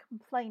concerning the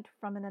complaint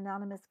from an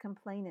anonymous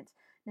complainant.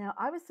 Now,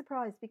 I was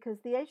surprised because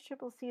the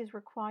HCCC is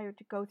required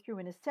to go through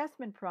an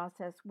assessment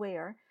process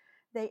where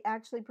they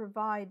actually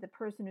provide the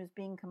person who's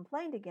being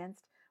complained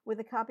against with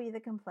a copy of the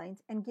complaint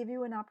and give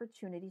you an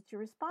opportunity to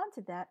respond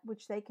to that,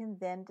 which they can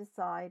then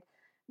decide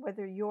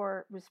whether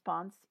your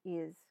response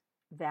is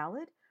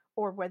valid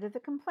or whether the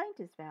complaint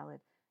is valid.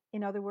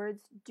 In other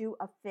words, do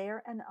a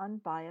fair and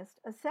unbiased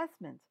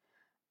assessment.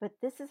 But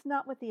this is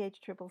not what the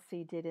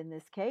HCCC did in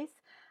this case.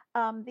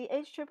 The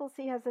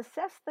HCCC has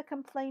assessed the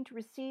complaint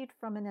received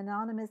from an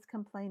anonymous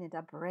complainant,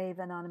 a brave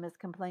anonymous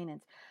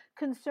complainant,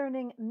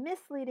 concerning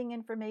misleading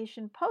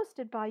information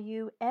posted by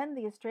you and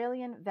the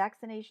Australian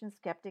Vaccination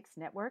Skeptics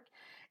Network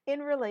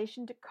in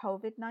relation to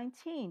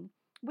COVID-19.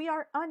 We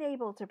are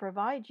unable to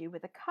provide you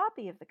with a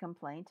copy of the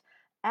complaint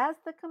as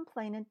the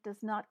complainant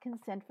does not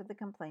consent for the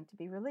complaint to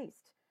be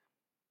released.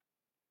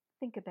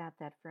 Think about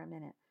that for a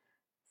minute.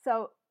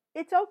 So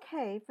it's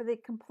okay for the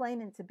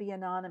complainant to be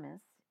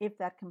anonymous if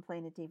that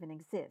complainant even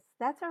exists.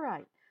 That's all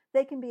right.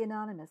 They can be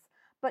anonymous.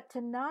 But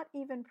to not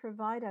even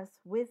provide us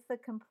with the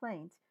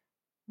complaint,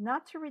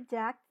 not to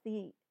redact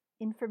the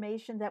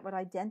information that would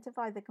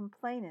identify the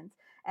complainant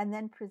and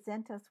then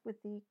present us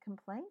with the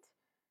complaint,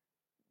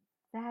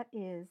 that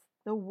is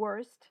the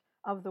worst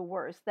of the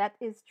worst. That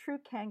is true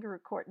kangaroo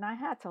court. And I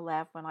had to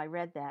laugh when I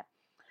read that.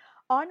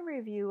 On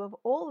review of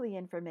all the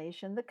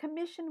information, the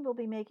Commission will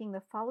be making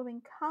the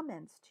following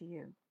comments to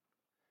you.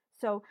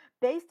 So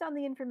based on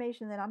the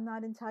information that I'm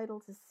not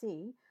entitled to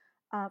see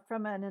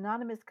from an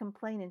anonymous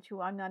complainant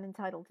who I'm not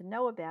entitled to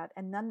know about,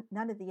 and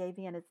none of the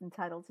AVN is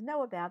entitled to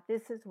know about,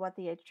 this is what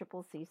the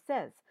HCCC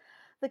says.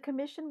 The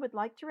Commission would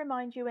like to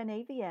remind you and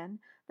AVN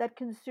that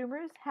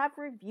consumers have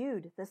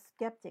reviewed the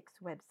Skeptics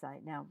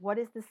website. Now, what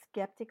is the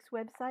Skeptics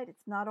website?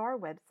 It's not our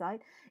website.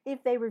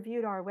 If they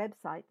reviewed our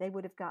website, they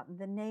would have gotten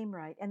the name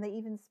right, and they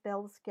even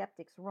spelled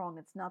Skeptics wrong.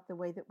 It's not the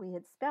way that we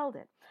had spelled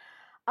it.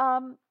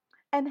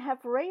 And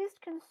have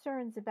raised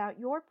concerns about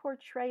your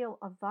portrayal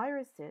of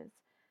viruses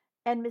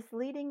and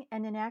misleading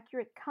and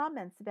inaccurate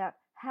comments about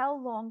how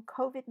long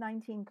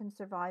COVID-19 can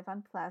survive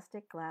on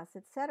plastic, glass,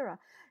 etc.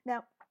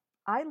 Now,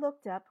 I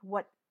looked up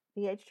what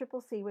the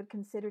HCCC would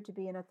consider to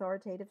be an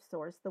authoritative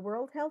source, the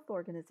World Health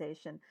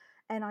Organization,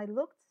 and I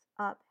looked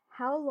up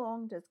how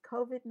long does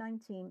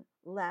COVID-19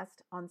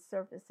 last on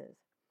surfaces.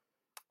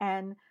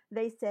 And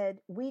they said,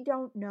 we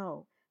don't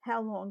know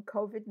how long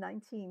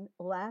COVID-19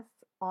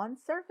 lasts on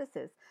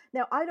surfaces.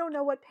 Now, I don't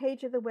know what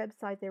page of the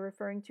website they're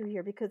referring to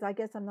here because I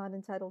guess I'm not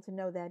entitled to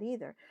know that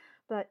either.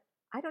 But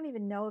I don't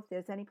even know if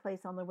there's any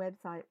place on the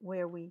website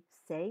where we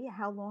say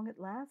how long it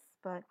lasts,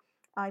 but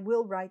I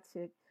will write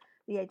to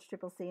the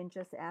HCCC and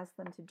just ask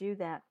them to do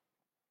that.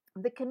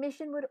 The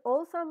Commission would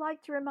also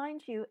like to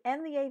remind you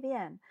and the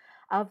AVN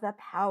of the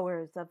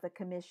powers of the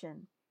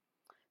Commission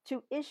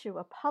to issue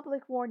a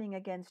public warning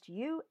against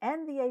you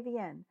and the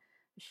AVN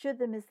should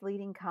the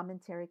misleading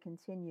commentary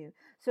continue.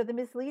 So the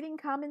misleading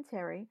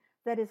commentary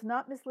that is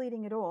not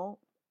misleading at all,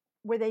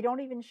 where they don't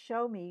even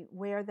show me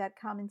where that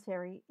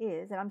commentary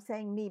is, and I'm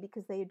saying me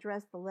because they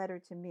addressed the letter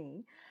to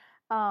me,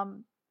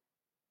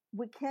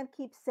 we can't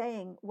keep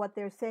saying what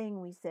they're saying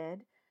we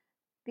said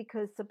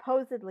because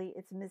supposedly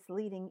it's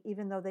misleading,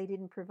 even though they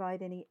didn't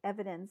provide any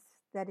evidence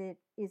that it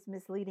is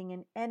misleading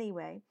in any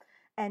way.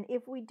 And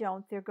if we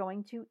don't, they're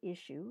going to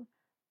issue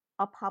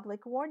a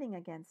public warning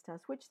against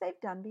us, which they've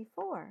done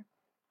before.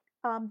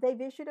 They've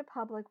issued a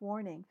public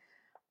warning,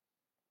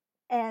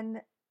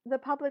 and the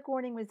public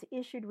warning was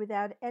issued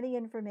without any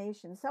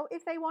information. So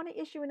if they want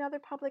to issue another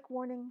public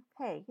warning,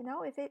 hey,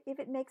 if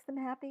it makes them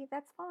happy,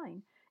 that's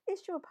fine.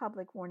 Issue a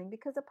public warning,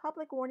 because a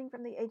public warning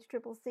from the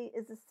HCCC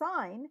is a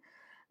sign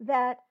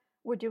that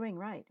we're doing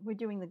right. We're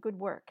doing the good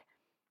work.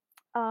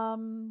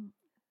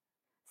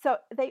 So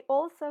they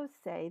also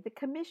say the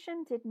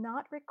Commission did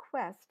not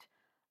request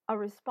a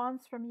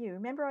response from you.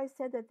 Remember, I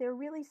said that they're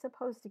really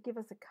supposed to give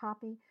us a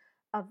copy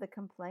of the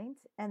complaint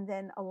and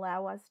then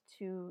allow us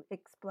to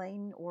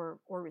explain or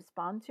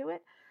respond to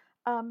it.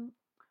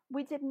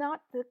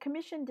 The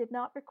Commission did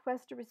not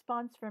request a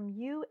response from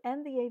you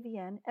and the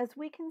AVN as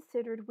we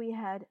considered we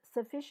had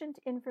sufficient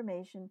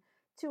information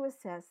to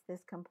assess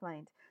this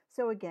complaint.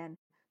 So again,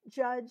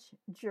 judge,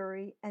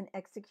 jury, and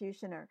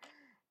executioner.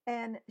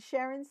 And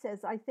Sharon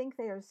says, I think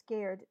they are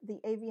scared the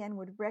AVN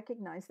would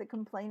recognize the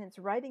complainant's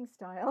writing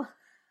style.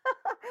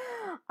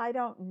 I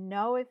don't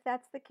know if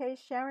that's the case,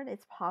 Sharon.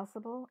 It's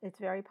possible. It's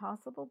very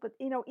possible. But,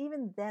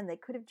 even then, they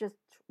could have just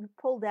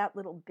pulled out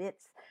little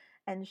bits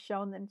and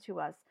shown them to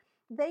us.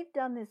 They've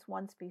done this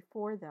once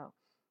before, though.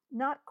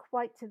 Not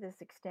quite to this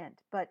extent.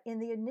 But in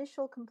the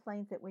initial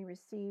complaint that we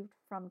received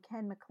from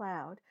Ken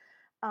McLeod,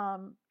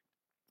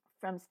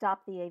 from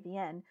Stop the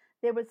AVN,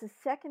 there was a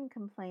second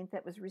complaint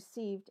that was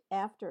received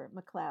after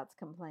McLeod's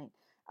complaint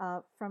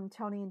from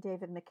Tony and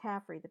David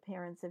McCaffrey, the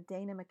parents of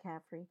Dana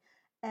McCaffrey.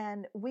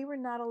 And we were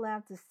not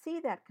allowed to see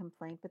that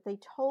complaint, but they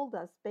told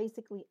us,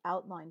 basically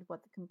outlined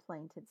what the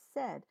complaint had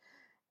said.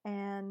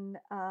 And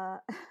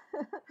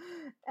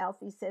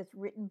Alfie says,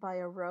 written by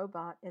a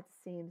robot, it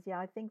seems. Yeah,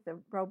 I think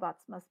the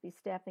robots must be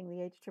staffing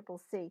the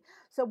HCCC.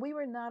 So we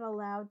were not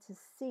allowed to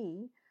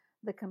see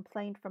the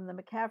complaint from the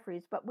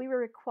McCaffreys, but we were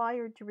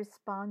required to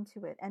respond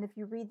to it. And if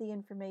you read the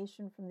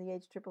information from the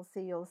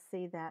HCCC, you'll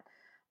see that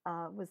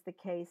was the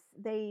case.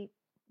 They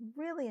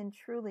really and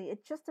truly,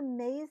 it just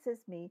amazes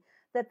me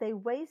that they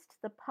waste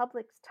the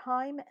public's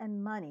time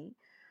and money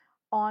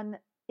on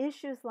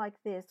issues like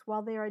this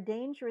while there are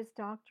dangerous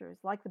doctors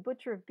like the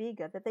Butcher of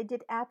Bega that they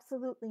did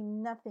absolutely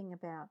nothing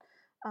about.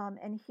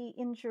 And he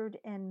injured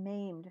and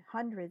maimed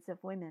hundreds of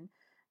women,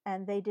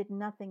 and they did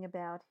nothing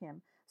about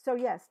him. So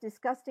yes,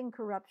 disgusting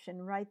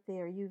corruption right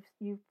there.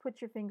 You've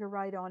put your finger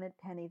right on it,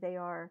 Penny. They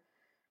are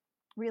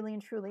really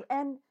and truly.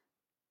 And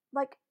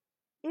like,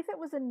 if it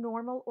was a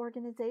normal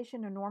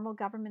organization, a normal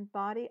government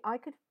body, I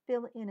could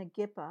fill in a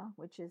GIPA,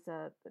 which is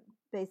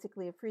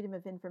basically a Freedom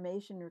of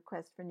Information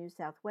request for New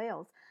South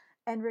Wales,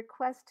 and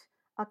request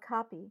a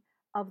copy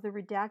of the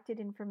redacted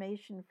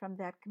information from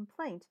that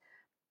complaint.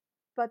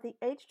 But the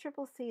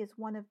HCCC is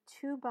one of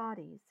two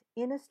bodies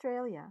in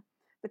Australia.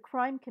 The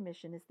Crime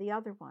Commission is the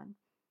other one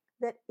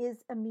that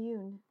is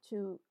immune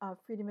to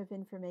Freedom of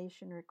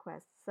Information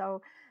requests.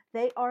 So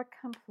they are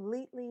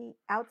completely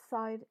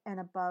outside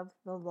and above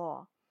the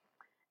law.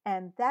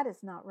 And that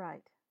is not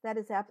right. That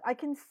is I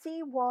can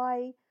see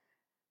why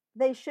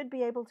they should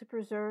be able to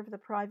preserve the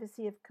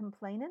privacy of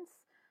complainants.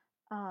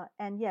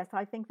 And yes,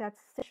 I think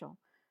that's essential.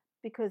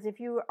 Because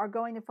if you are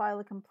going to file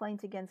a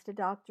complaint against a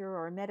doctor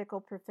or a medical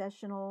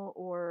professional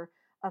or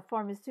a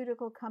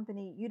pharmaceutical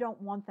company, you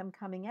don't want them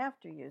coming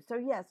after you. So,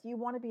 yes, you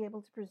want to be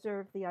able to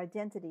preserve the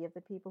identity of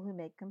the people who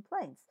make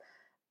complaints.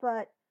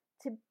 But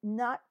to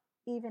not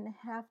even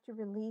have to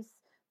release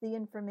the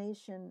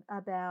information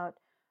about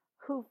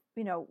who,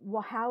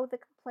 how the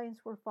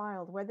complaints were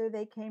filed, whether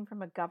they came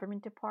from a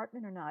government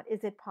department or not.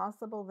 Is it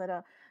possible that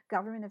a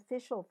government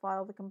official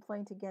filed a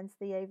complaint against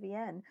the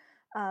AVN?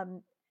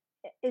 Um,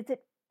 is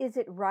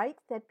it right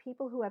that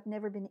people who have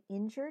never been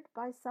injured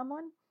by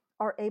someone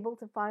are able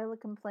to file a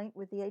complaint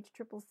with the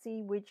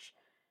HCCC, which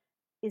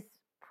is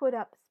put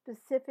up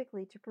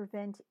specifically to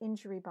prevent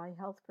injury by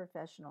health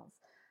professionals?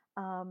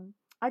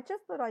 I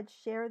just thought I'd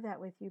share that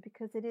with you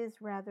because it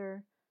is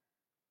rather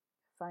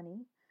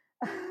funny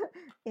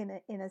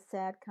in a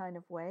sad kind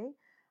of way,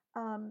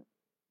 um,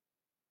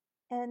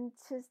 and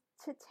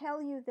to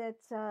tell you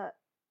that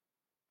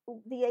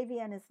the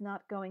AVN is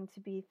not going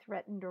to be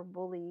threatened or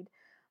bullied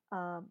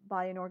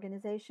by an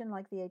organization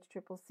like the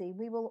HCCC.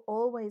 We will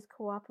always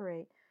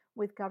cooperate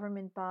with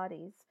government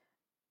bodies,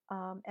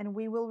 and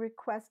we will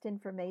request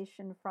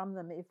information from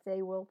them if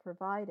they will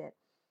provide it.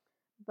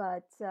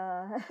 But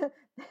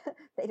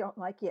they don't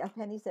like, yeah,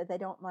 Penny said they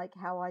don't like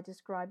how I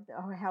described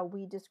or how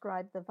we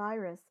describe the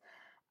virus.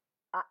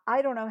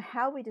 I don't know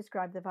how we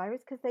describe the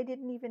virus because they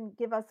didn't even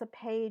give us a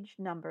page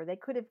number. They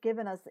could have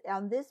given us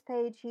on this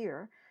page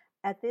here,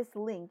 at this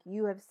link,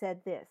 you have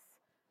said this.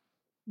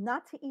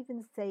 Not to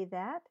even say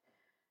that.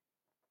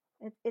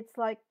 It's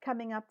like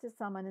coming up to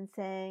someone and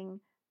saying,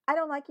 "I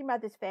don't like your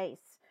mother's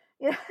face."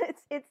 You know,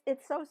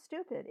 it's so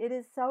stupid. It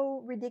is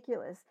so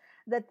ridiculous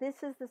that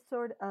this is the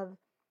sort of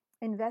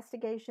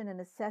investigation and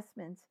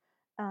assessment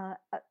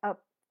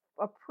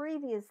a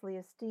previously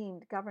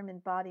esteemed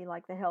government body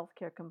like the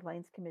Healthcare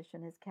Complaints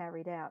Commission has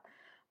carried out,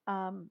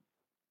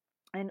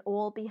 and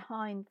all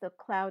behind the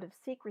cloud of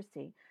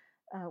secrecy,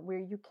 where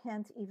you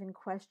can't even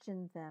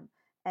question them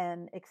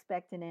and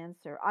expect an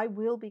answer. I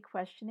will be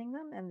questioning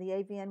them, and the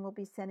AVN will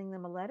be sending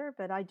them a letter,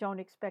 but I don't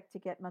expect to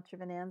get much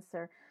of an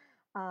answer.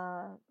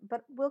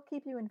 But we'll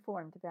keep you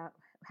informed about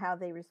how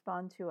they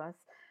respond to us.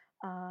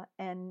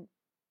 And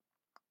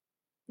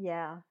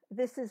yeah,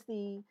 this is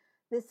the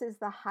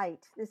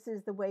height. This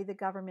is the way the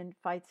government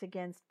fights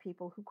against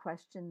people who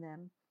question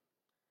them.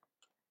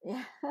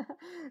 Yeah.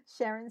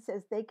 Sharon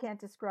says they can't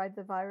describe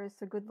the virus,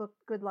 so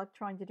good luck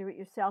trying to do it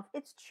yourself.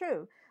 It's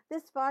true.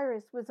 This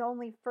virus was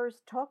only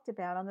first talked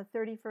about on the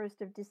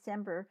 31st of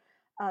December,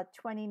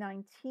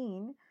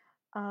 2019.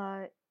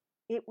 Uh,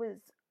 it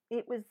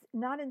was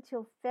not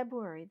until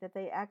February that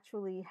they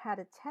actually had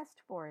a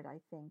test for it, I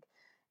think.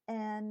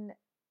 And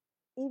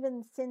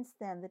even since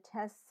then, the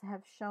tests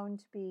have shown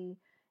to be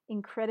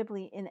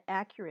incredibly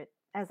inaccurate.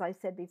 As I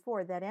said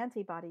before, that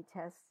antibody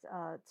test,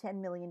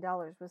 $10 million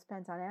was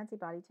spent on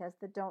antibody tests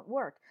that don't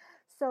work.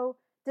 So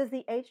does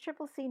the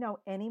HCCC know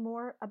any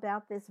more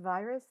about this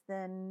virus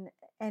than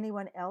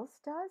anyone else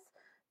does?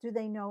 Do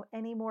they know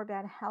any more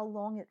about how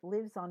long it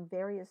lives on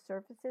various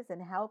surfaces,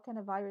 and how can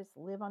a virus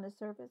live on a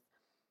surface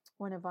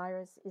when a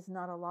virus is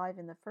not alive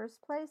in the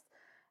first place?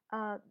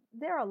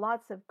 There are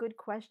lots of good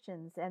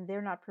questions, and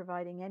they're not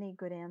providing any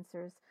good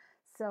answers.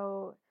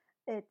 So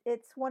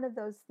it's one of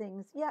those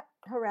things. Yeah,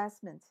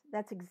 harassment.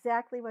 That's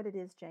exactly what it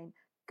is, Jane.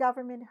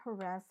 Government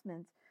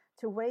harassment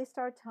to waste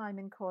our time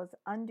and cause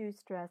undue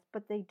stress,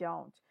 but they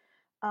don't.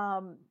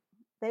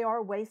 They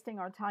are wasting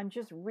our time.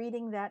 Just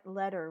reading that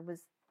letter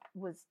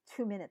was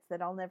 2 minutes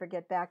that I'll never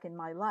get back in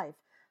my life.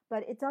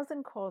 But it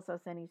doesn't cause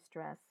us any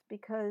stress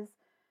because,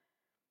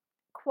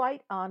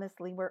 quite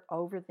honestly, we're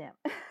over them.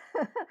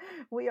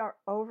 We are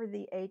over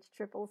the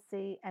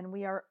HCCC, and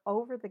we are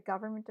over the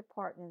government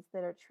departments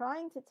that are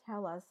trying to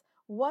tell us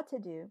what to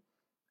do,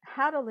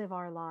 how to live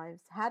our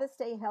lives, how to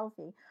stay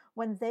healthy,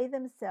 when they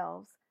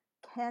themselves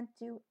can't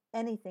do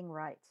anything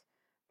right.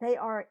 They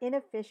are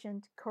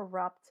inefficient,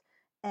 corrupt,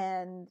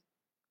 and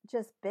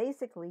just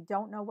basically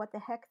don't know what the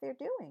heck they're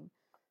doing.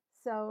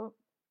 So,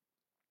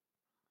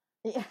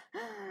 yeah,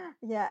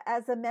 yeah,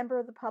 as a member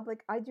of the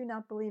public, I do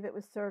not believe it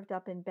was served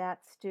up in bat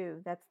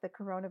stew. That's the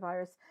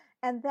coronavirus.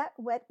 And that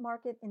wet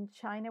market in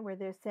China, where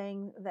they're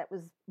saying that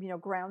was,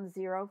 ground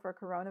zero for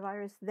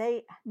coronavirus,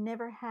 they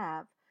never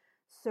have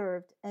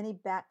served any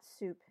bat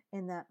soup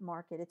in that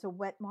market. It's a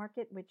wet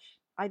market, which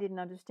I didn't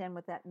understand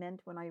what that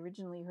meant when I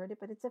originally heard it,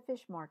 but it's a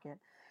fish market.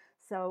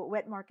 So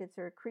wet markets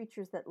are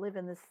creatures that live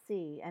in the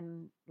sea.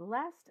 And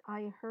last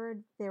I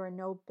heard, there are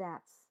no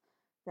bats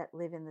that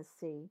live in the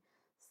sea.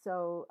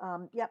 So,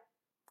 yep,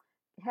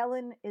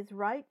 Helen is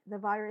right. The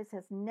virus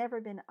has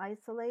never been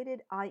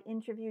isolated. I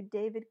interviewed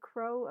David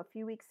Crow a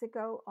few weeks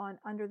ago on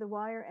Under the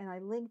Wire, and I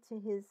linked to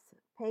his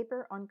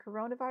paper on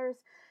coronavirus.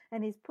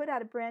 And he's put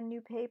out a brand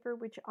new paper,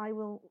 which I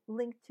will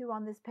link to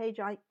on this page.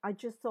 I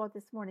just saw it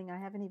this morning. I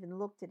haven't even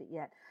looked at it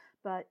yet.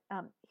 But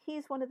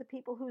he's one of the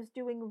people who's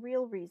doing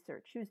real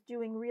research, who's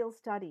doing real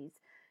studies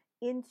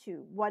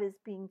into what is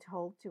being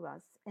told to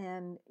us.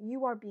 And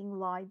you are being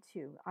lied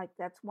to.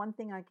 That's one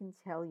thing I can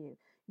tell you.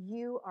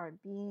 You are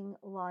being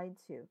lied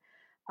to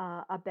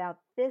about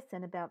this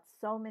and about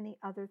so many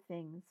other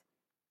things.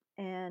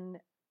 And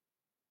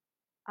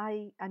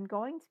I'm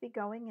going to be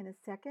going in a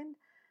second,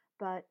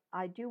 but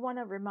I do want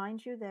to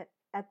remind you that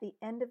at the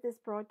end of this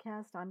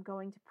broadcast, I'm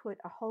going to put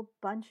a whole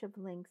bunch of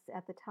links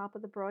at the top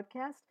of the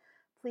broadcast.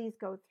 Please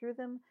go through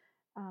them.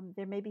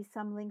 There may be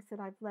some links that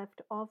I've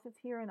left off of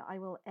here, and I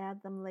will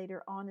add them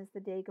later on as the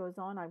day goes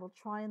on. I will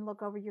try and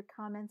look over your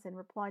comments and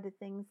reply to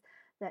things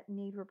that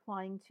need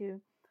replying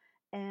to.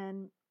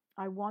 And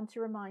I want to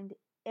remind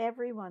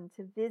everyone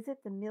to visit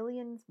the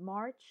Millions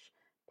March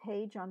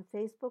page on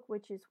Facebook,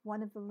 which is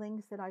one of the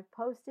links that I've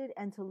posted,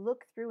 and to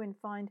look through and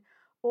find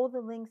all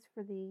the links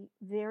for the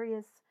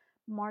various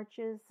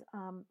marches,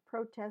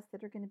 protests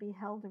that are going to be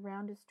held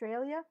around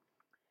Australia,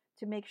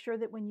 to make sure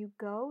that when you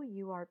go,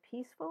 you are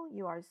peaceful,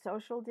 you are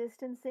social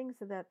distancing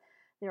so that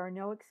there are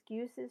no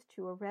excuses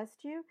to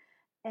arrest you,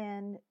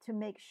 and to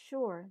make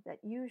sure that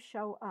you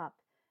show up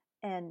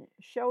and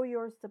show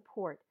your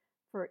support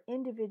for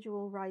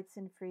individual rights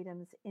and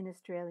freedoms in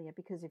Australia.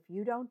 Because if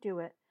you don't do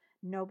it,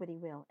 nobody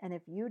will. And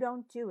if you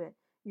don't do it,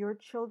 your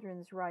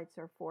children's rights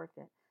are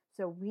forfeit.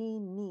 So we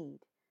need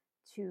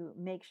to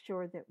make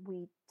sure that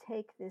we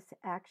take this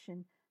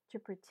action to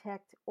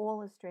protect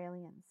all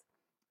Australians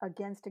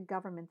against a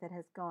government that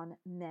has gone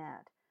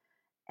mad.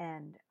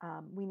 And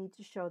we need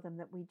to show them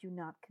that we do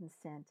not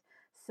consent.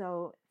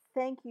 So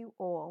thank you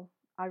all.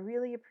 I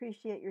really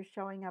appreciate your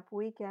showing up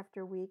week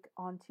after week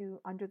onto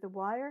Under the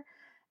Wire.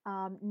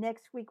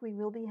 Next week we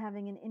will be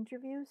having an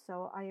interview,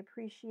 so I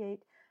appreciate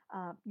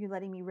you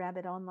letting me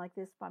rabbit on like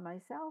this by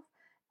myself.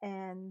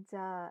 And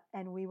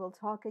we will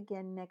talk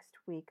again next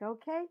week.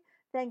 Okay?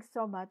 Thanks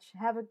so much.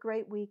 Have a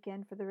great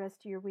weekend for the rest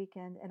of your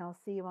weekend, and I'll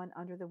see you on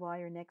Under the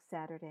Wire next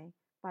Saturday.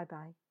 Bye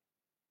bye.